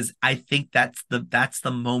there, because I think that's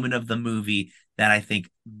the moment of the movie that I think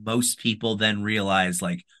most people then realize,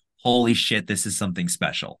 like, holy shit, this is something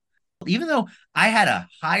special. Even though I had a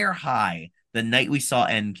higher high the night we saw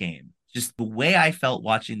Endgame, just the way I felt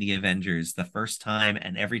watching the Avengers the first time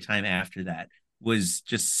and every time after that was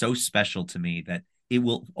just so special to me that it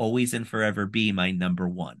will always and forever be my number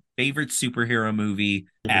 1 favorite superhero movie,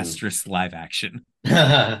 asterisk live action.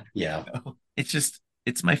 Yeah.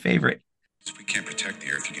 It's my favorite. If we can't protect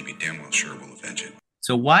the Earth, you can be damn well sure we'll avenge it.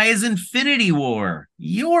 So why is Infinity War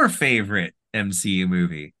your favorite MCU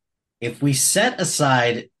movie? If we set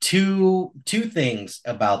aside two things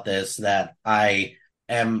about this that I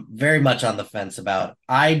am very much on the fence about,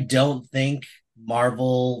 I don't think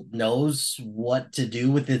Marvel knows what to do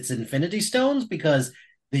with its Infinity Stones, because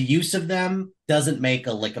the use of them doesn't make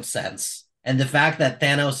a lick of sense. And the fact that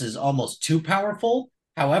Thanos is almost too powerful.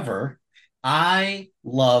 However, I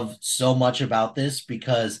love so much about this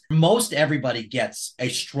because most everybody gets a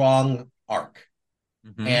strong arc.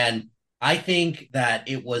 And I think that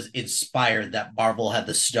it was inspired that Marvel had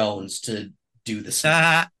the stones to do this. See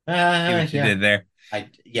what you did there.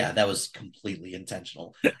 Yeah, that was completely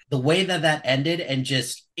intentional. The way that that ended, and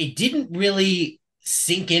just it didn't really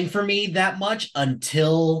sink in for me that much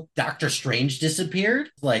until Doctor Strange disappeared.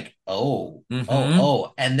 Like,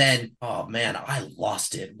 and then oh man, I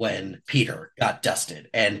lost it when Peter got dusted,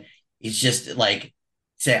 and he's just like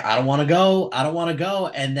say, I don't want to go, I don't want to go,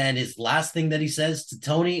 and then his last thing that he says to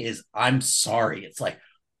Tony is, "I'm sorry." It's like,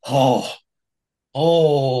 oh,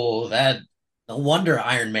 that no wonder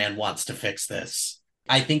Iron Man wants to fix this.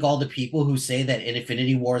 I think all the people who say that in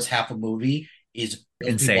Infinity War is half a movie is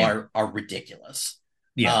those people Insane. are ridiculous.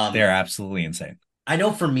 Yeah, they're absolutely insane. I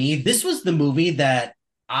know for me, this was the movie that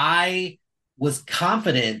I was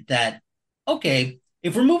confident that okay,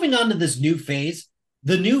 if we're moving on to this new phase,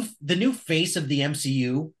 the new face of the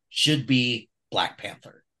MCU should be Black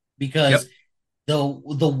Panther because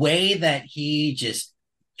the way that he just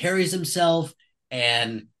carries himself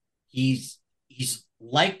and he's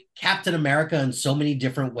like Captain America in so many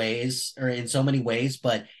different ways or in so many ways,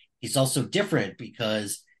 but he's also different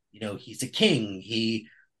because he's a king. He's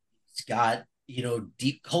got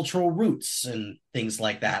deep cultural roots and things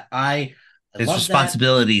like that. I His love that.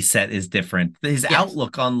 responsibility set is different. His Yes.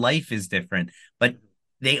 outlook on life is different, but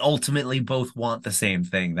they ultimately both want the same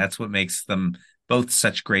thing. That's what makes them both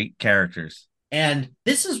such great characters. And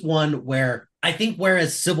this is one where I think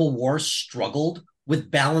whereas Civil War struggled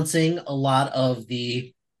with balancing a lot of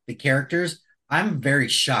the characters, I'm very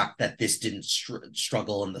shocked that this didn't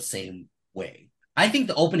struggle in the same way. I think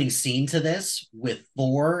the opening scene to this with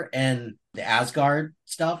Thor and the Asgard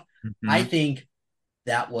stuff, I think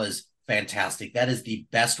that was fantastic. That is the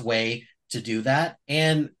best way to do that.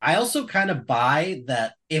 And I also kind of buy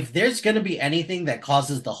that if there's going to be anything that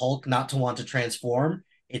causes the Hulk not to want to transform,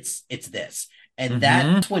 it's this. And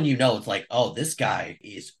that's when it's like, oh, this guy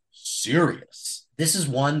is serious. This is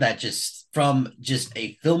one that just from just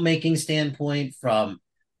a filmmaking standpoint, from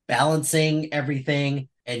balancing everything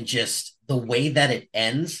and just the way that it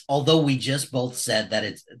ends, although we just both said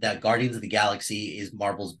that Guardians of the Galaxy is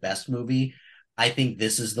Marvel's best movie, I think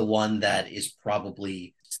this is the one that is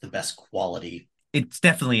probably the best quality. It's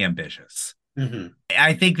definitely ambitious. Mm-hmm.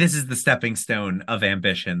 I think this is the stepping stone of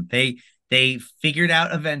ambition. They figured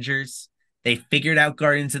out Avengers, they figured out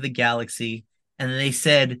Guardians of the Galaxy, and they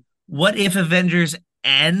said, what if Avengers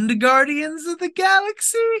and Guardians of the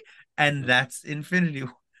Galaxy? And that's Infinity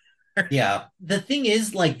War. Yeah. The thing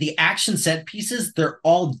is, like, the action set pieces, they're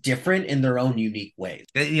all different in their own unique ways.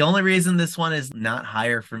 The only reason this one is not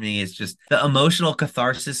higher for me is just the emotional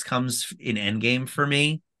catharsis comes in Endgame for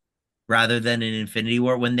me rather than in Infinity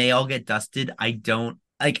War. When they all get dusted, I don't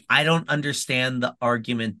understand the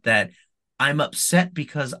argument that I'm upset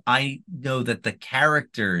because I know that the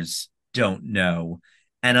characters don't know.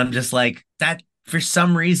 And I'm just like, that for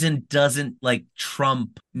some reason doesn't like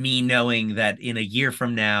trump me knowing that in a year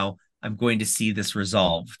from now, I'm going to see this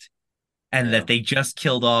resolved. And that they just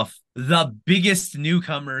killed off the biggest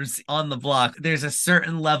newcomers on the block. There's a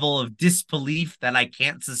certain level of disbelief that I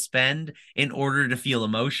can't suspend in order to feel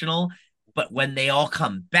emotional. But when they all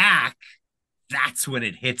come back, that's when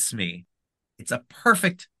it hits me. It's a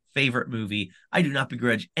perfect favorite movie. I do not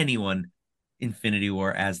begrudge anyone Infinity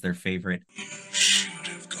War as their favorite. Should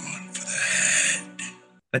have gone for the head.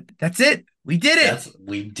 But that's it. We did it.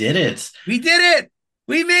 We did it. We did it.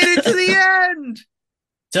 We made it to the end.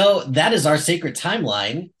 So that is our sacred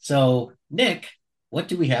timeline. So, Nick, what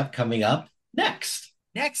do we have coming up next?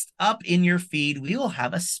 Next up in your feed, we will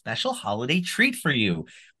have a special holiday treat for you.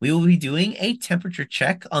 We will be doing a temperature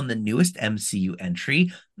check on the newest MCU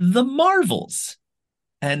entry, The Marvels.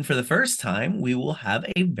 And for the first time, we will have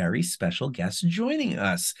a very special guest joining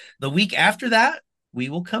us. The week after that, we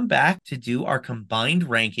will come back to do our combined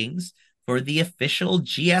rankings for the official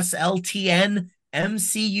GSLTN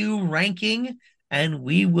MCU ranking. And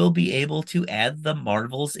we will be able to add the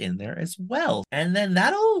Marvels in there as well. And then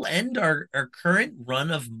that'll end our current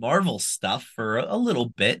run of Marvel stuff for a little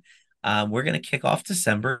bit. We're going to kick off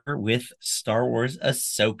December with Star Wars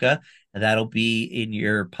Ahsoka. And that'll be in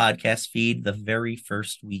your podcast feed the very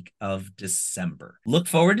first week of December. Look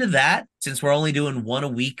forward to that. Since we're only doing one a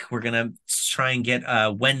week, we're going to try and get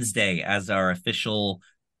Wednesday as our official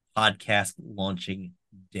podcast launching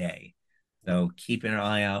day. So keep an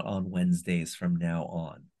eye out on Wednesdays from now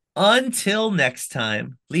on. Until next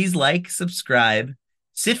time, please like, subscribe,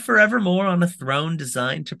 sit forevermore on a throne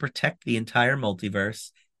designed to protect the entire multiverse,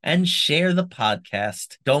 and share the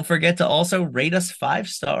podcast. Don't forget to also rate us 5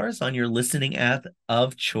 stars on your listening app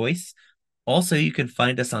of choice. Also, you can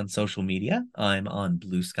find us on social media. I'm on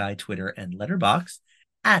Blue Sky, Twitter, and Letterboxd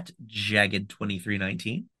at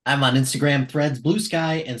Jagged2319. I'm on Instagram, Threads, Blue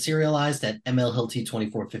Sky, and serialized at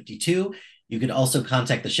MLHilty2452. You can also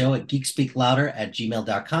contact the show at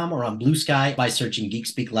geekspeaklouder@gmail.com or on Blue Sky by searching Geek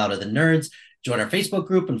Speak Louder Than Nerds. Join our Facebook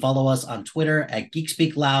group and follow us on Twitter at Geek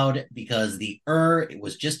Speak Loud because it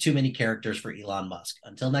was just too many characters for Elon Musk.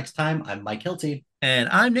 Until next time, I'm Mike Hilty. And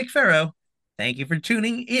I'm Nick Farrow. Thank you for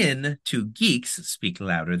tuning in to Geeks Speak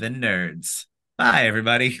Louder Than Nerds. Bye,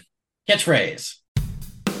 everybody. Catchphrase.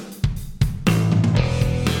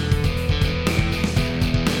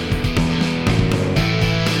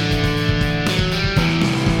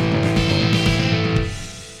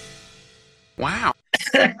 Wow.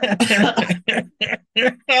 Oh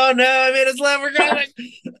no, I made us laugh. We're going.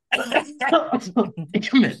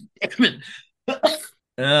 Damn it.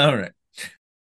 All right.